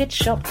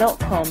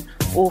mortgageshop.com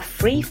or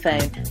free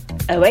phone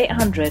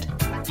 0800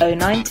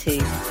 092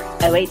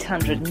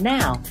 0800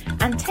 now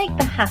and take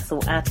the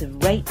hassle out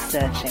of rate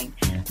searching.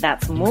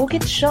 That's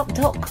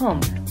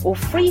mortgageshop.com or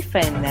free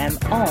phone them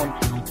on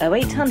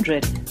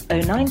 0800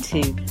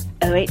 092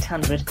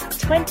 0800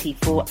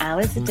 24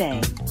 hours a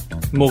day.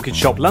 Mortgage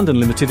Shop London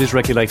Limited is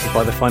regulated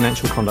by the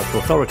Financial Conduct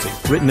Authority.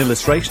 Written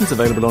illustrations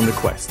available on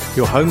request.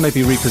 Your home may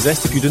be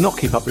repossessed if you do not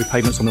keep up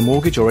repayments on the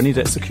mortgage or any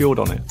debt secured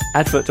on it.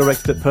 Advert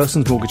directed at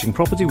persons mortgaging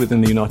property within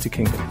the United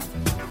Kingdom.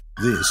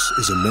 This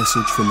is a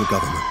message from the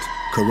government.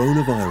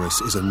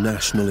 Coronavirus is a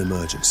national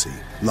emergency,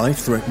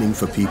 life-threatening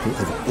for people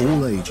of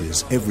all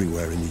ages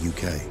everywhere in the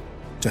UK.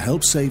 To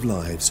help save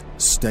lives,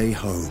 stay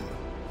home.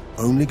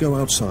 Only go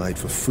outside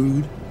for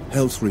food,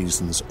 health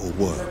reasons or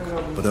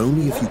work, but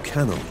only if you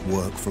cannot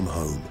work from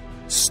home.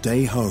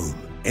 Stay home.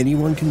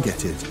 Anyone can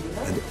get it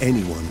and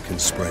anyone can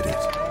spread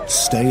it.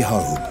 Stay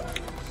home.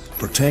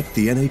 Protect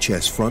the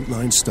NHS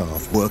frontline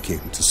staff working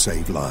to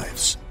save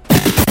lives.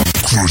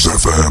 Cruise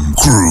FM,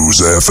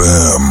 Cruise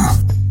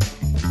FM.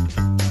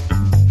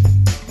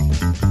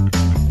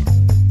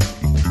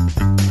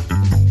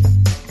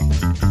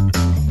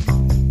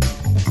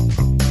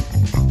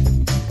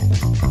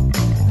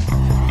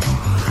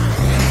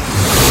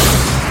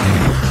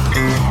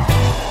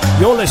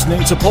 You're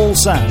listening to Paul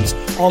Sands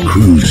on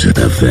Cruise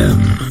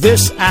FM.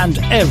 This and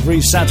every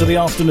Saturday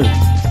afternoon.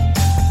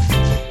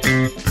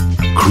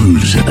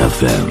 Cruise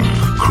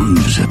FM.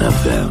 Cruise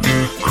FM.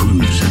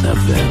 Cruise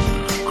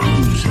FM.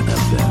 Cruise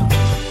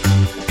FM.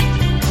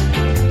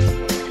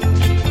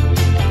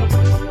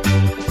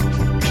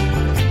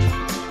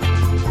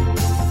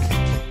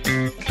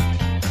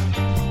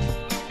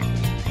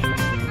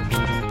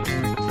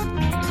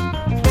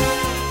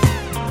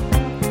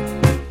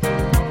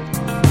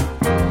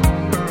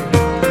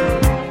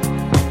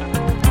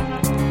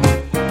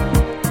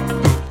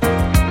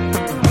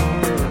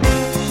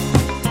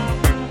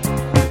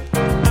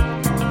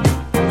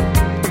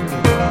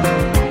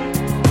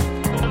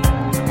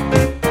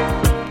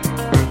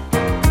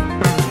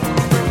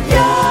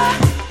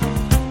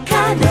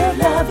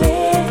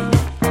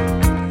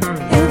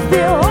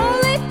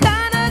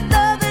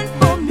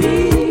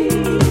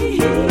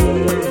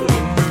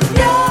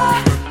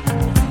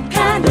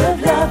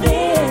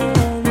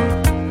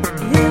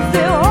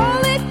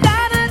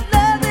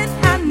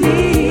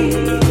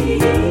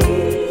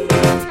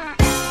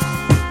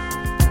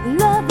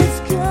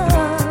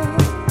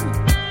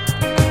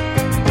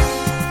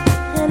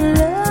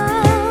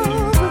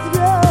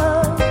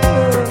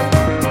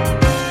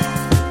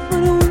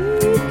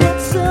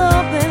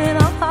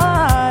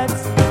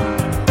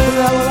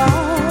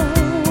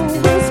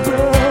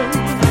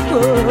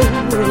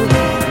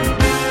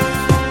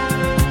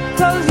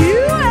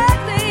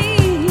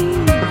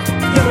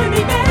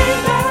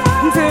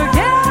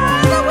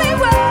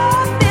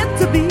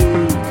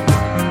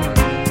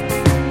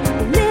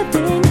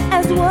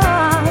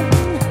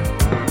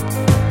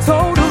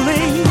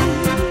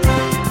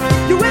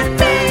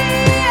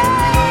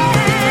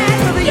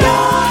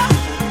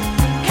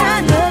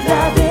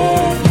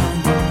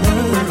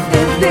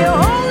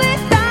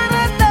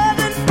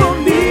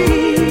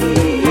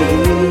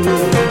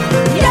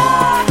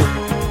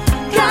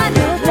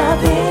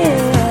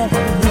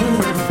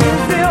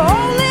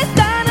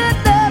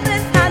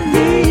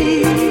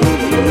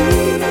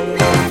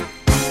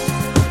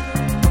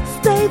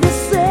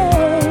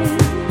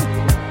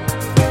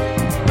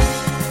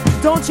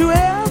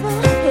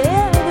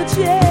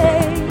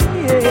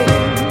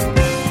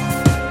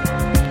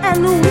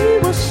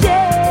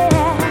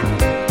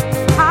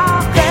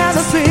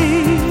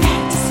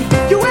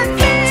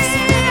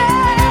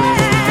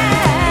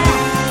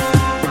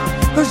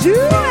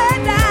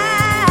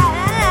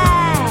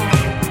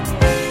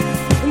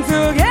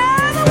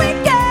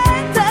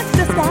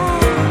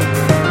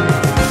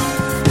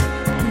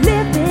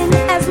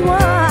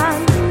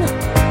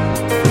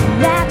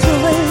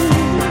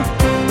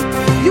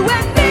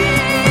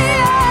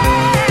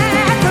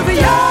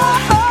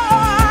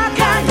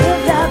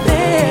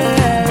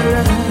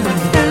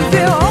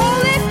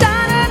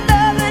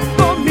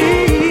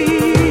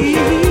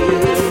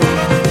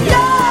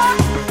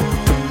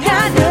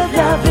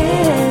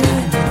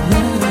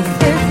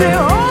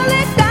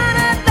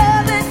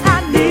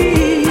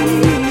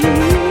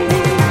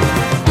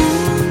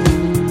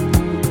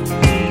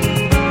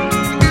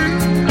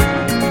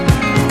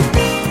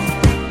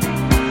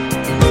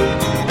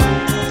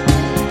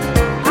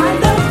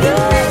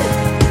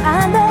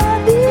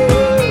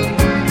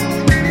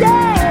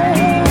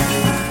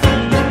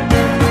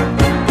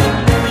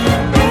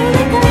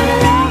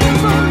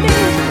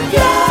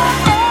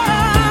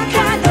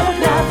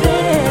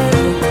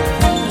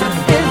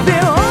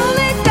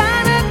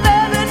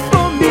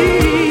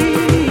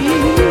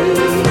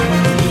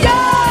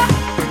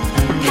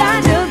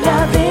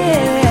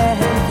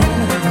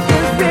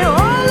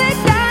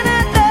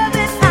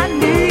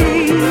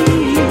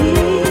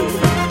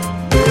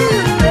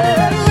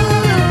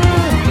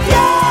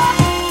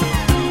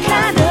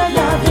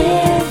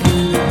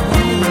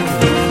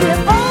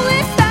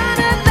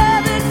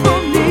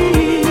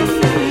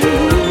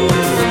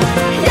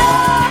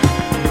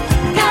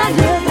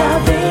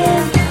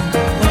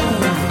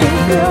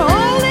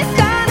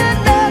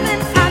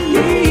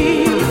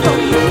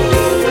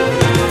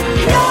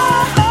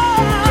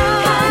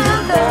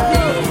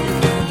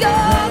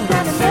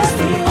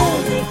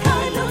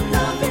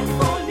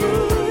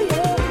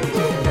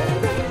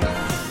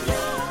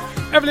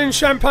 Evelyn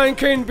Champayne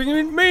King.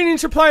 Been meaning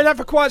to play that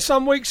for quite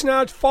some weeks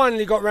now.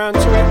 Finally got round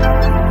to it.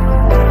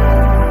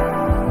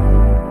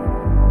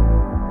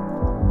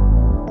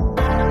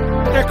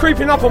 They're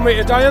creeping up on me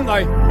today, aren't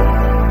they?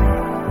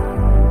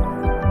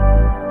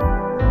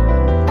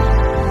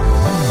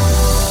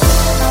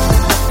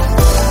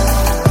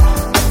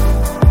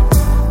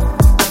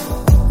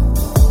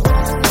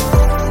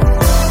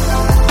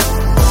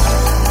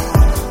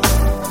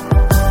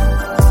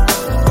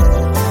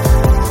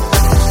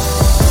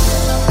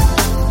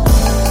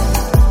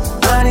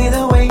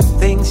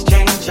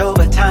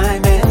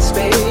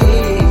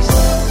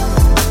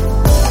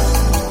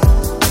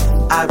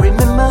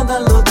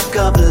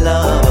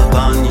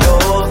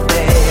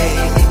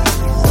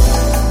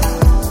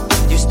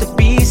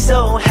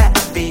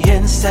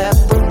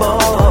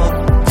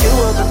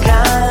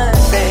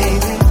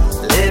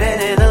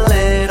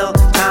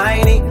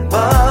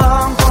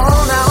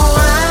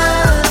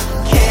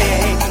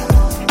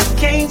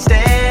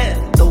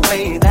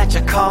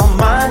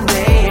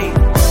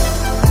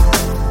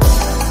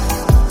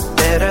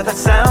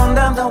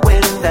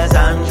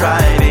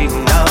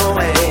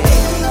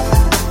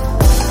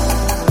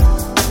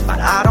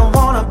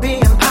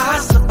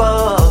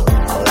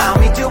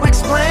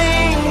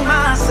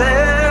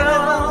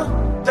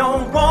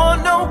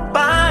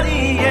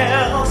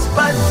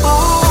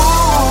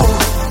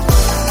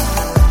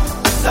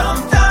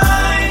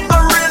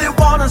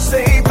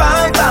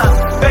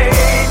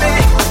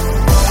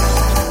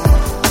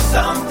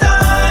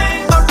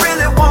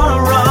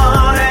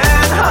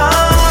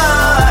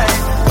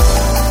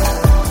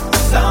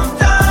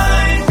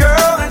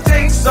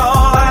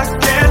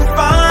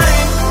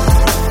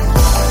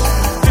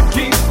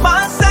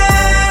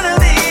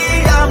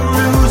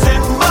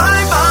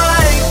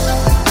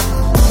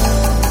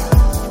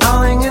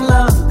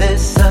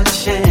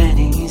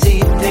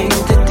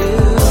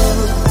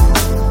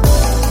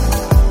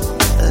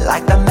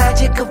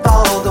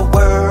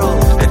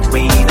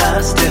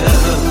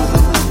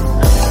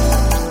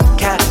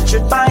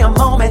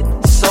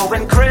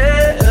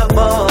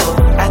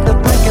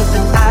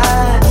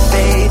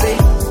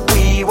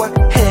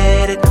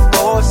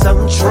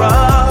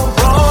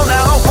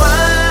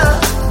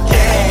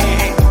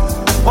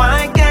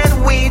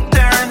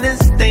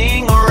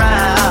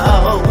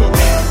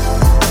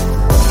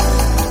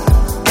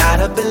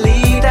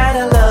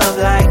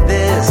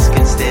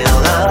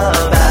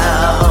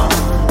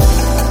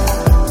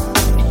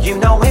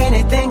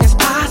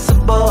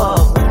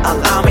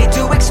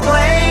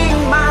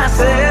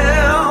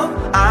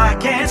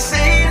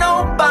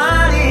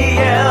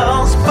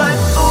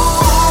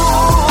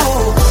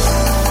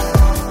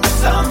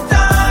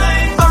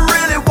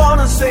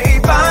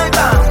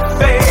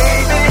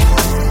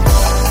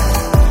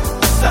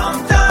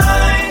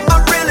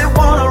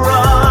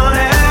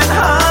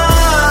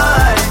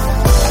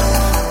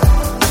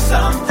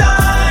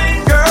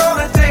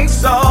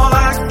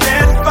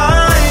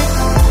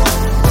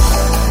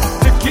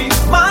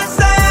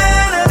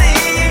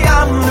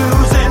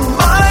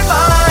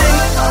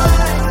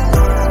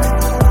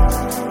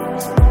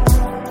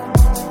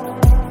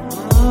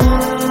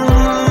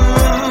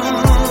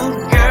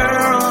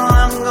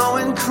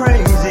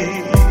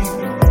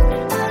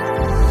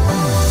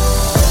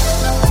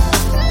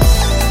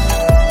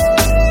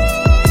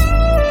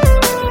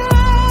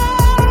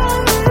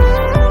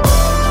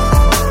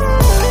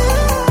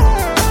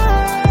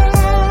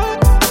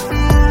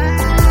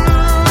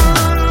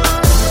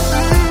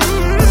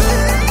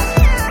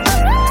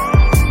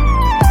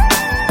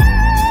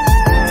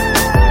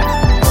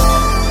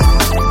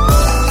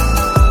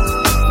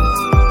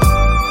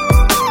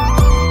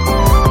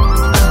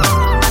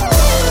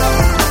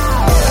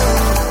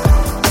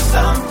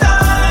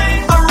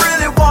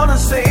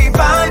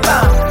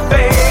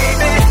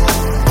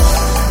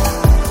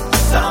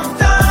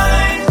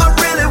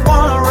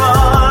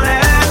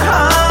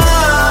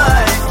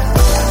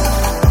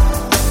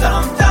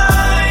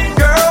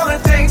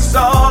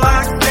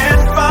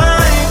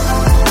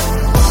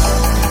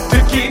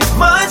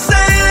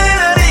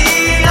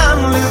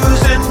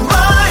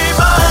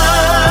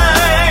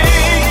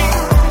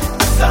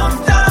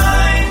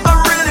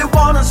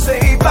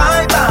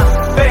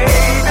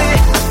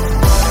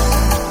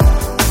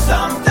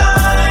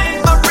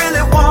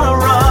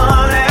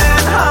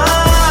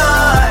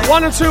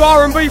 Two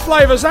R&B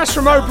flavours, that's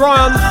from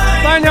Obrien,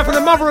 playing out for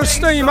the Mother of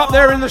Steam up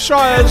there in the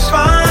Shires.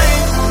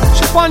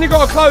 She's finally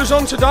got her clothes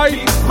on today.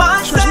 She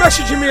was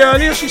messaging me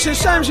earlier, she says,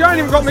 Sam's, you ain't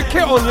even got my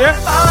kit on yet.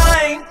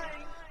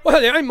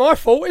 Well, it ain't my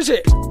fault, is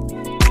it?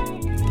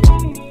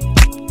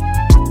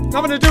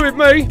 Nothing to do with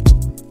me.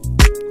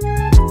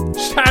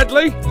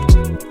 Sadly.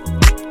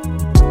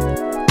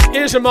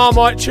 Here's a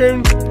Marmite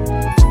tune.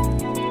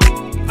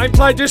 Ain't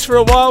played this for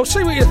a while,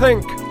 see what you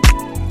think.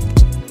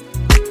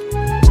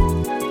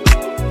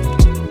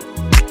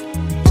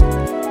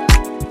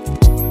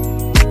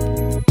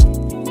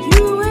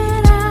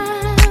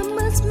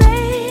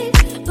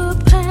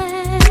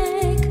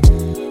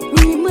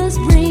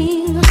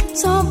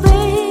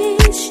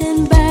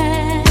 Salvation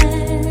back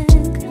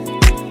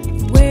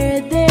where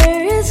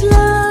there is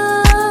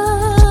love.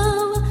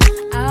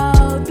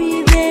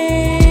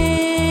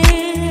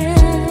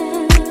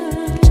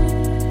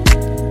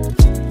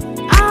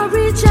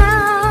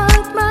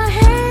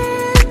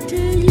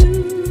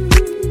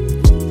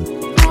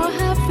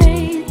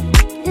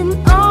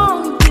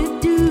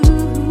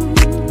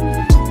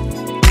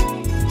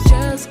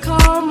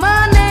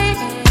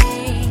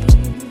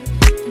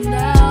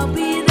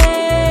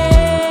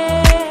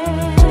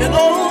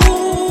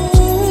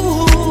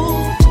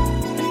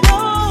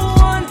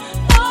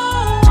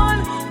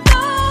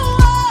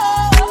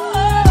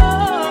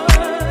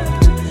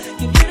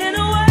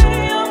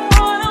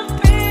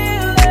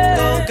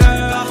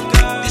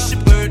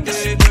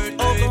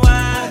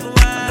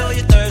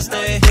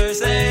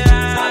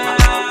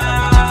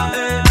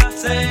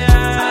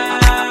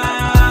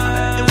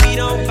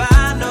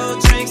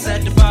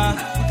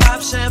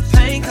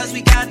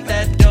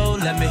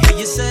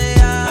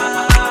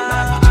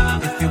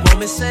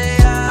 say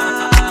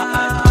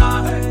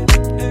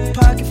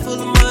pocket full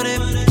of money,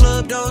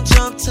 club don't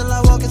jump till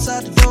I walk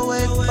inside the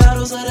doorway.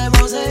 Bottles of that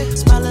rosé,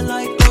 smiling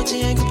like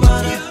Dolce and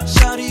Gabbana.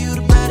 Shawty, you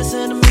the baddest,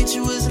 and to meet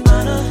you is an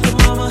honor. Hey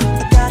mama,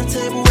 I got a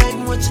table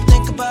waiting. What you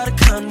think about a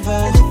convo?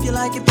 And if you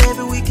like it,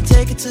 baby, we can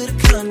take it to the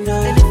condo.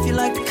 And if you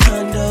like the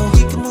condo,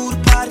 we can move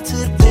the party to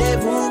the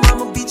bedroom.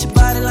 I'ma beat your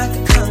body like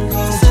a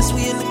Congo. Since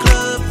we in the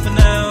club for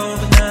now,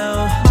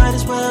 might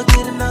as well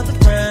get another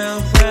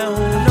round.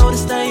 I know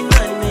this ain't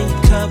nothing in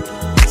your cup,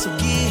 so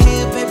get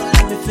here, baby,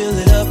 let me fill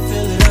it up,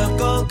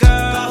 go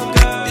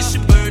girl, it's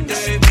your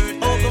birthday,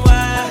 open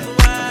wide,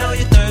 I know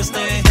you're thirsty,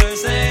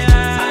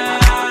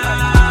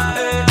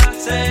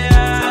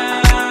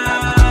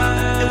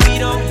 and we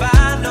don't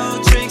buy no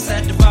drinks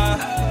at the bar,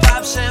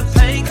 pop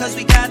champagne cause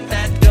we got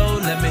that dough,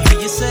 let me hear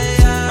you say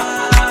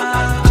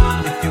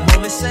if you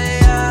want me say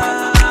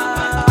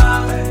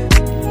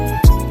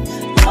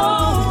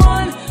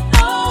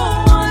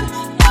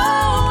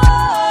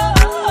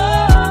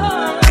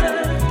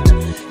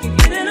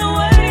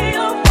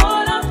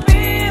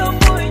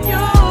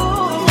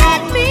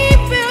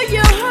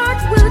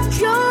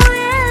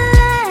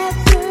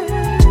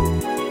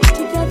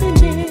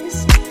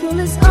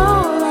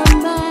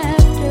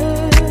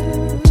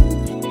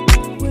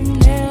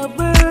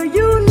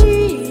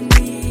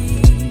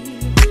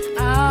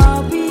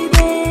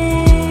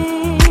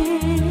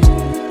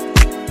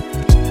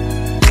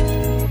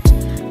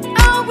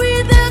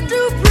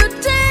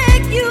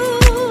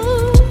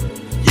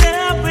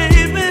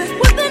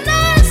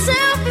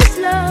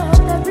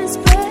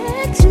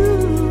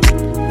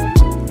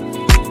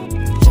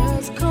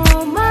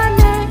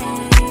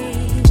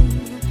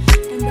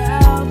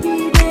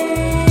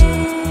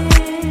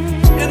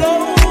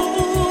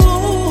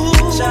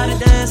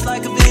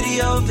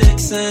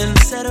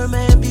said her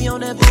man be on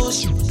that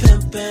bullshit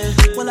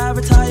pimpin'. Will I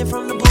retire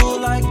from the bull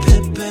like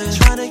Pippin?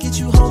 Tryna get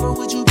you home or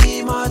would you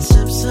be Marge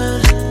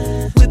Simpson?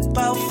 Whip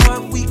out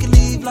front, we can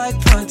leave like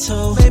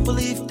pronto. Maple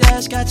Leaf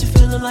Dash got you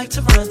feeling like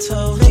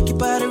Toronto. Make your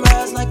body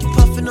rise like you're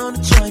puffin' on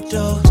a joint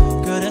though.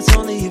 Girl, that's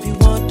only if you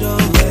want though.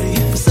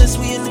 But since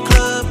we in the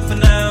club for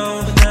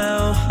now,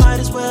 might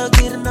as well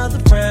get another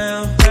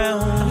round.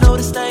 I know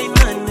this ain't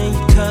nothing in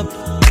your cup,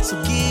 so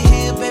get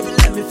here, baby,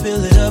 let me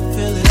fill it up,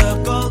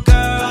 go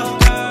girl.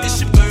 It's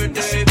your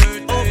birthday,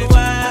 open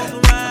wide,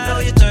 I know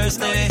you're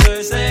thirsty,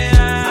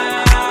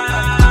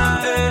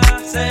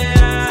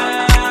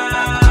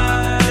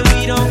 and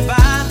we don't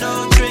buy no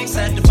drinks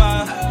at the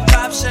bar,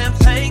 pop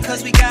champagne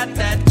cause we got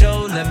that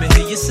dough, let me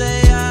hear you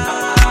say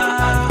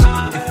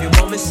if you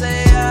want me say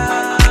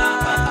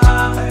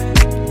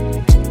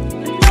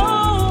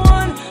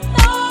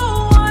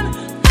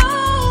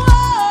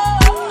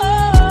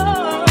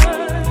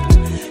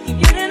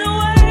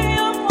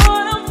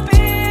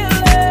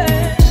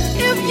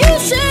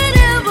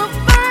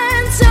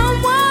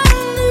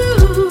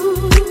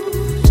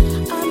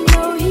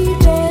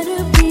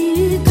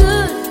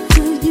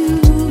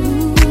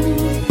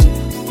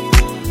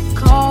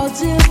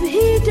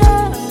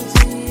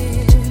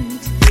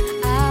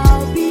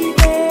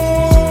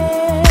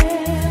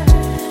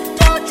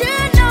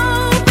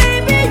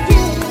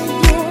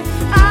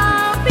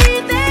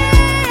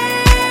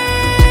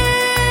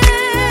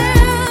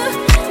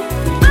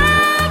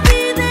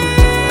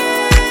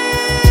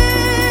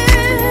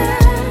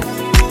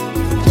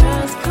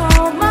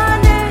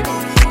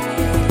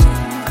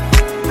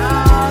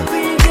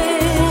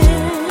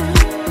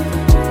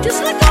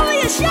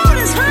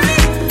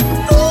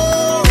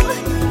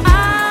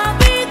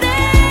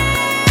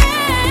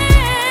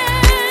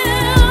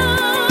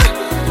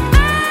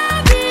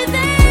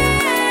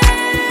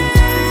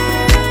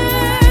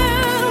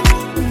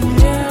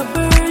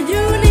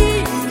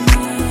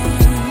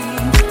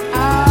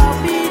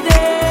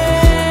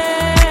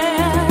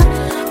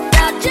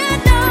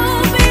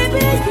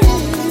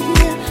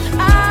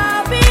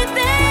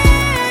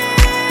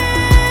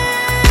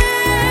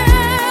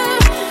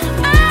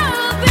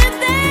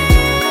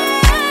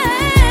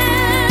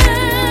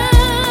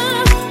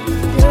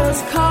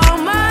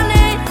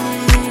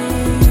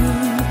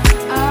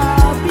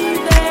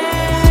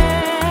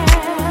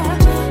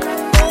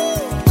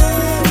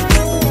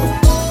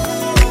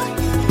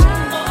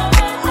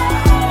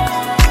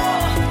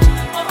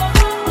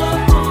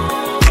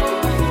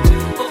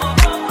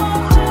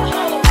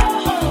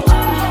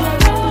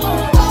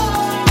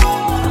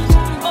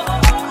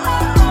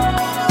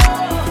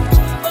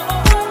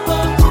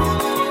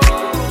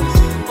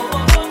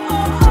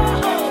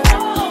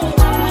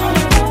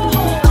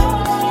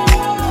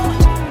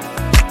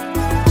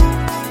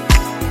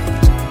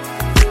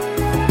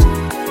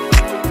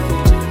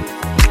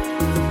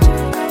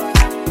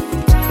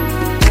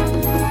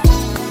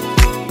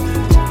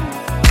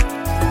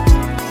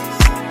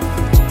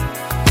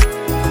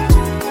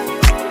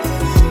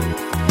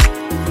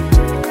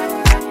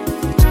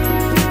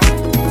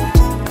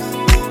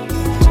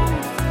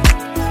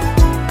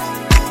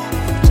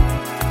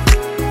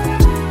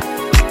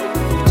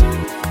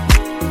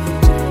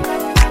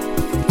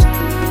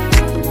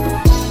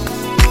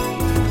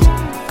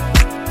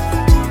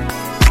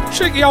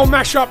Cheeky old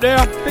mash-up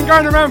there. Been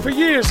going around for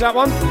years, that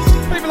one.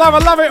 People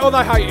either love it or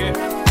they hate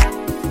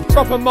it.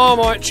 Proper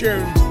Marmite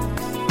tune.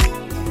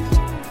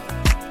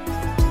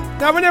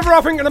 Now, whenever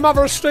I think of the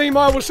Mother of Steam,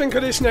 I always think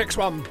of this next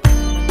one.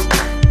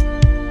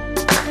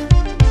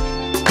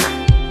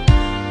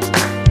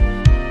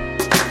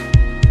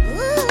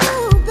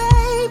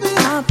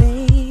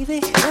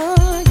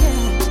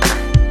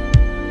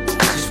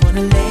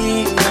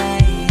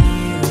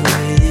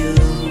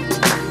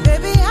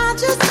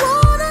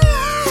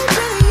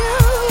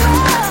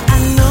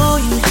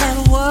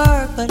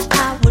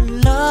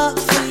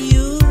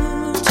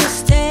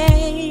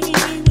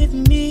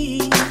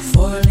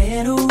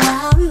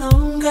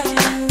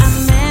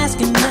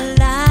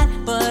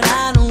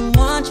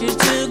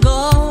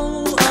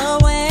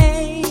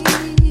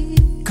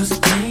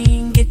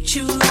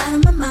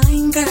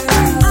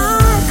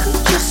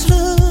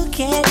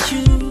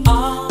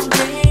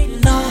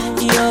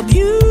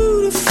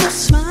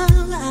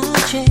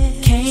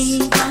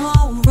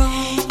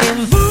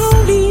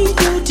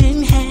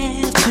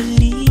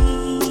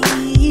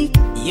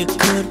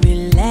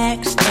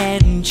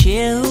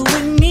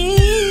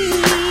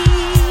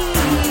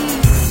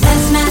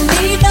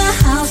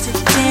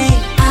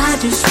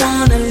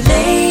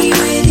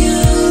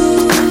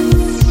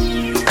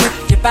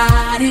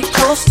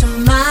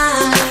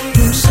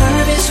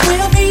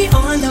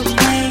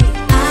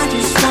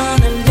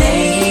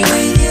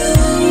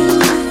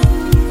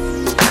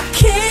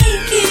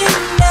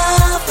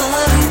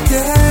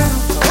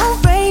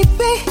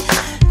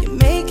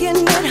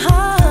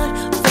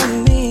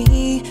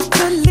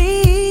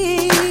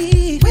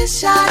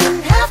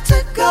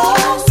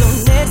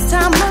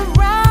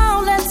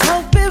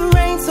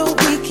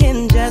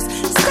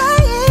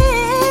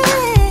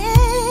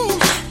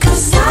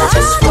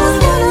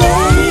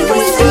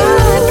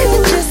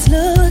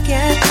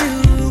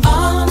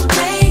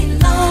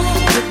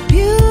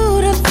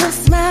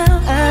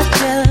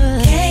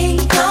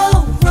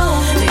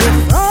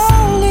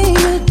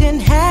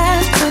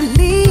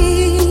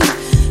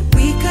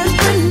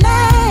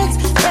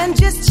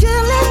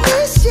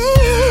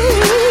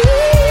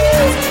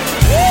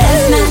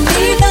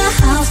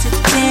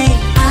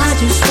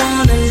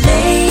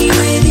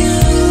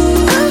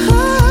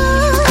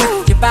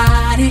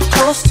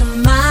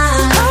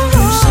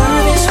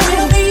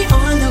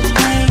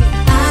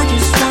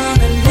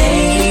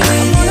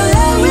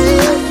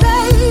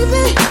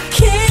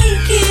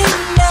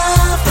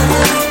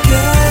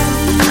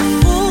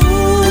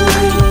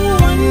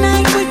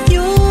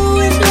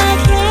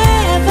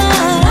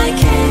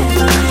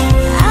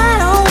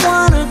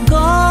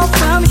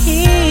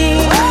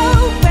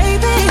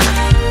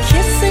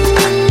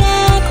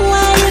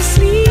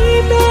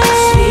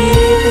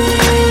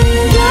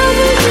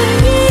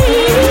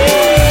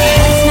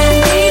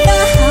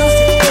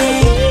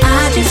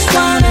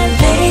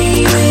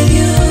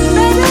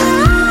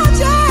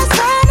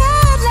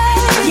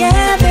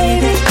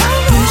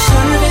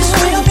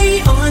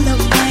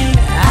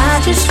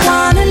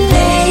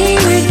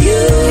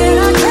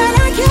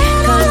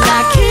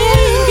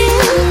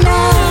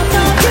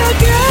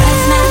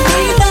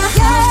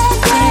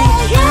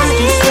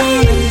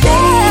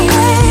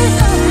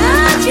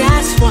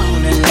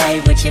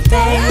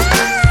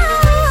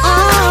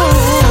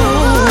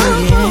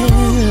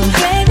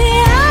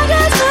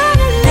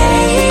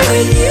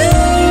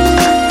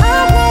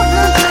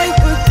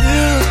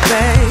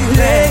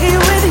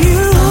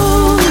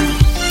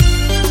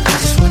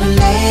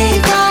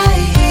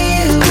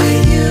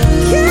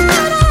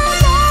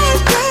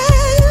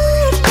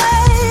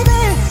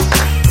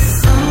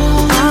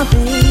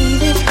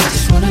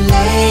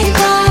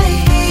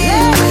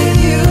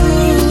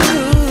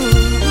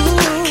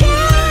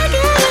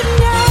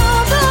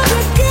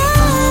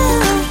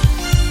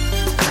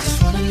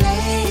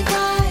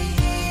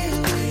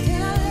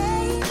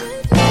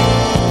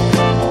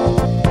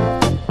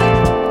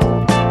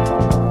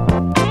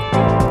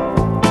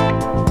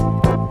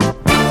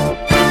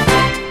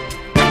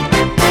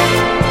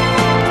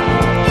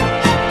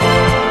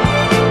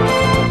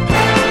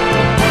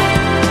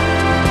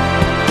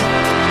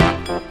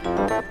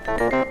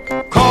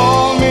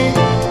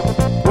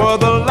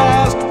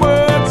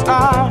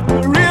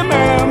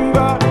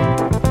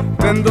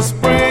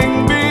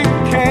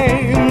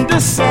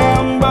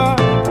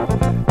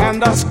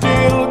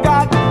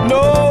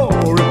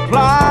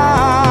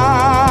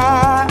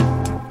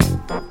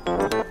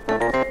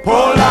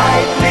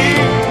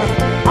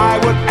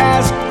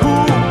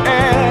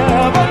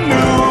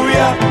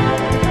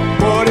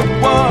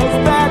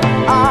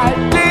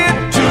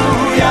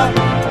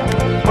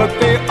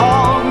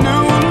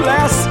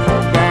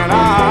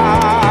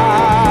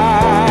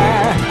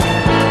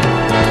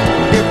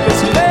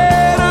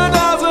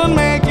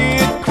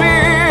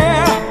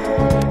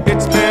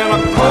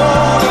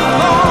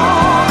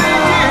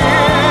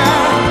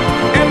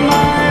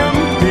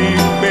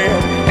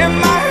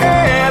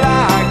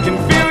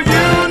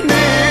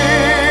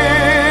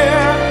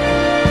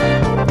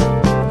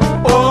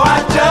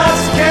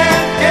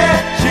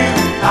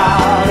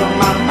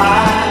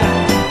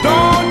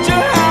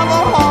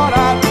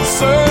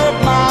 Sir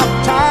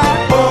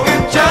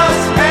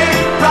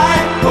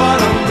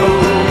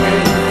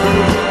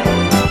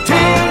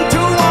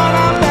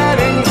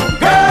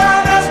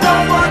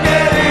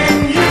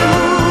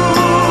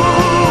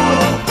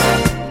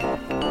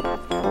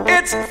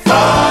It's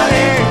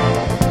funny,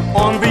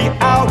 on the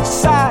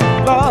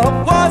outside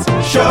love was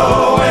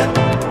showing,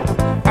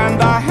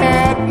 and I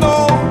had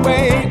no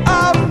way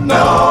of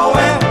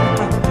knowing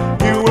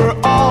you were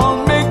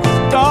all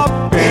mixed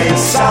up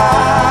inside.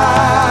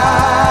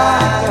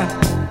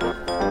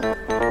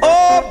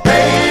 Oh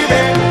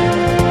baby,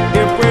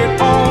 if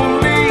we'd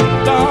only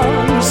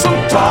done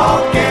some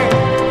talking,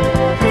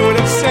 could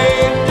have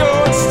saved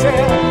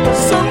yourself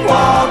some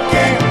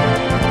walking.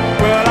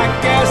 Well, I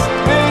guess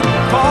they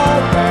call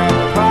that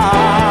pride.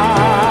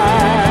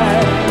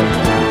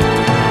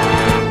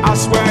 I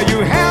swear you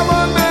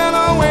haven't been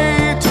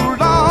away too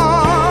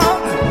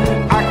long.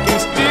 I can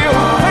still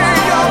play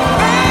your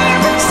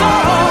favorite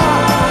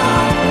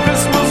song.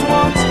 This was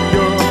once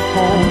your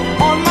home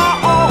on my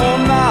own.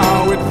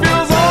 Now it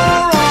feels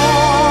all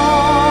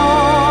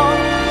wrong.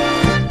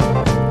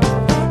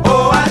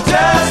 Oh, I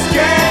just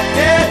can't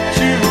get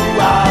you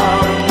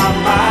out of my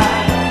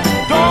mind.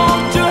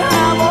 Don't you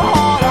have a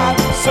heart? I'd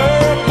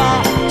serve my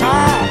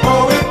time.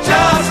 Oh, it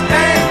just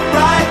ain't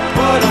right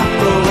what I'm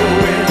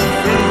going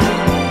through.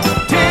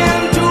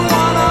 10 to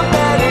 1 I'm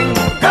betting,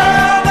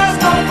 girl, there's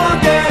no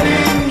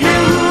forgetting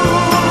you.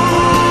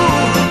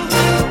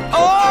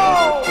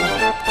 Oh,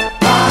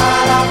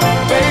 ba-da,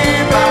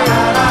 baby,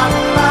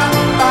 ba-da-ba-ba-ba-ba.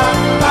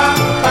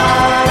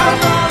 I'm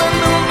gonna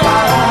lose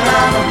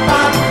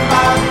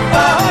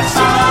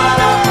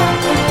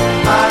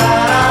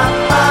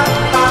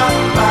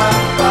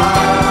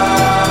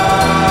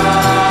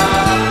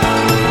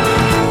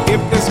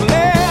if this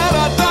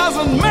letter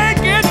doesn't make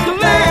it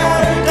clear,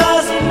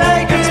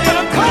 it's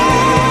been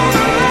cold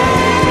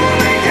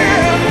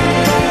again.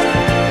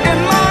 In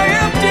my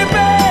empty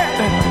bed,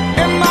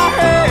 in my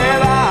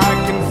head, I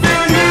can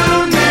feel you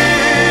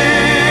near.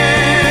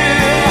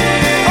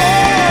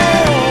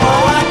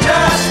 Oh, I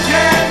just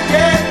can't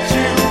get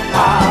you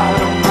out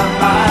of my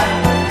mind.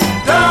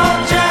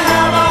 Don't you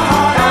have a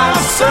heart?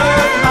 I'll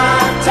serve my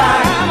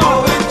time.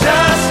 Oh, it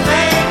just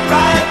ain't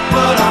right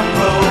what I'm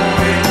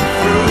going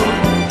through.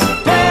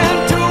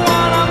 10 to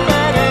 1 I'm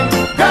betting,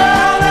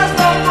 girl, there's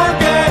no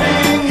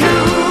forgetting you.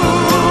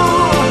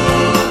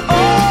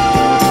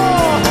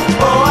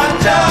 Oh, I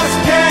just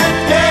can't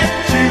get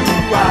you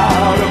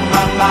out of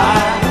my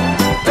mind.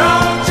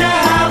 Don't you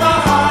have a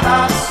heart?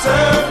 I'll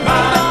serve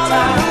my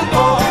time.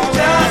 Oh, it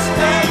just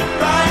ain't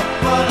right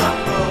what I'm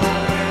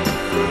going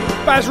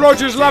through. Baz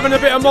Rogers loving a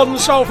bit of modern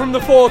soul from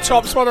the Four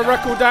Tops. What a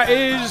record that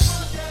is.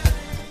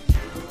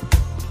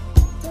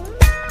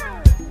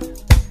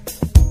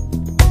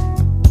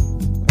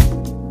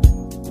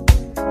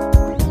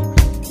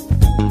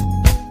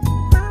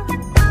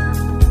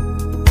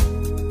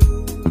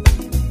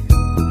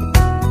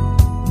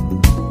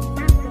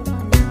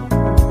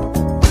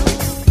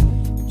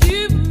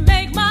 You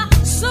make my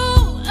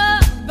soul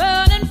a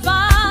burning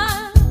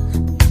fire.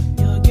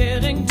 You're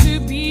getting to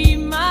be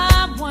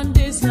my one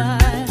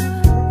desire.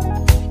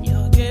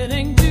 You're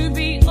getting to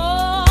be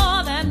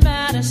all that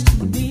matters to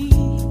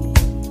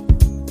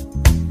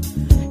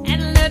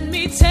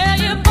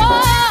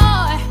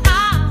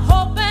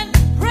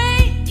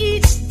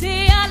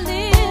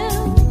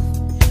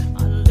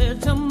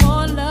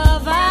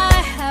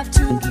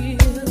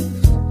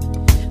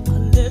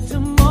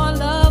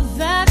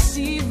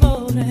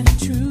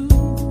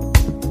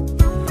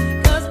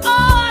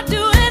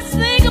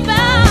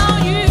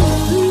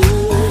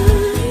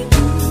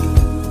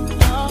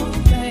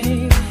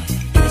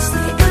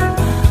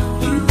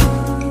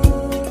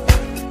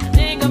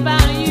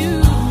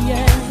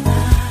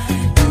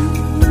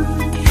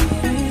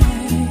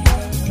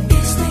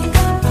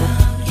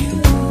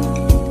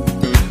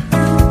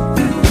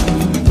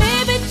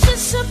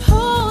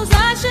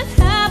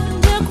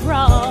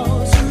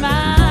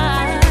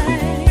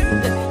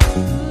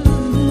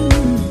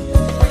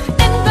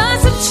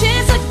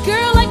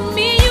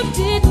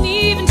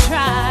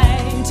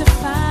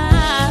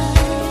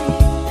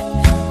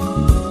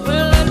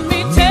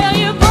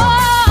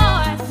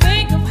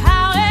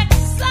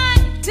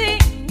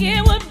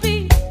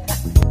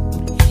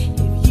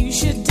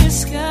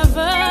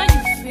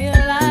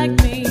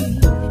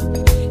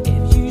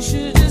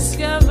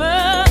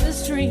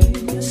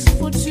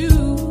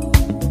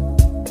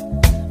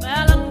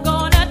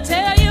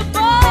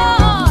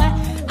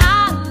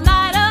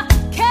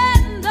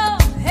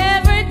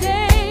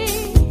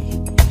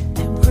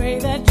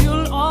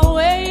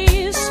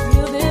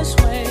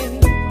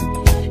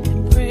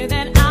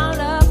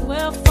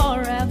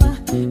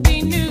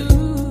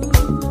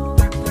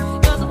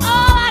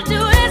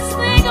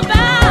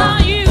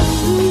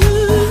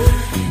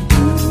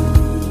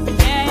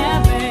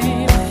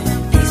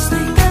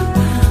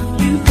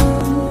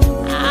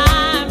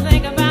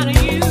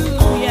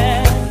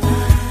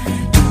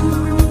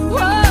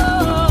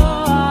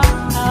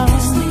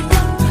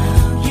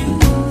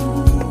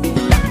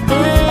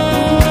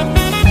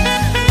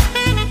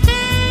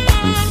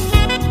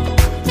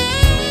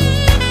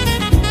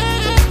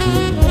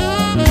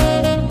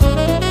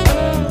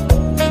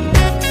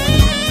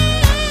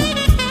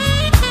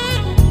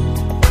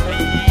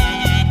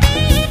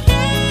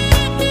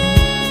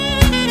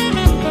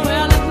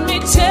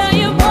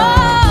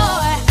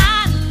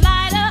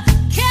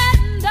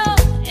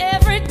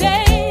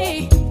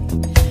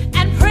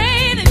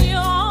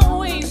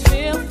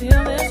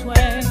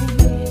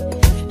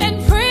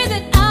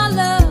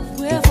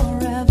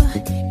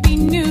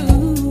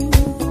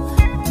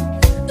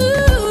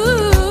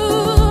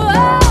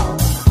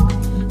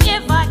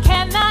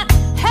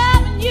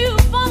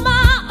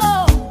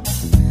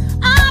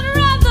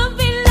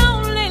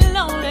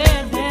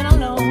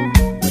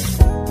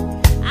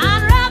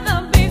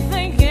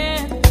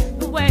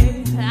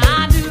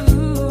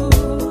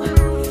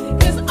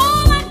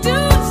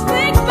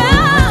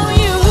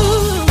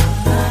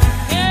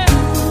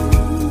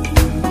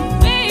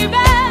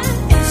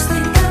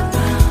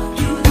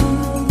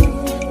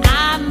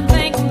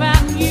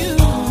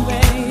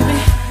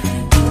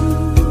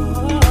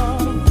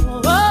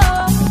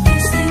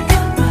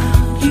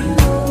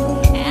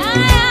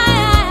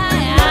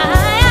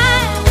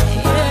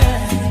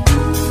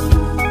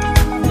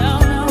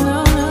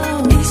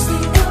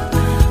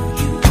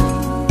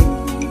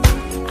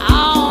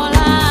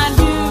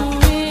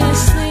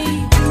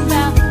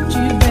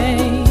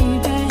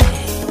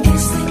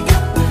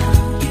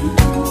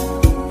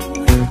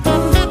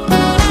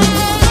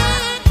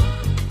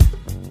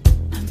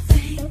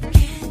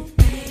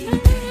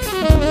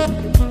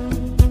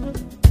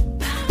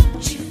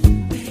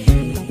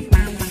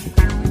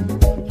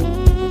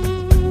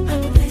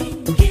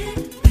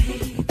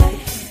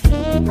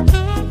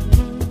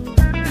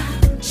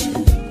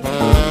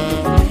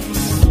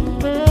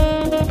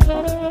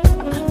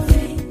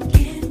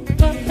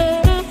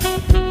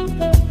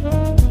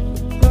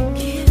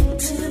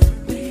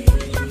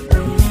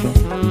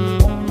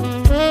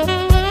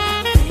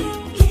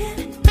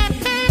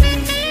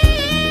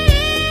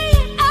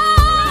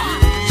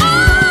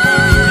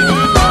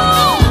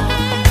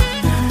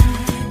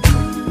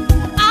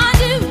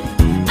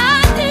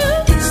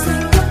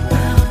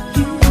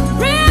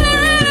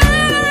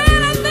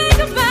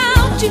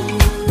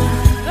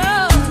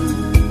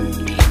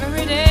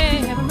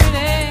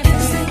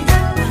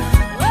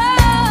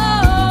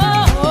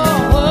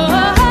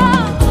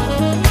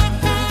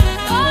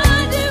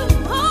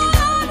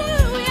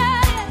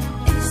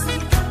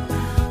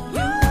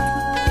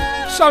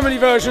So many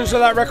versions of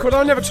that record,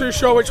 I'm never too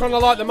sure which one I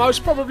like the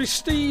most. Probably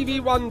Stevie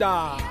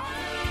Wonder.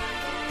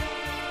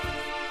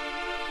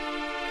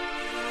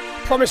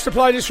 Promised to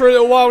play this for a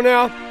little while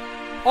now.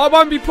 I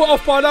won't be put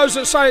off by those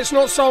that say it's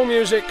not soul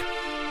music.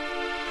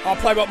 I'll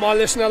play what my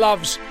listener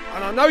loves,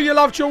 and I know you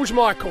love George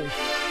Michael. You're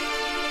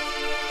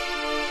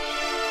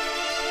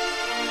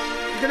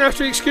going to have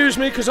to excuse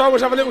me because I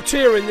always have a little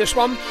tear in this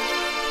one.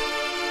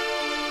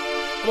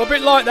 I'm a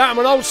bit like that, I'm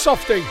an old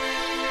softie.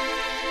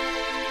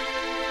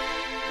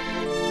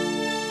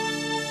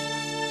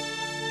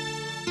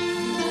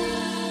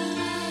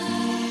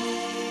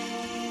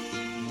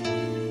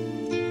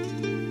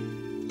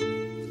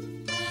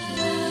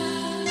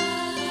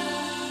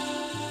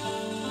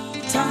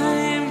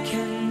 Time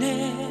can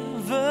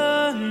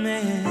never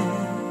mend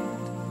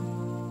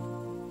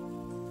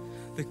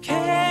the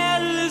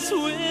careless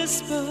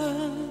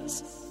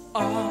whispers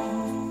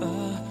of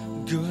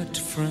a good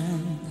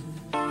friend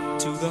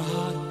to the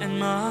heart and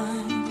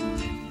mind.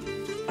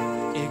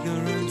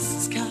 Ignorance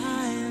is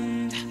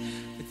kind,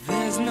 but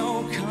there's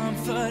no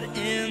comfort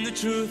in the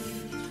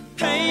truth.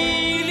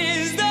 Pain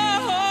is the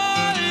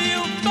whole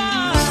you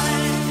find.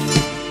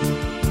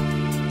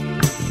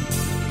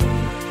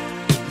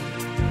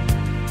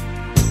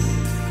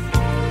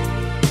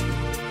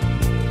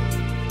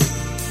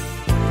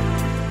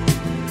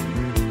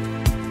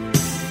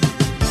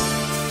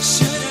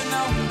 Should've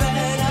known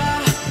better,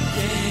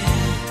 yeah.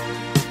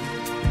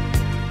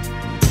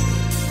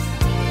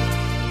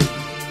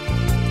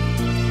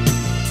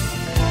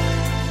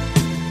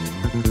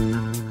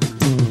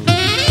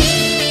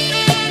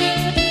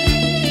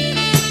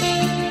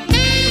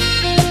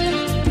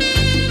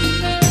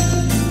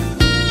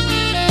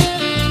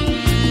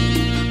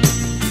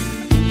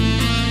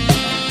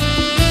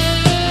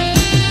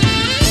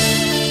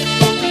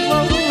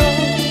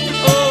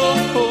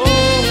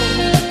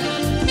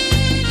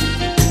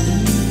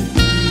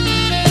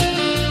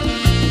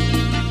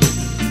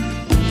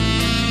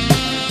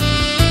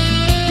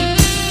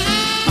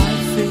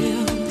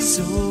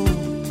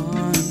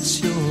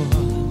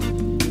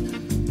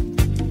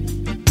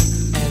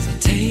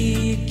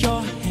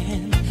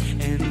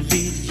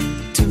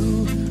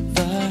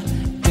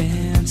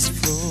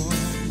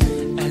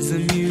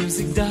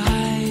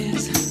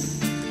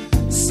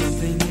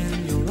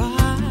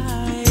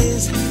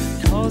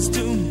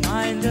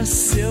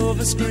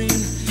 Silver screen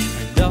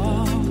and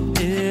all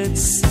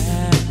its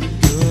sad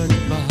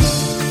goodbye.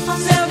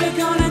 I'm never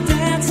gonna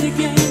dance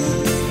again.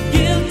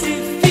 Guilty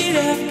feet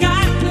have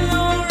got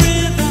no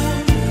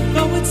rhythm,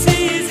 though it's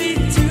easy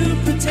to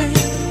pretend.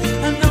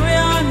 I know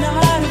you're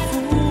not a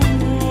fool.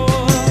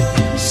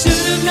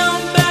 Should have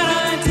known better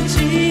than to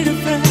cheat a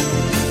friend,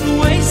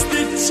 waste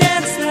the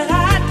chance that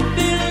I'd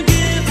been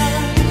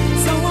given.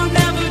 So I'm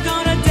never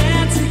gonna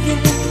dance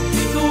again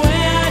the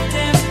way I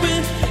danced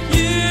with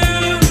you.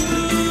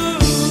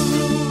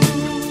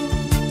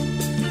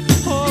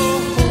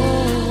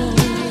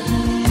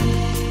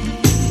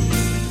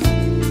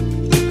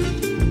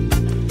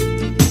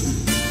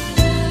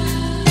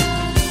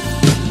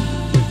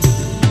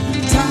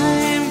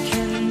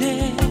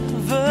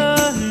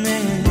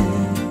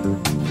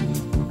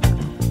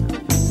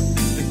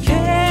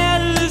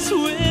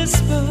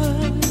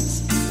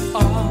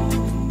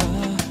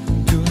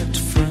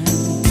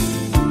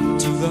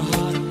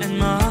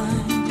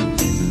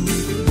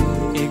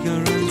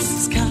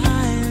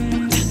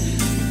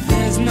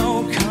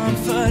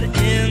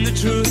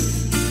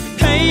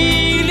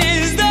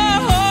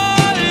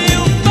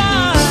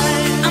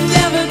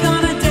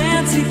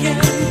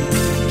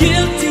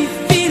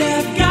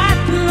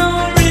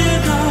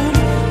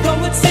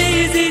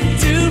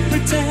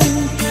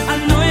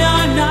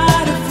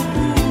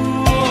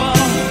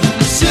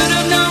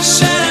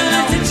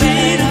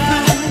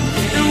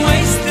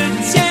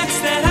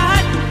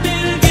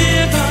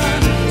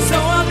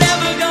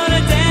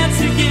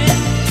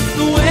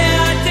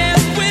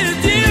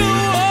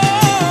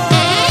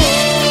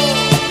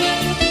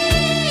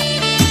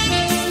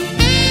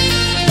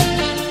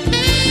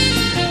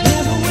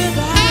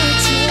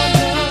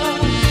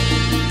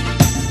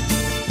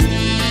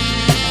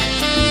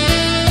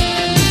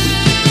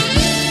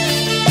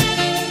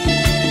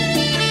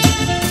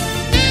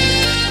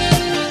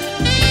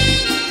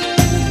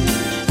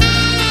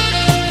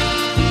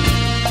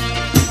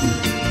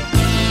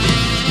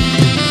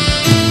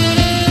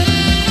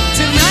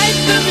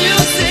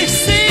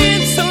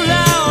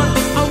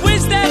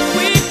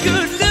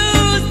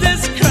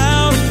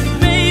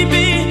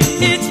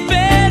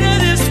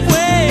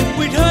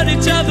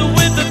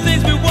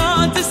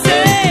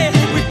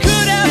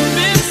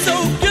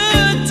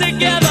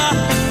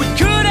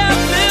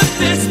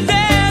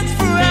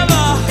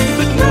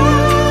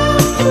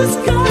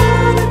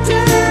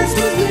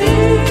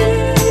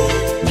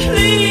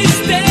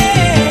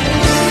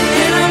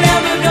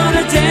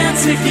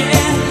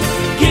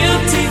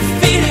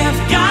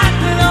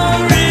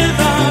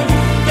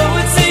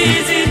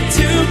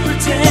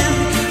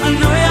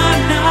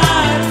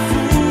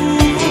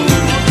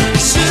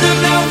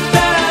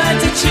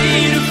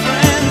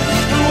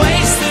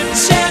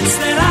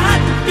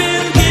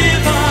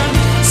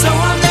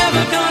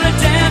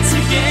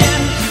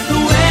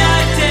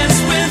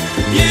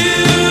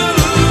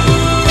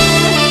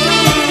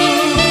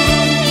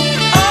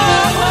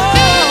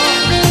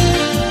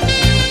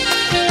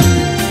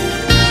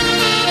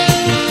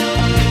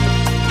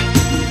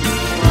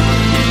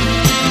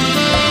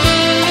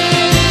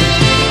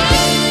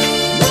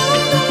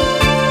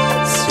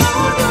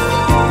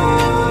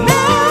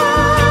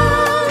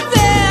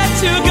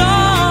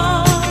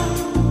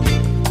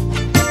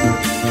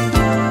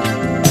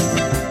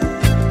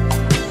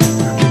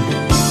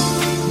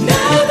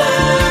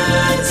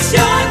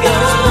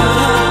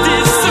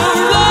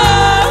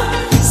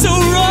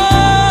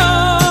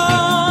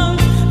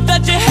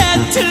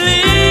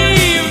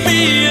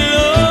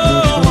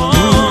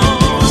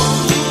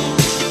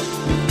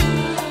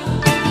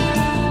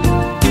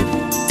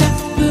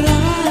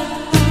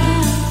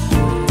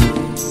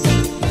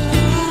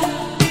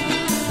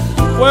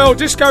 Well,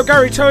 Disco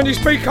Gary turned his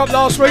beak up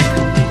last week.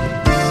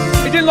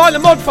 He didn't like the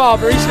mod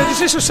father. He said, is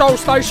this a soul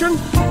station?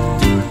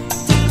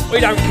 We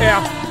don't care.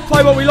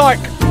 Play what we like.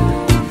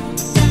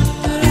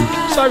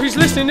 So if he's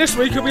listening this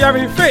week, he'll be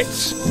having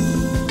fits.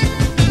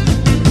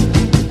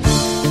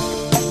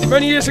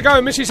 Many years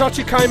ago, Mrs.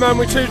 Hutchie came home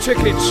with 2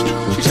 tickets.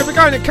 She said, we're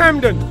going to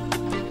Camden.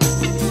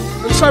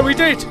 And so we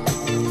did.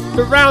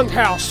 The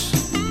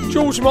Roundhouse.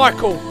 George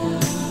Michael.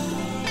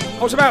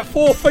 I was about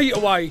 4 feet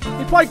away.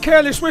 He played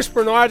Careless Whisper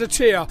and I had a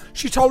tear.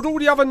 She told all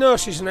the other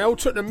nurses and they all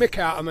took the mick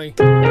out of me.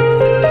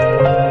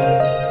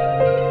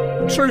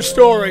 True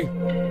story.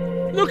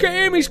 Look at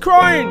him, he's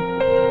crying.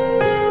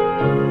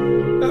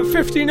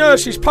 50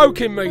 nurses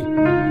poking me.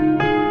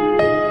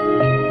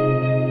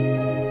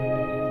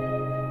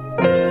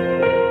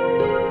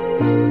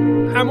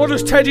 And what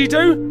does Teddy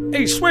do?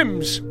 He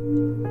swims.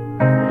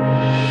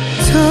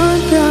 Turn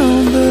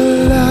down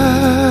the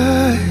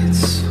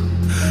lights,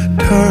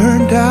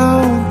 turn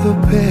down the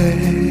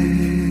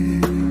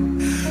bed,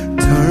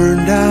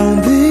 turn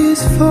down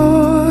these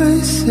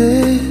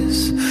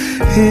voices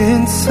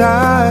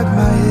inside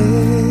my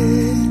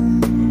head.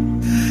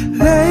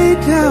 Lay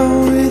down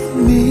with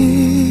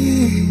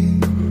me,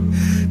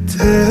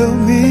 tell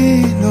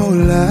me no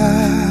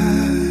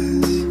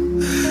lies,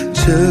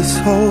 just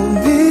hold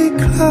me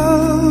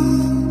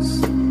close,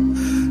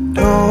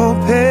 don't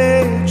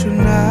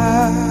patronize,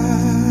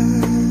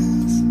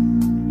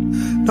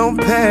 don't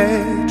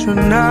patronize.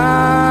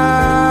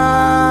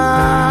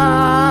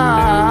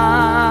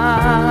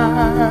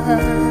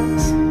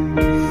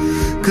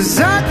 'Cause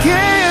I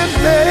can't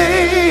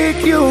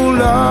make you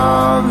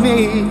love me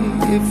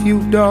if you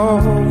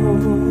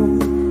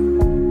don't,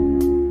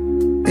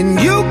 and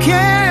you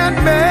can't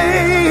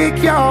make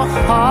your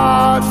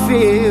heart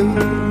feel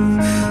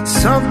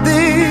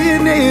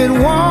something it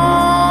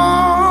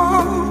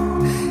won't.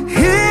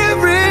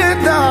 Here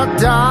in the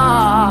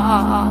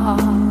dark,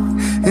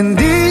 in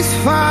these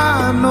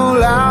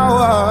final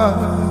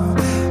hours,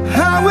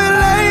 I will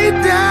lay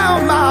down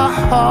my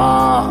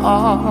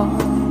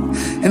heart,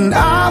 and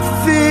I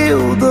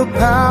feel the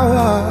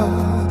power,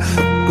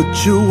 but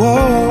you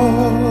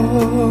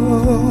won't.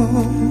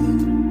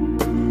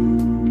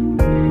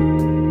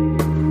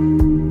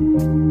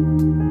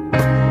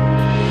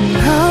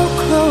 I'll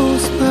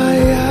close my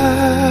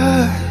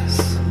eyes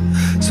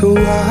so I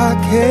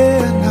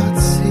cannot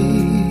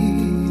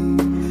see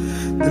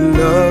the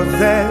love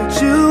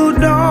that you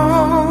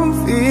don't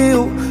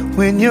feel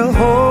when you're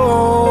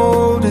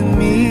holding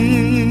me.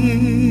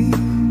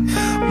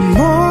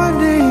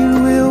 Morning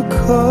will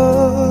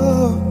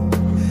come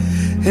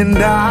and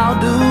I'll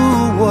do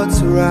what's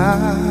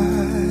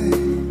right.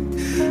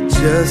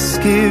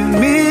 Just give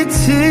me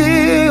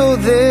till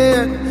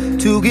then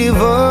to give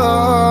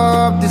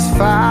up this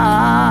fight.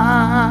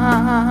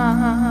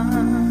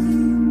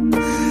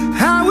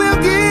 I will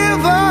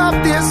give up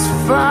this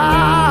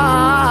fight.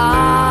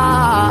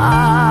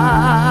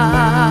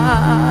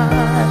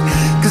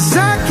 'Cause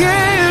I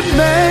can't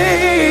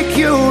make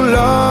you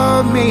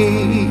love me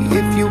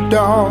if you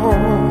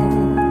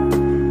don't,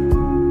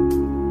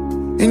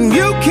 and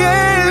you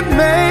can't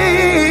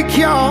make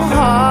your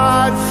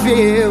heart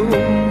feel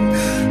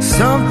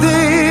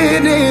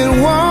something it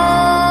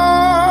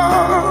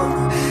won't.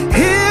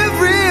 Here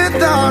in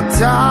the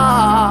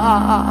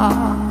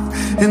dark,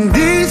 in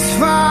these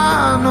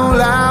final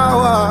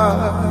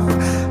hours,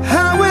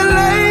 I will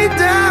lay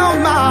down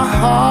my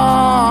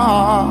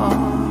heart,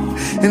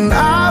 and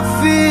I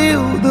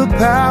feel the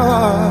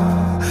power,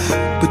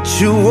 but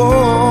you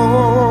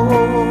won't.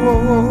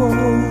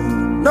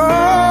 No,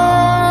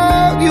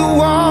 you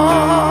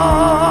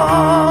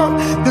won't.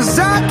 'Cause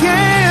I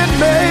can't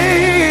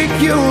make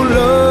you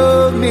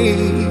love me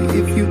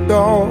if you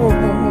don't,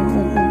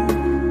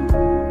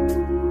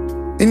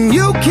 and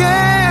you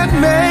can't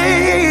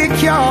make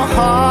your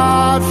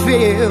heart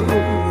feel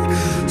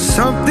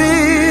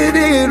something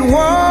it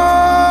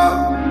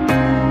won't.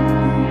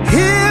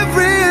 Here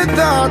in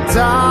the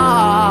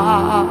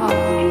dark,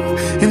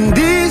 in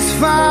these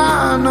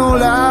final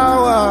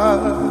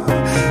hours,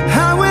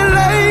 I will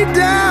lay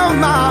down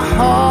my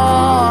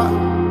heart,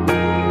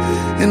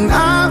 and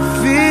I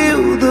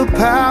feel the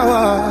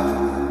power,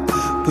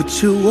 but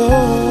you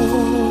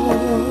won't.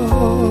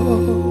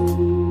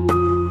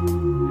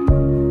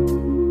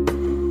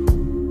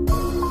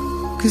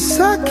 'Cause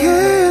I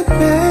can't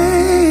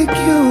make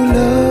you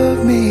love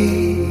me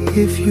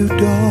if you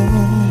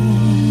don't.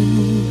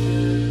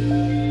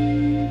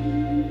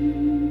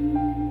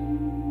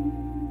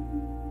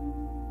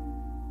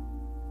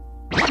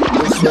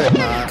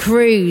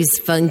 Cruise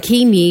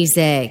funky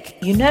music.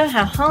 You know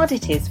how hard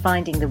it is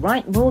finding the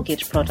right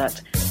mortgage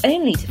product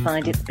only to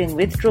find it's been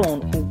withdrawn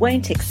or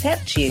won't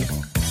accept you?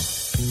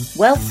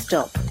 Well,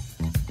 stop.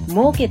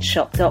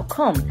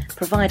 MortgageShop.com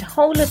provide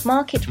whole of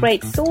market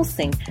rate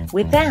sourcing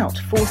without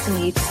forcing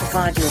you to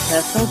provide your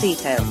personal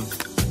details.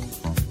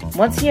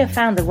 Once you have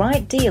found the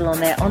right deal on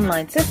their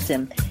online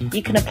system,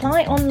 you can apply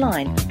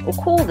online or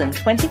call them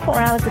 24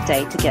 hours a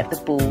day to get the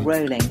ball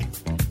rolling.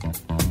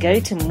 Go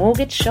to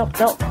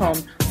MortgageShop.com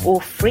or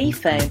free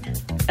phone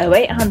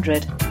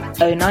 0800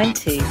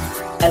 092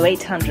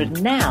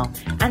 0800 now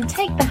and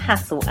take the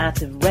hassle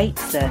out of rate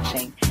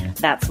searching.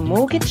 That's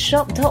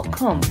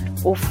mortgageshop.com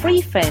or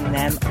free phone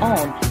them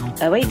on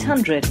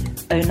 0800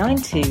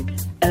 092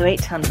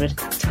 0800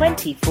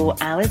 24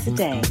 hours a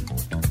day.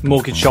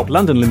 Mortgage Shop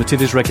London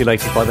Limited is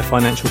regulated by the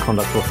Financial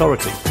Conduct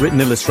Authority. Written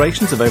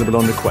illustrations available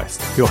on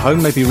request. Your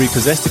home may be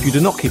repossessed if you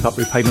do not keep up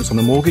repayments on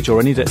the mortgage or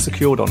any debt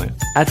secured on it.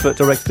 Advert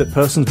directed at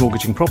persons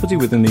mortgaging property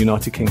within the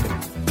United Kingdom.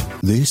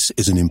 This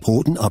is an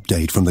important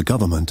update from the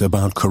government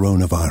about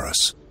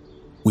coronavirus.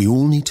 We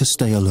all need to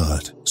stay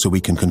alert so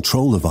we can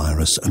control the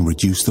virus and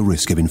reduce the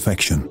risk of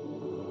infection.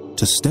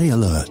 To stay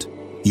alert,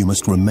 you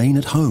must remain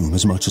at home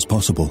as much as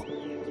possible.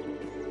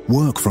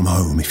 Work from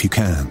home if you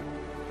can.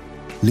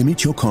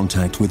 Limit your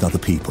contact with other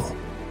people.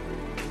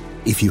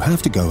 If you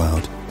have to go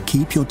out,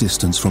 keep your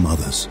distance from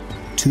others,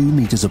 2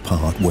 meters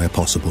apart where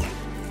possible.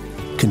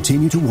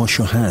 Continue to wash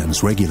your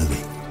hands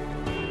regularly.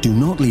 Do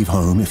not leave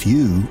home if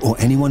you or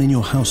anyone in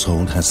your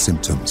household has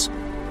symptoms.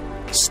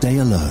 Stay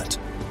alert.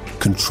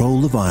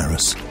 Control the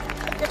virus.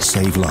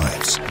 Save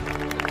lives.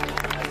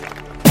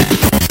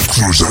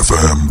 Cruise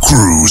FM,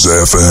 Cruise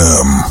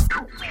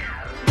FM.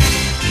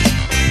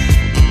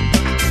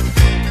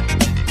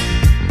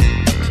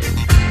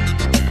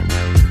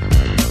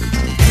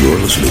 You're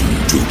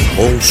listening to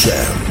Paul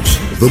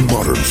Sam's The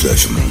Modern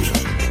Sessions.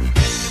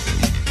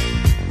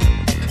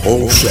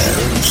 Paul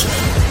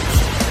Sam's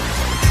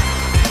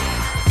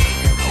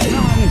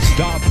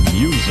Non-stop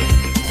music.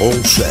 Paul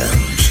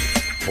Sam's.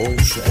 Paul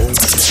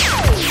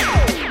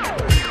Sam's.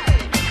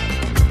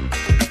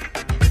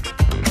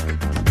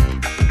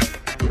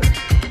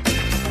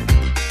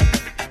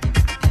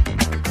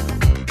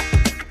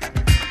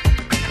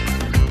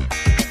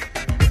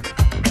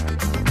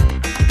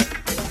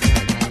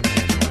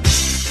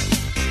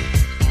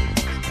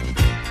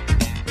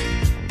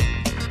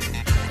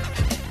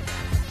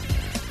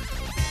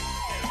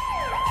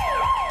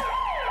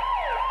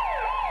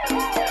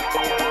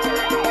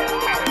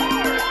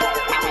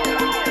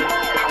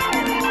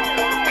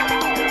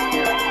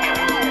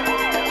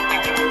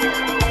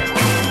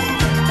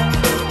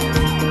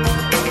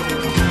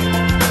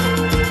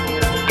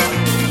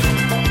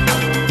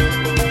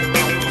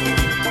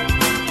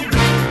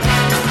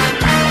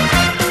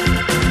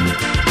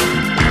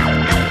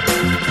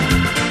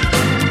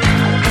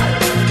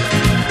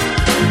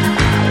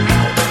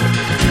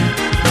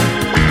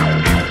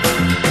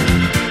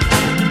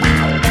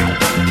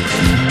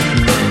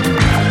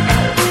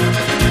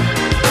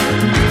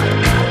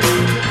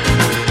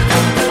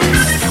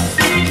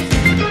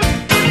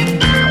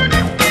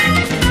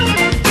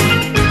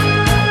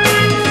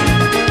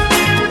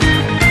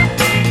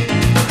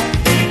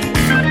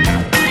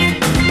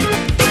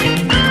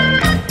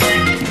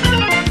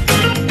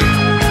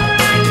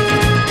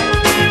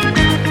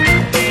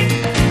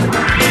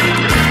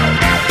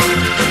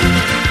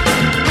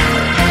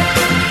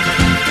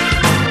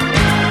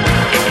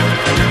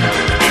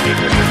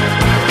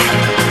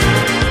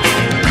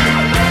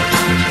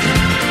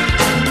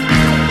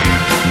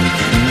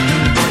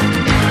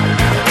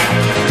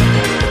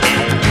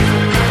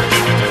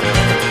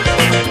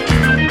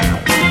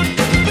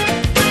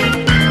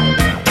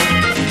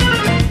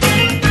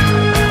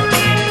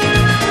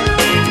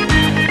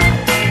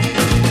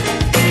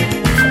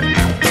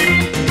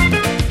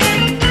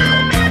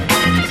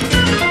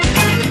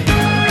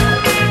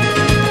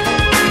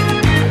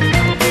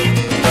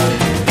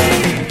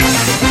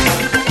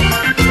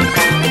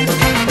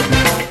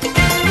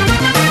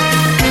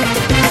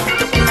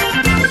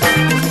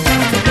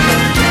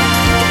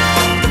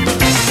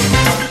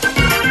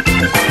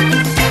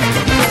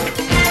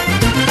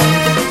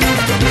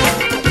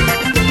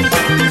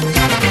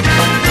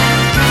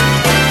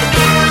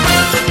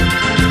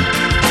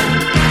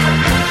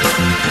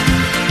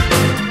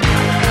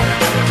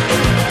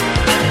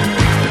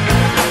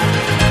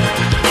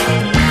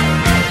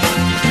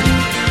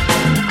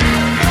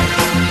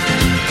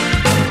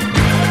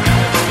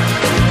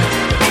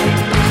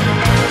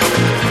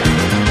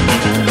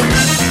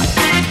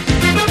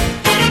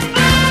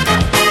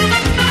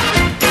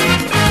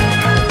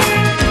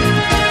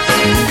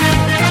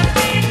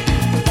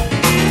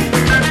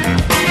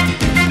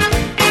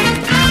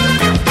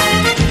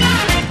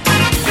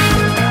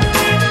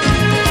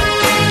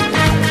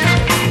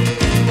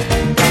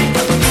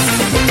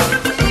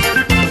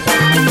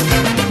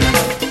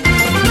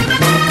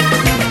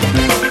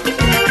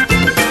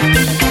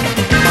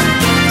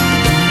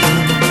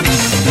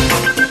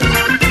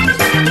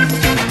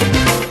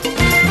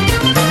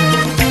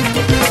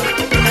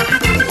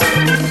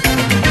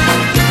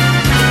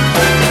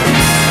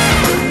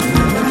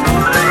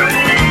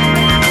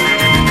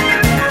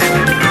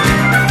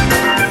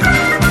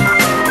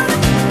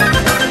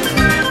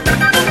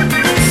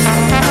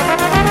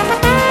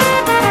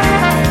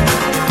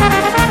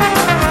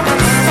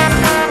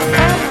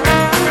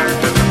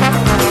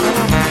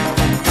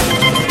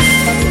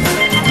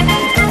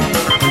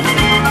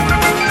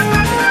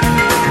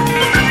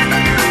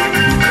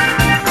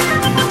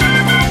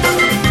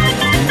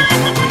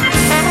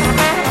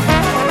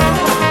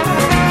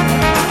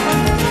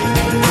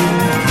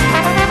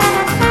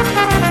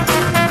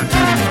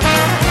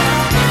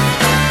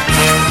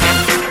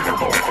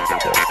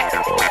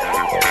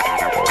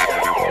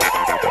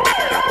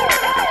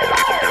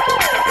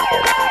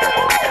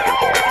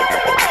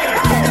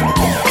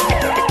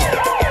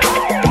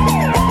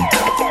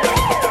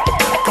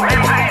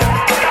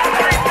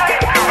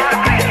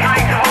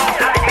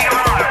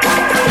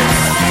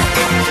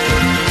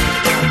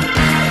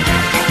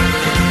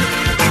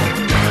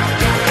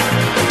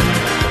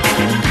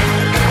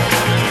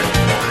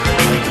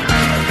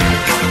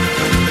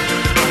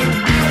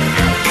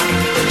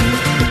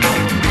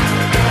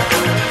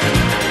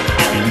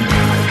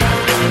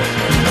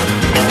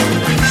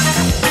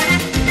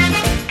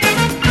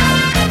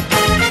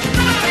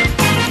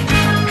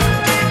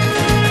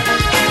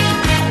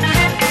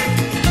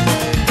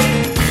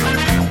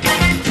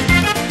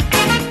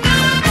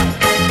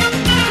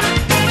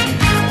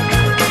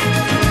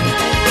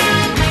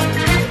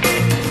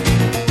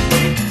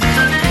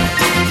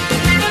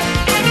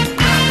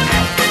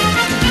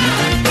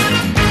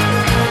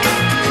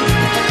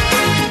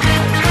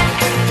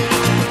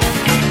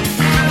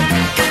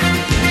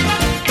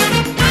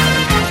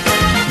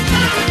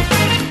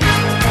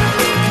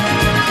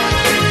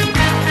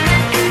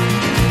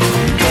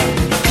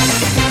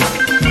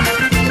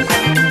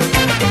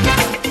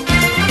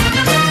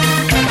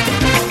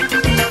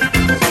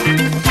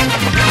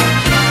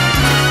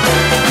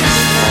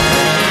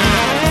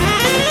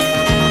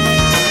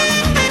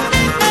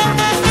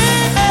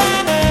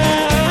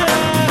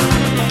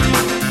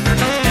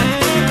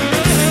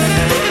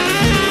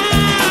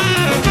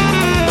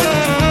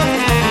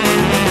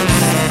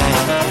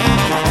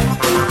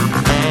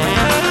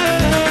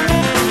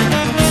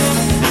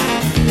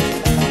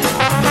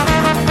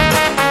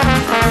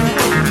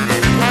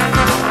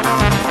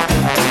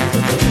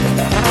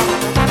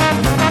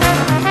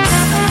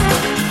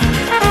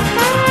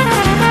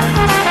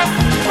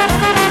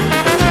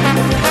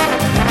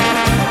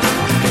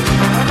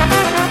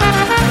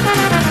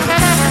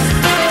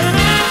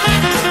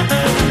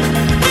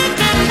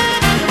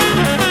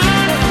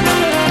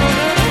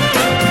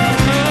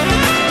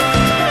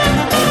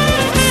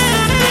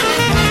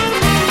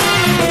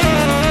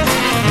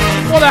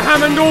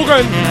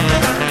 organ,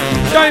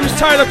 James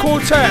Taylor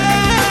Quartet.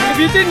 If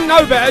you didn't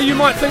know better, you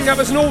might think that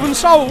was Northern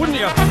Soul, wouldn't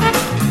you?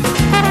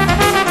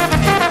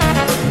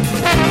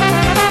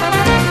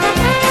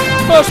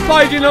 First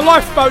played in a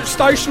lifeboat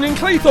station in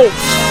Cleethorpes.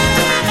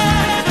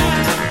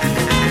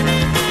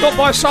 Not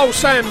by Soul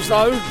Sam's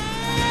though.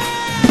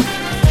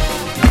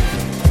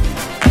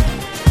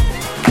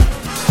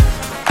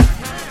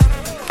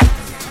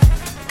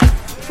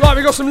 Right,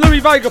 we've got some Louis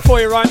Vega for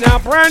you right now,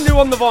 brand new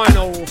on the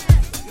vinyl.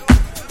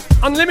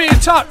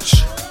 Unlimited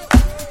Touch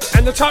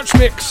and the Touch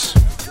Mix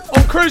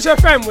on Cruise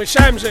FM with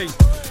Shamsy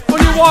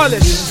on your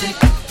wireless.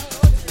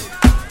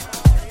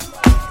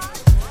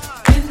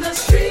 In the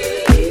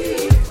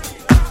street,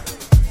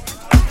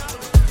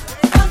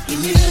 funky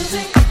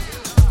music.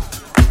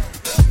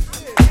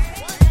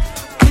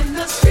 In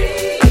the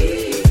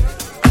street.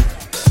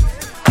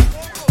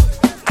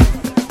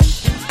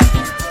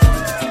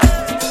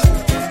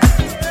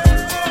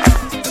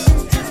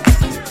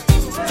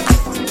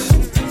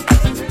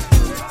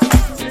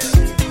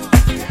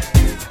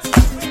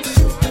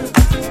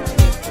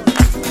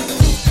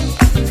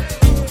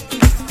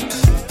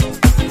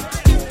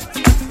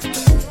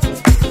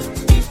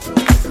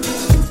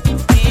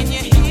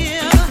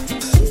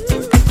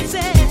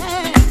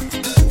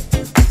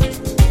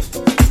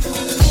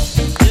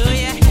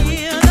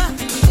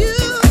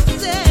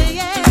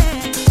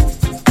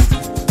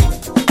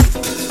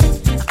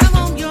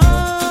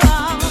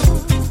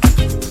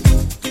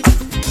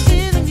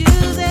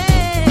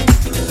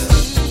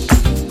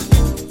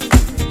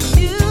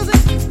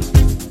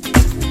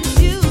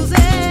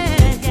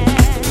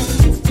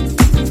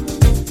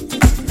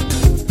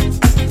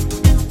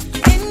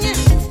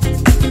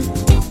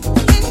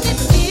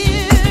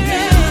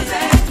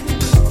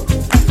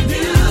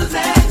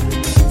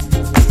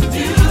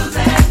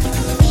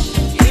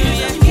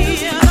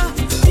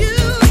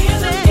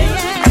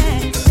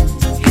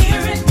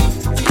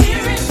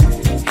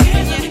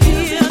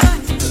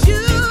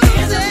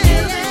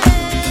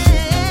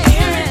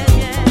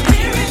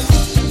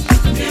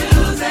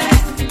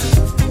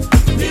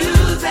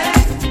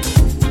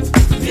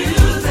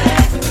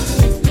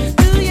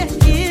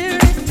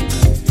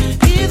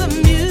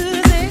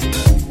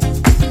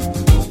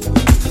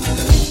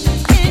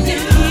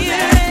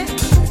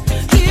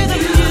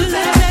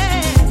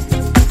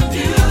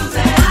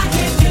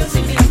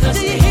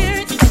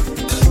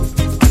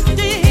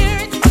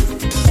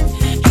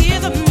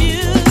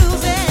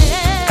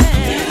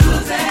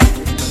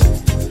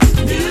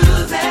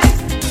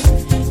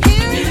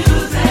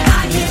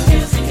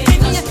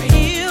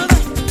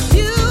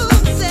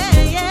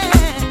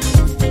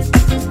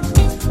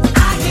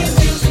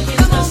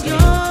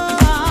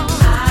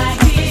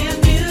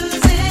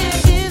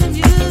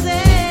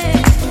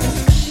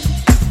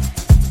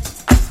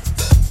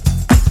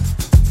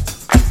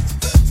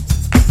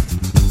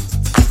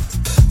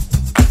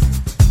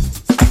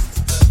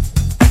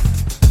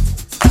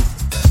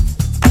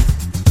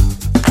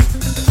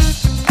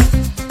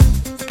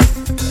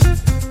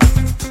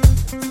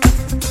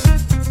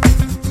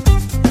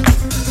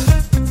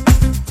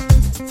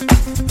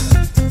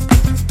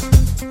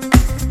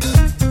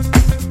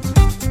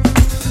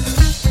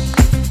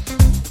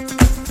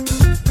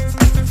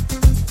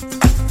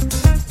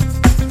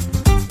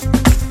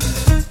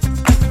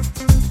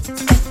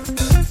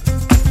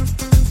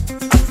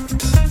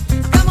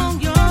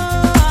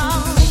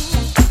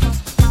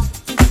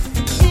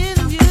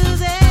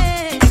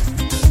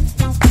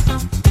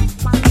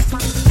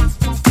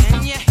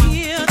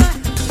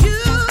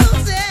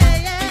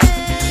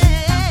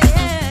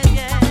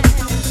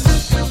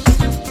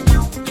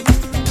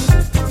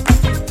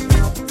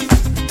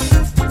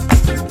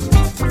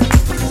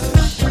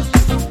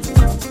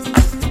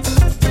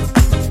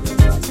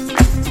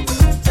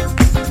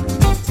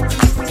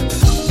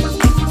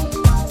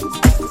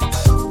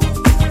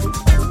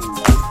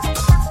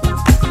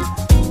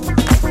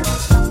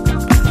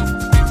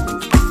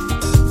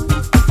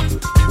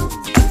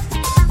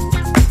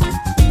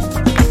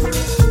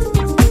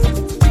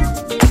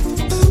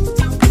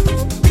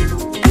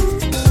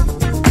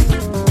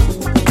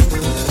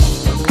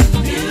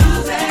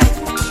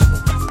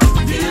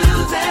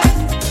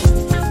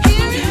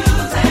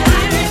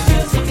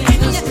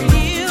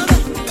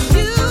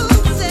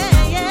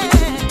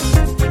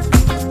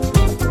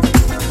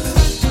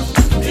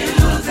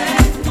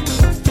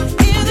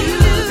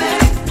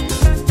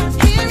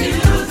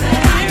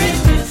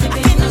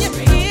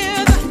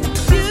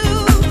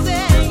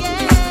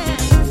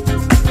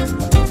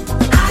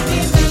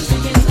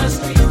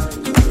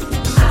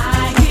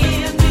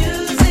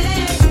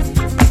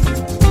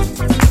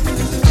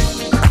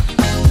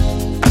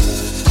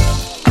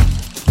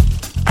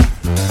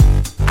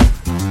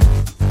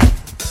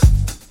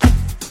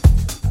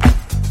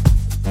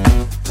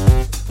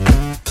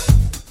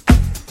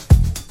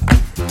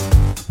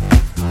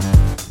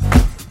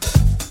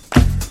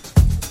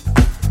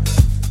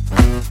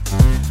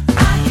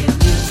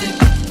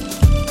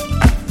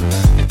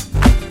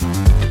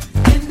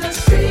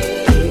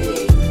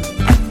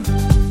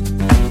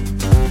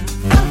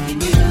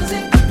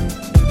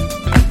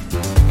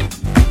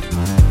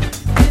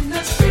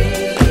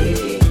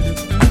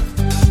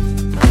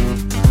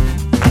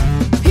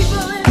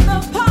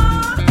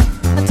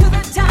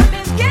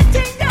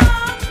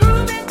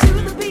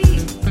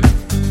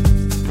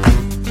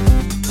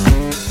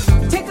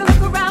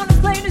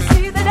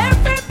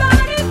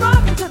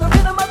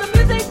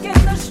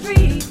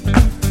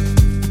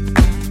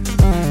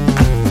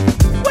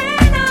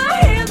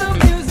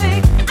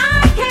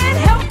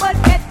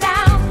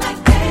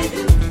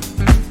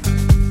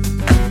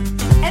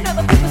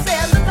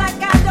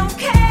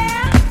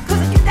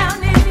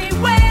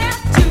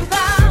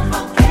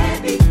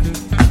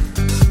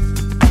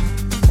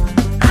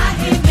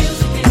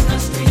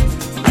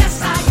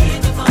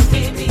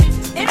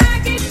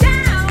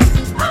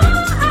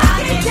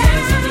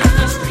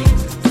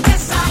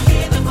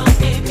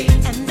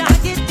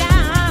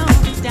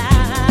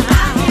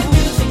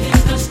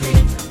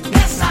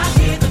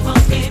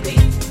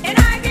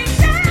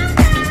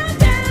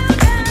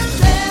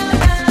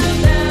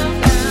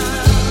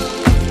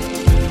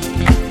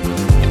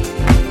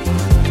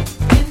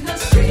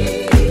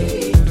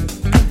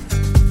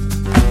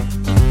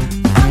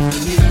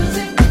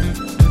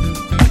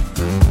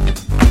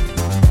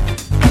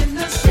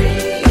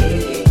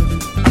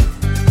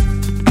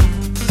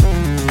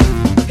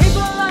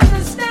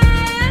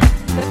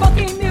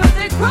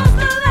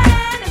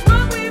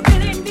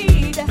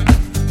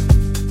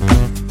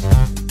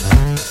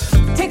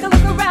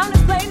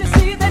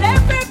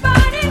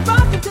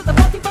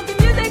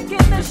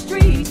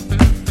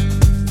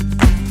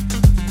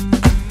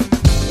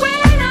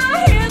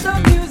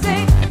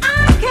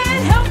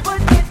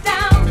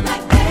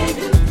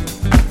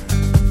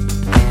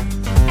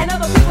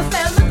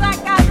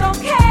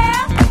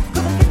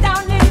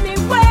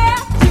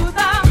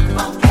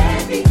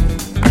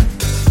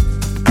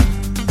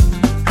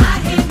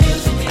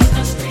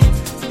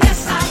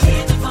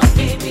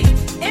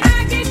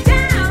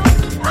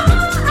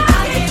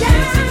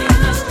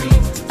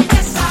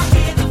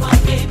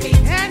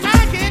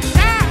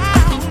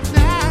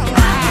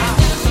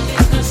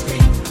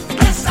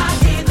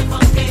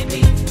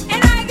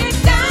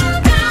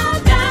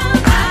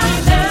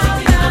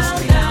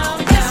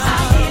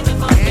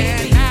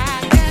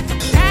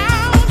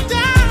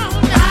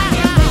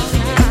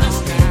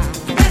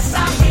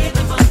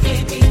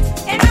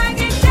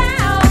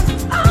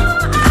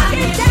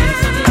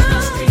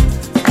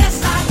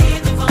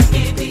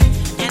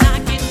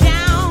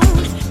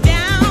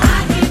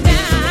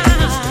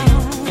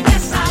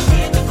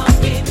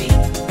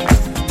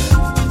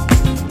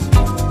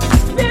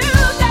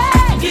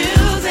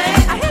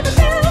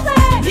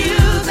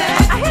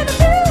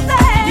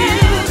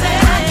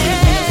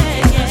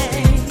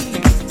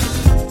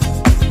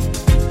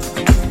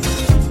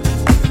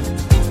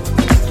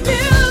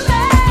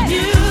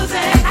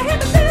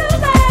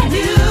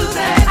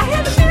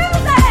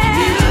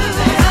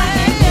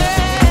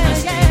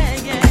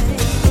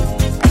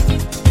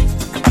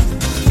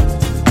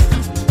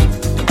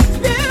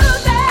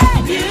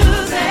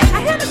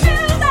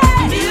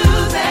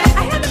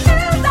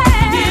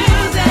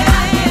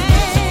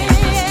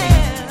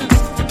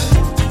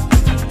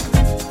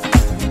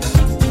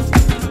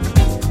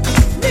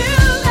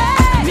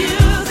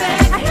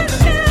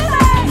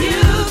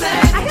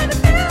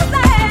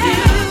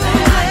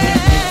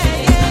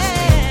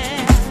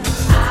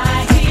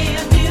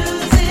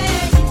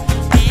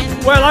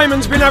 Well,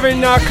 Eamon's been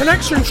having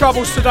connection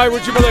troubles today,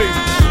 would you believe?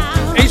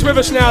 He's with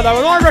us now, though,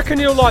 and I reckon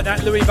he'll like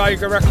that Louis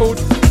Vega record.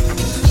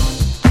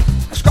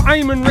 It's got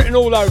Eamon written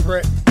all over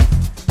it.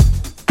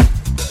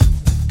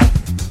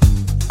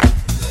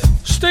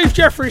 Steve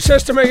Jeffrey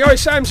says to me, "Hey,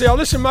 Samsy, I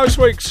listen most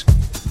weeks,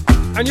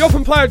 and you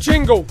often play a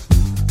jingle."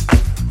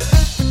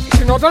 He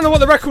said, "I don't know what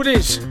the record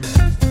is.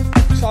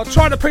 So I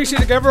tried to piece it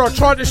together, I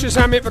tried to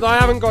Shazam it, but I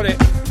haven't got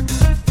it."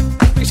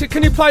 He said,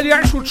 "Can you play the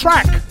actual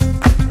track?"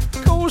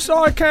 Of course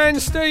I can,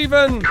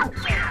 Stephen.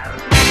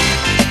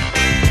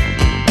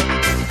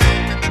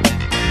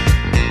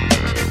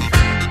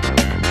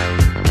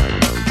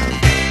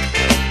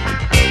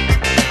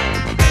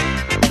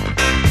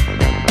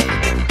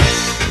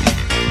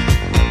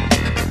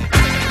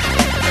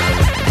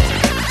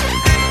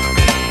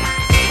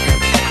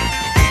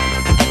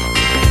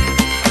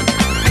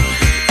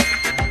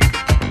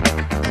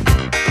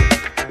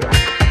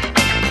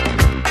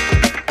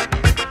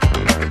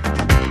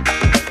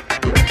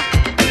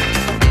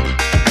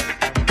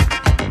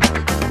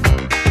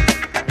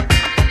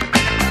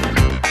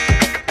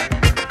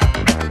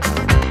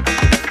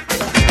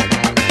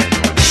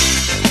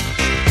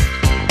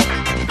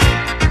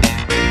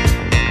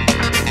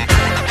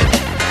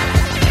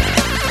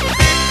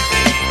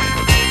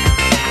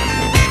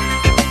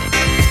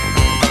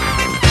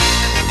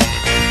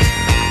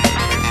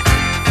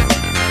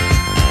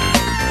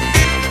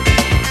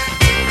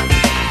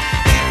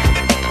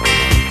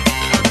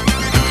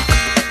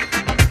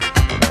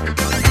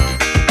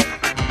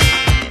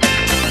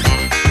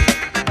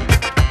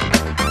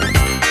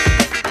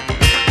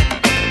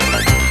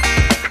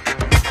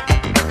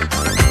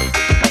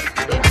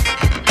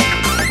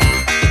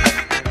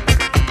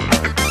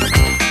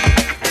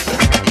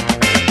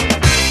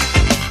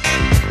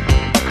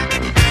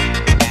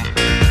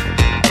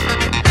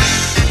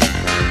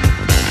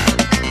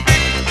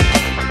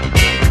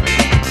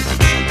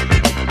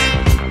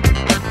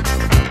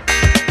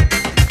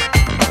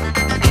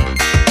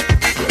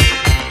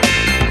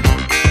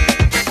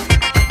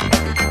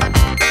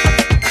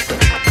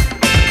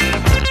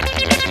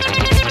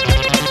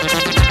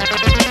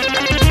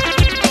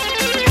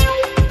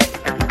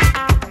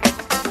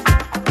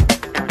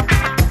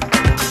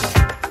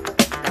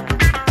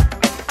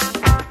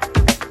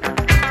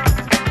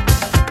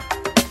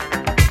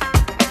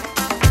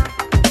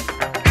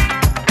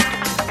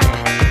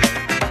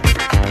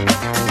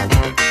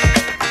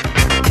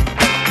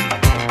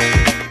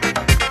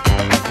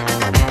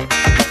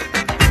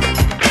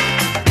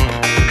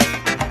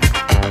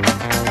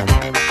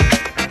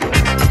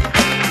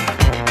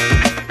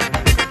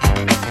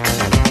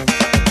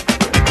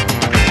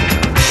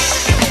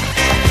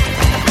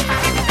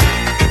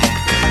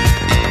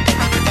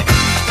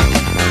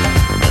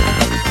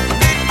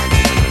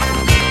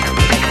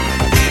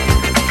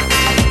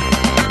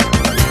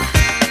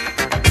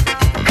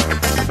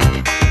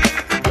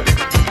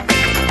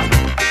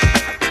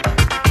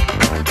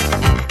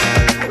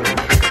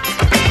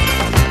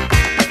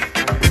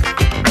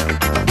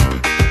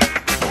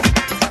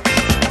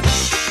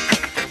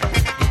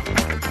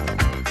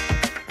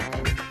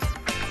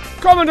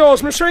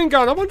 Commodore's Machine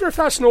Gun. I wonder if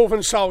that's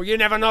Northern Soul. You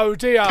never know,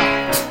 do ya?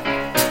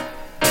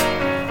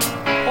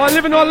 I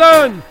live and I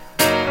learn.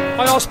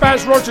 I ask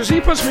Baz Rogers,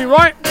 he puts me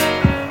right.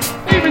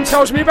 He even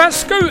tells me about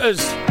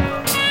scooters.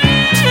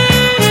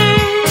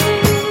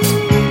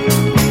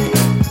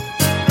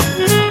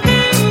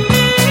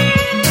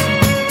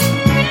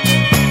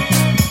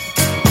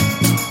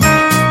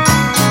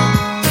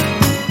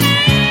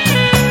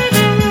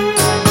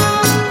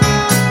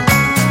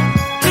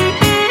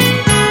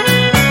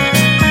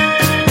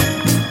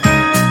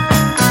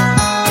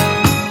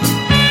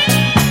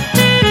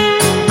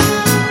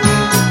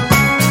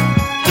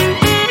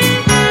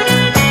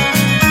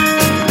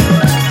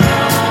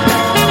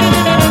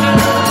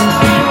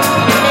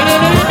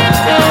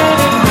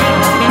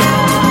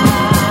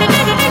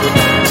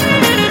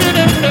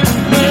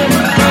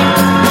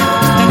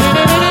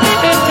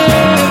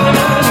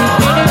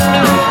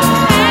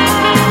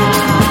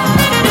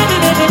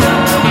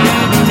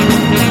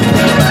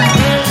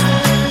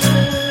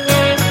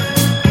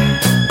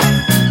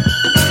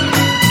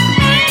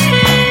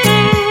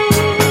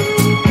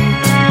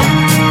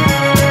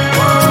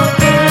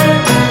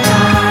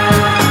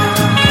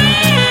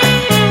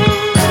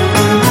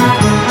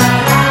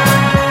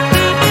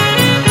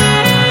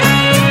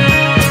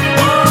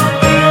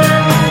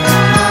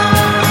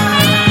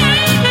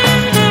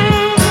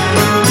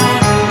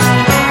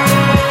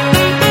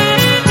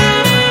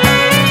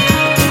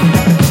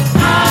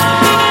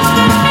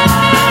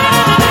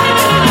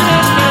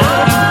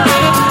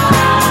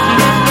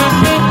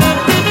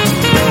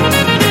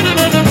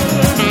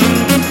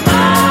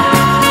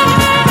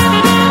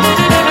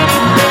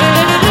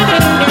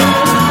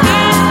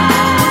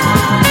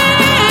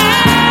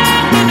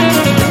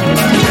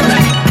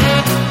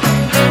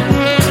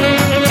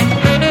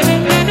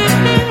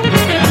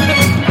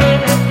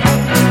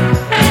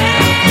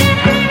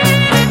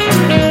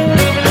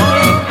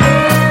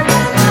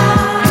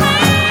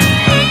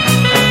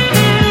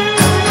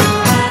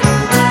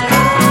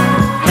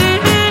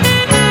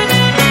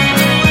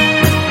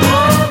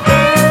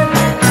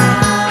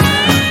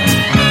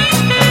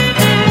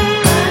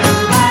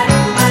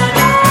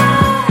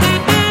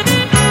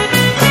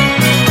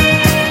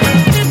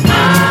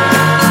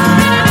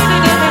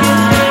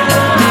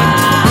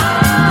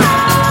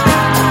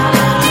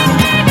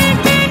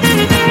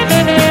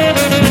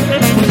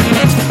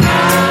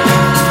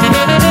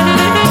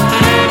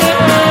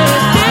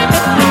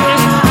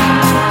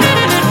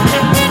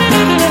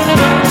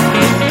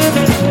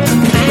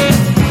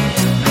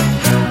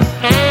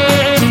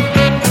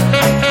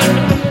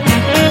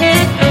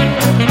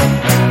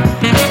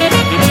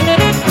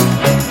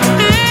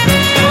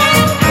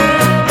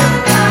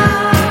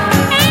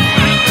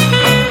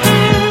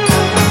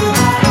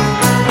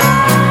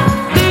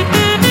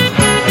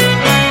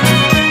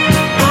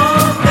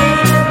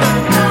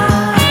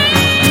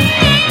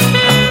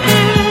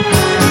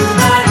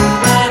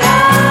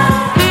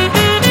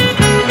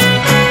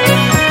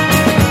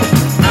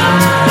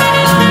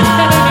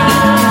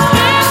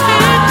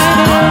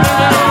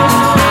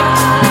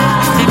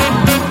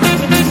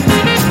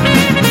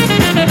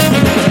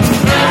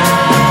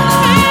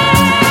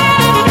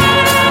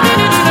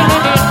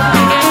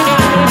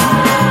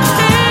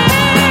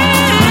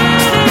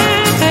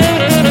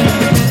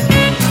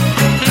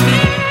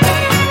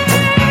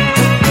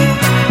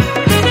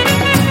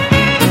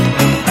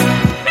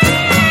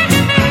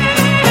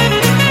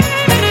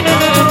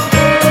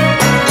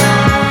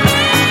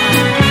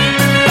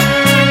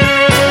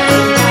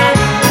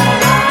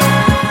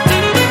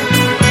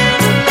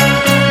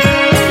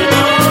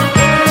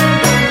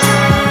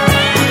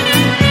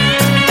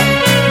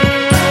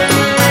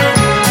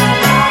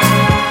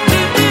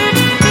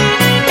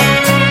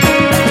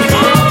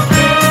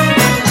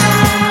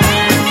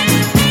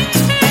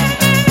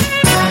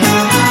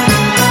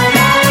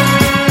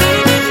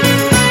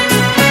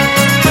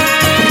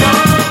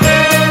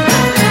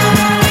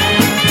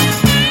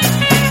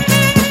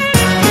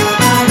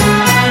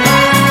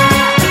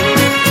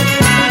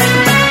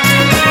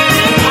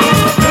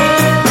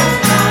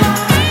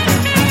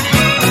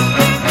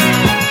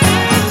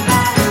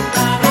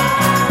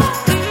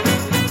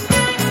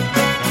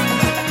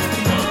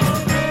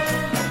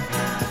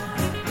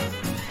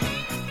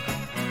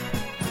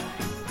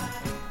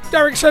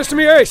 Derek says to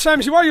me, hey,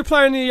 Samsy, while you're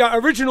playing the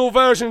original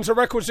versions of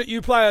records that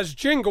you play as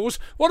jingles,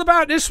 what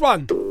about this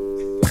one?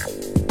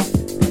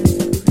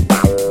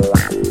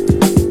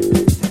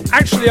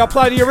 Actually, I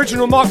play the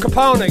original Mark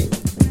Capone.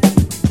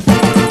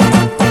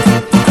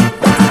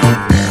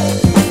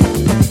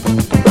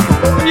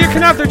 You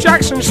can have the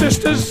Jackson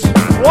Sisters.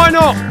 Why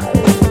not?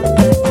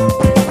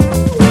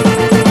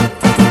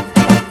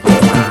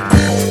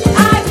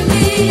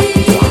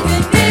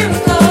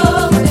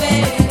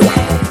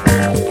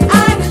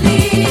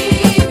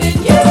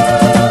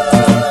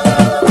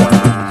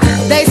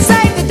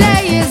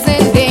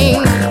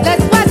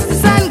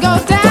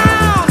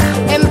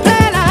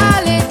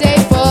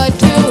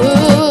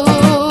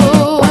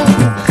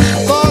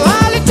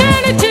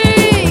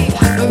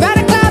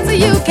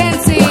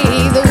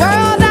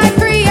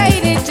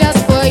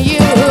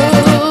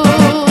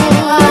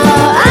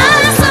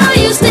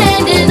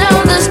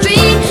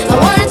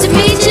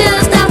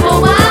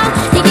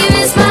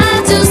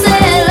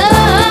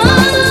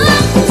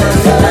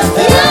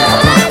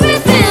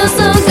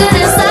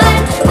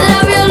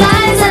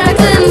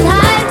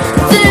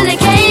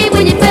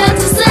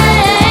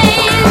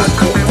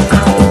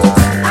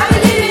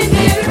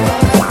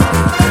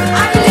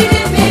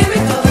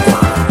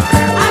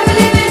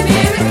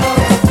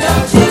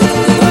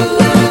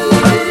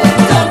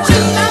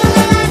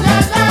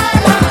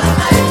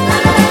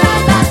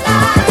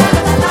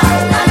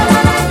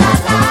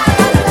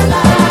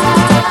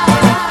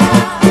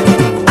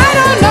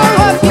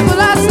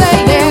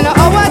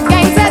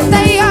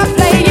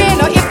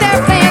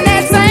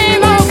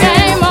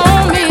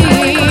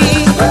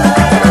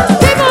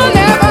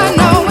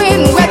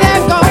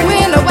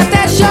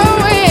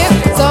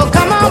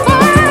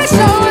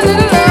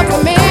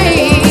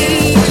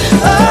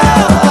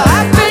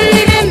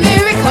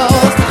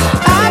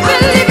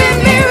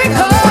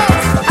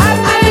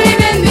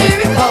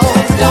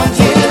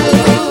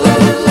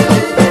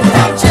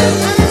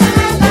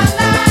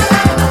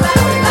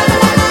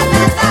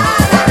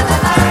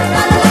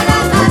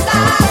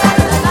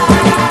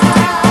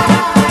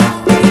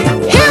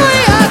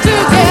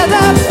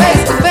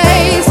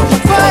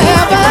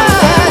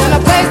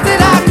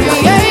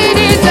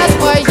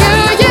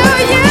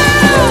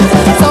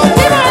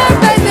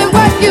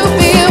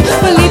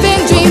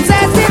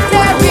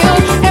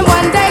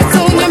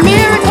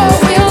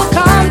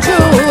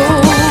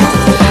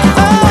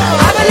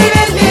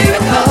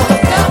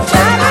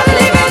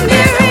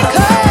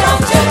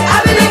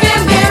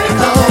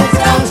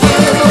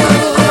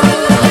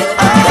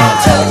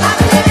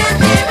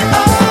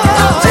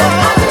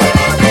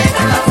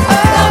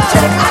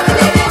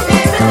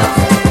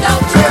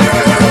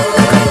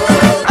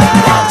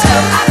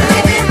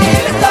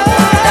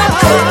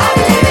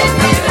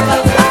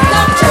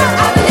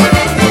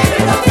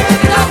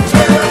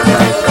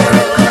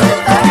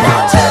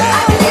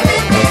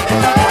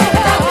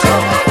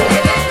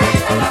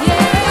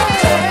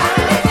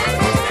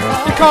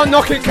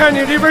 Knock it, can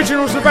you? The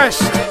original's the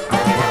best.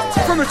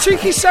 From a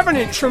cheeky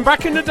 7-inch from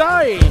back in the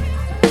day.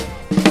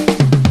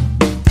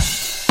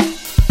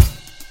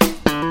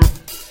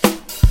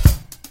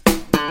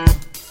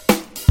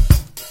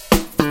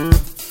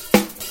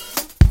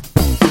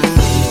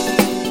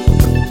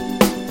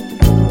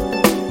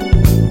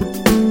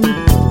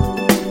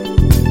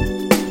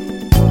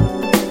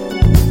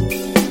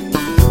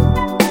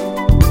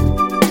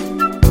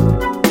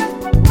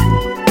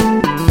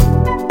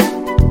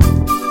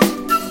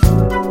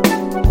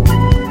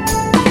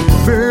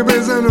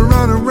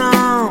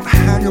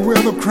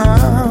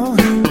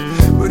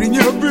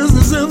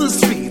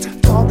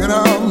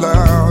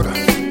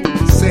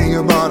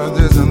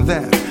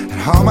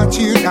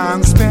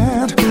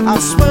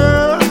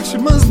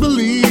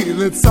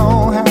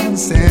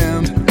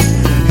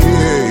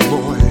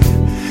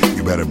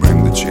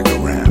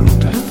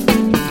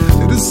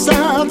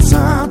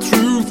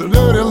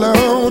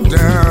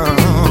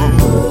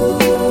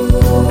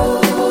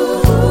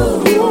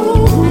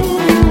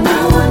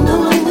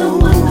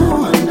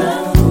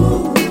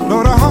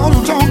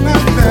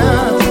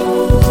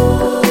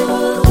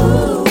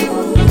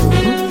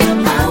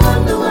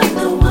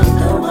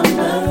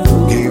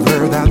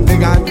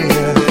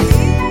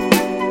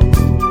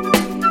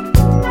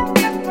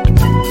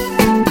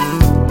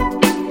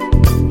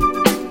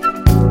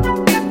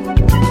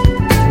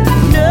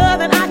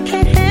 Nothing I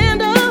can't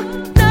handle,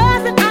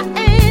 nothing I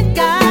ain't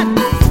got.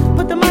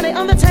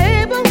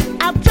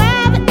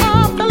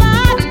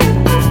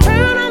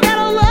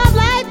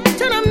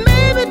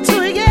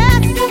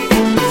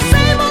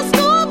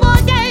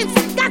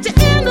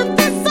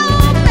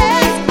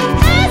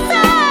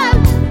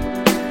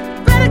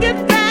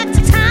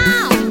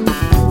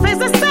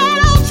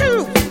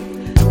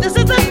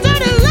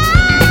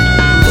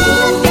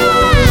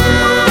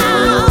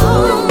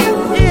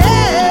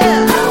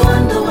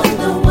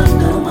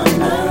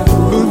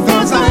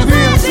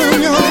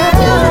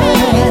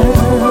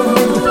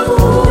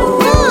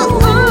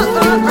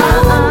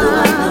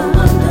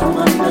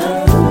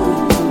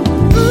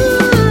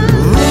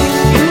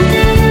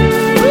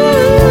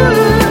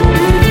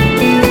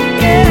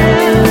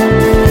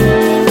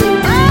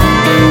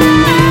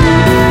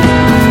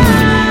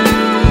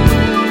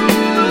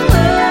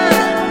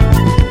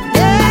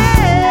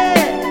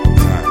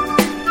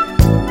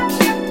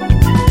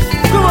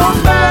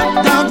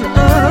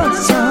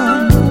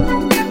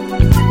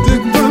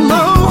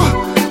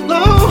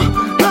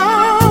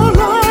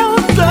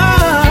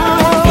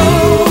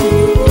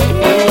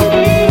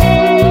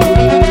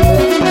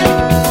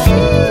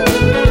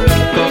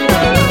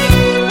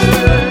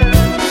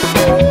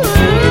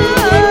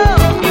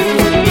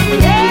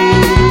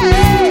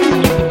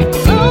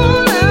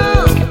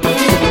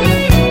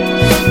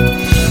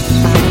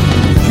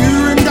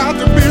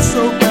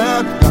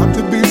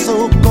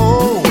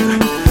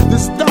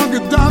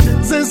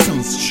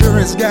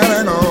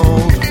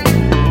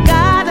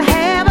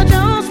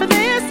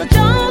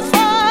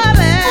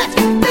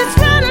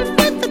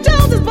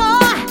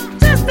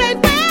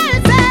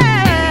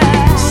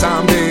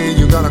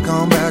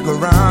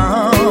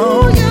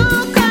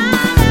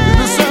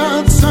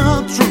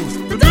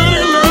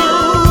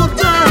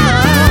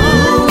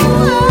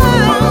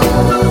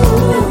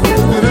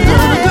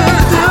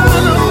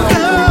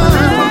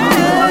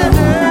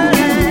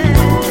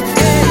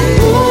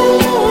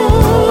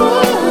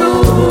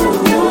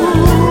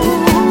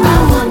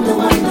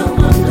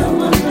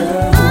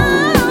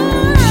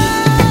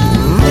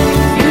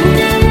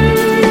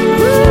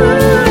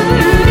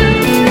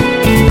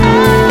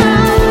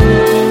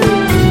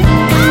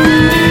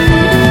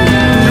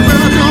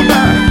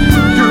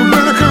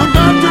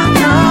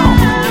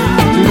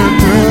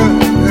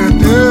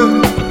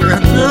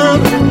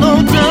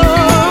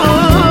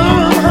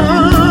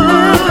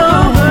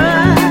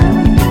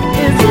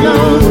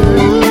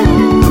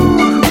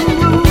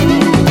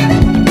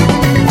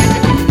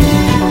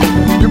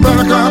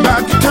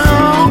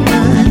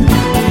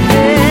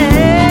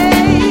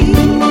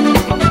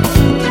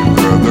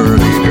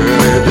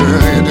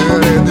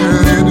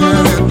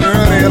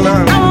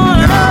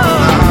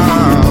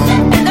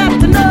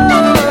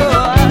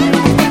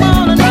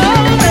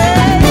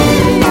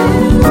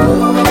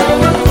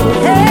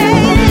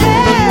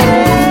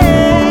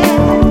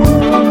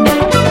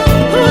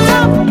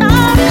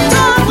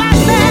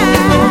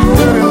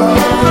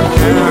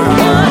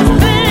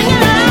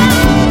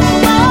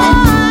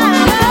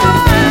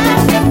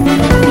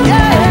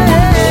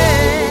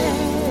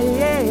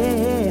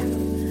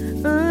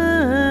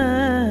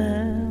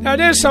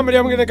 Somebody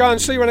I'm going to go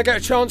and see when I get a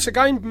chance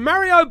again.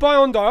 Mario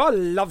Biondo, I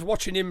love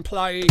watching him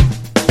play.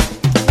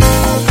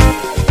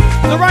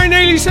 Lorraine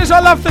Ely says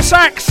I love the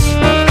sax.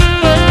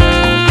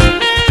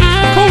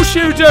 Of course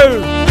you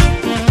do.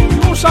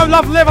 You also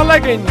love leather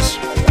leggings.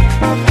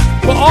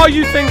 What are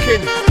you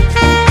thinking?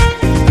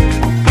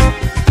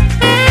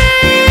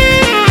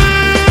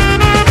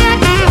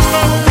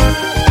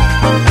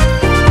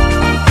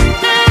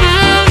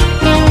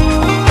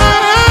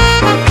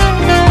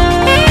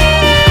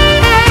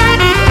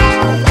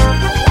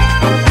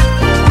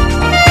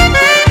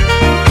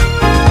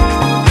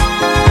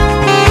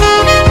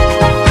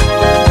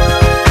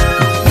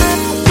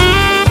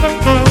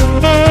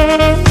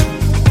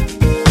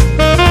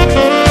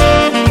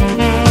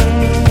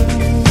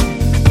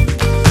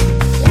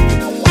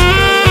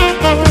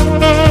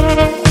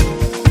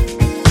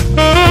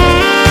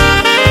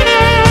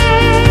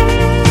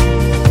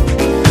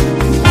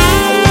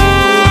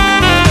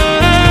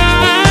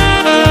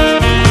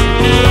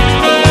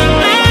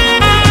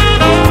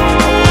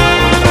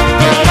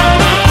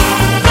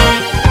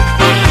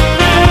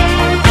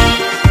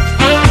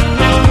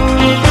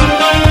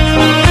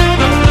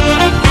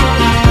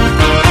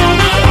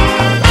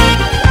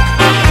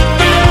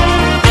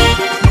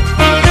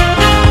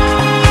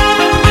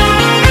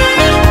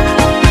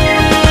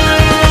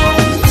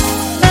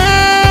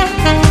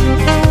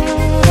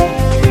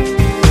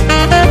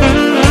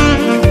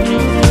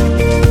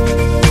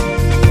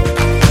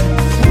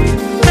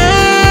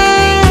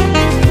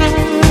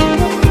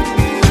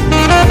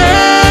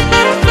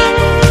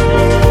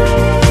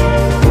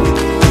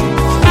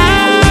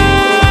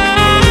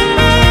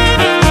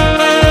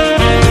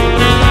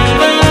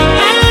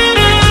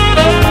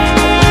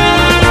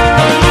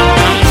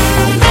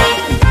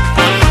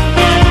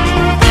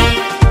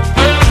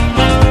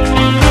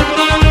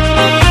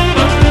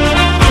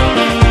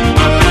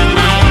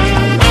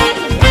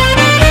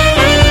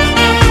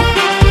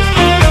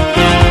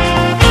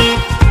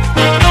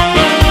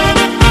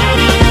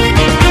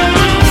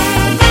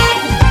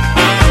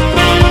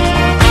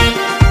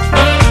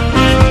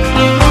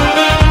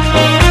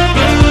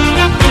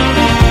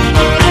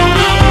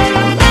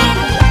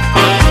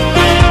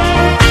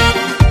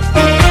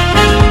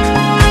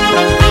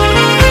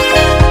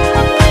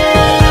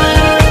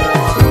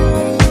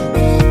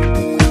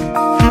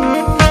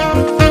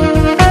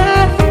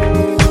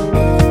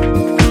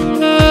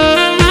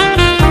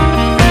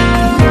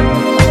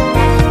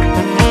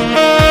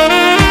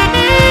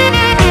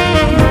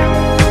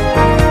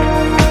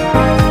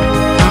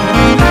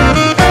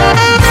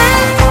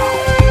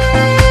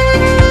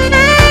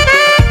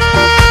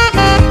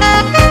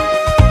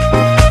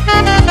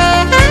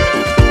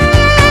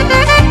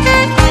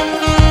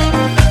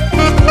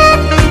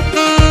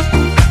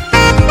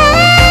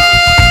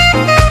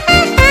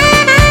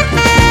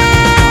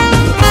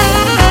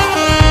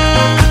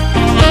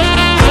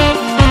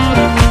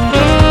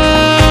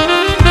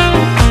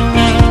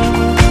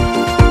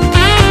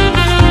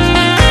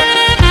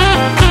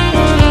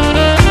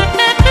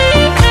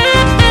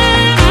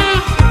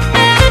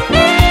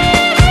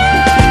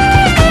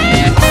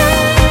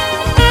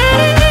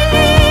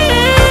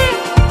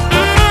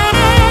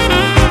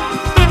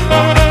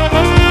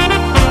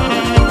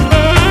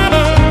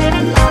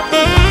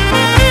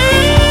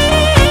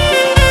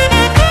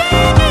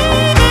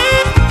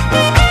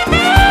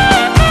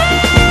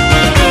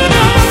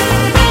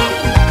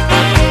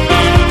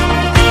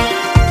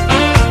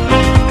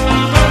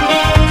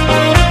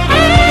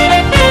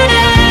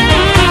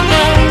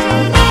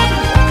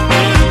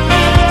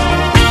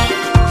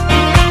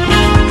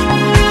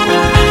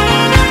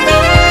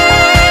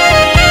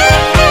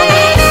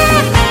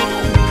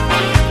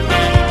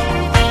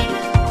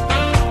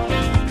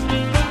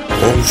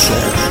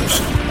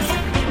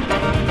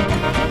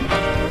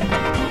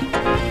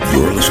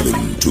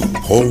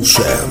 Paul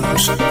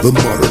Sam's The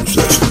Modern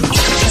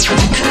Sessions.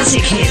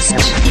 Classic hits.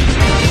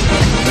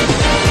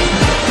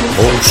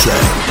 Paul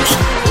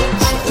Sam's.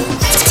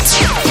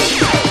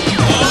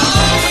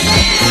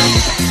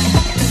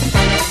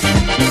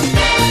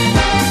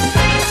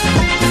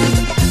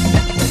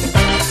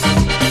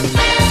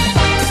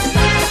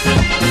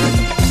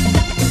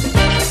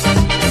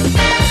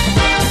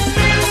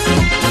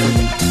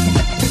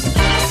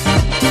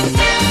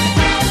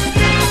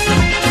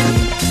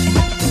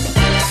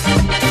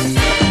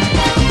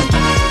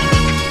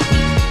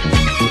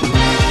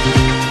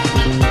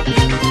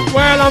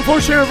 And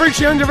unfortunately, I've reached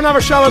the end of another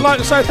show. I'd like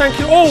to say thank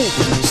you all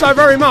so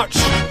very much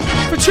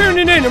for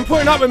tuning in and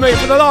putting up with me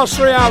for the last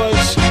 3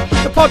 hours.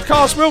 The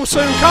podcast will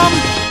soon come.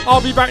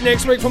 I'll be back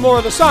next week for more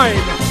of the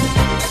same.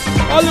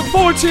 I look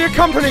forward to your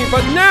company,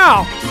 but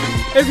now,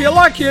 if you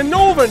like your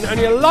Northern and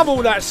you love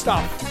all that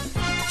stuff,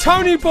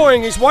 Tony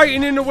Boying is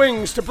waiting in the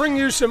wings to bring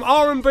you some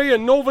R&B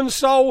and Northern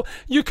Soul.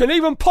 You can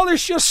even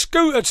polish your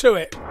scooter to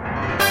it.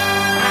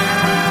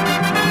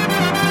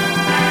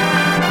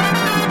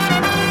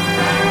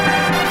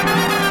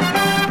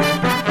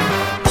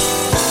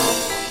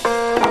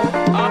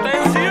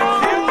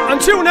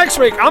 Until next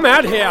week, I'm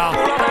out here.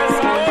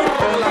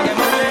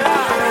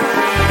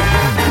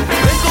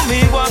 Ven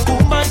conmigo a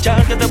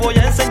cumbanchar, que te voy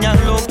a enseñar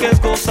lo que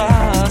es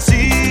gozar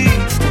así.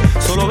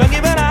 Solo ven y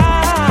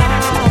verás.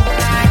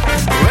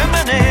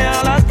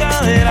 Menea las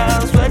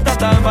caderas,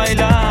 suéltate al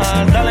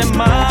bailar, dale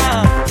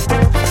más.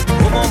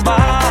 ¿Cómo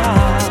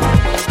va?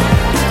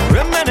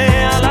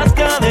 Menea las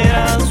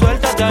caderas,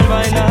 suéltate al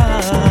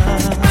bailar.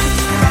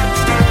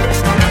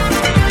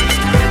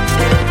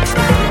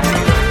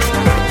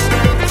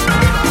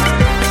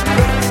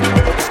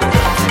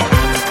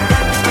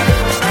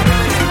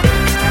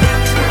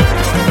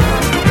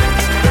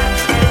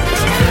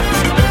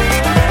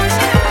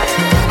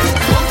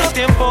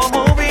 Contratiempo,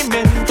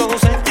 movimiento,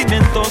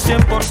 sentimiento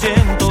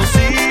 100%,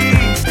 sí,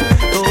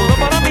 todo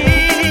para mí.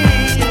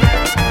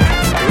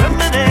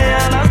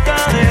 Menea las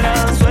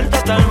caderas,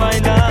 suéltate al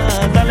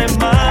bailar, dale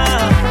más.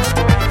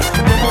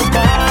 ¿Cómo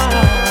va?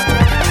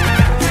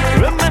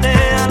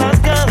 Menea las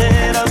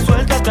caderas,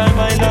 suéltate al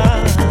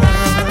bailar.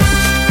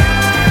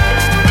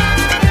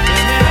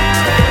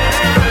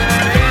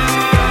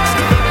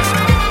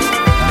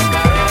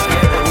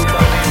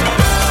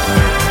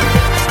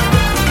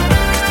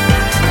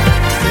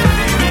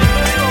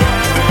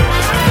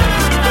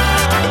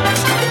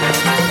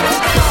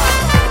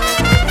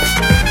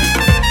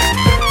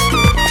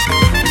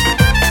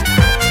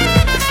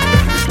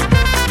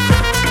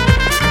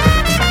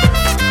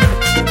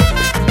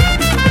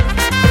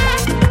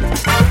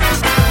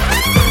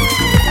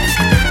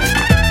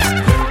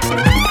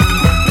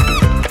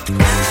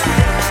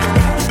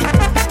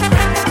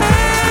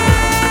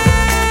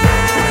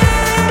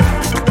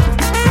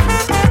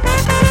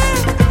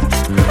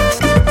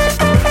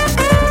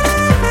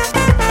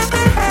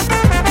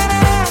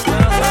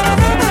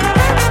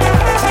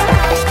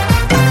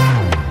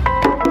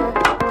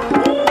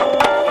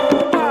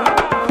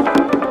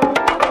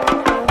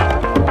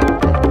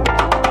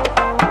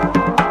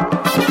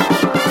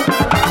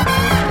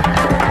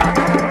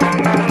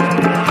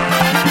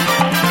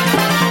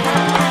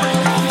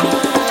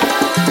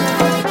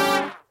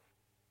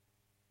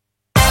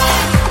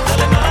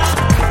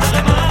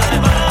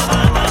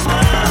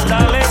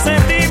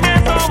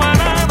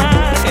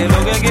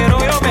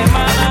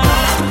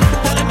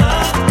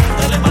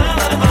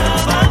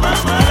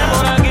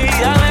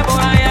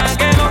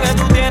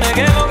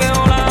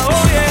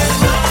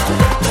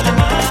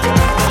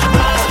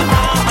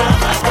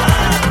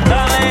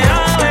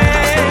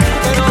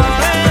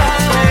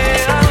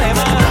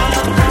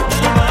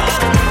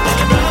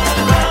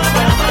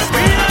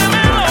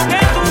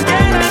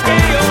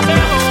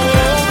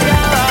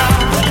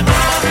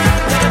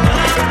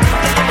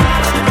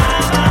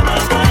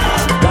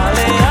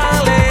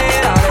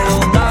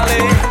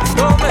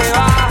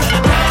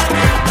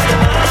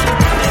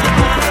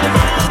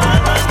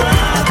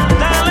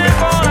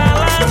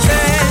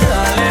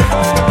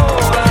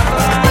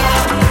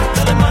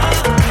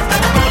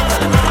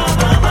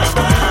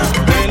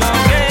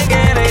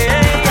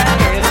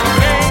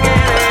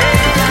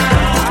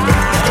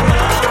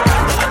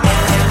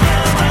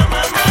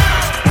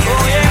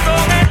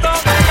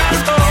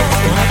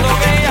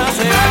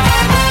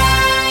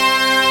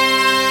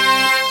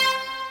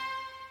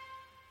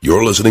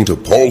 You're listening to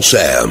Paul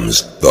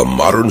Sam's The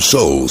Modern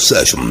Soul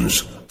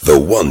Sessions, the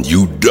one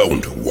you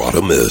don't want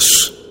to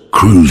miss.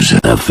 Cruise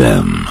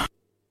FM.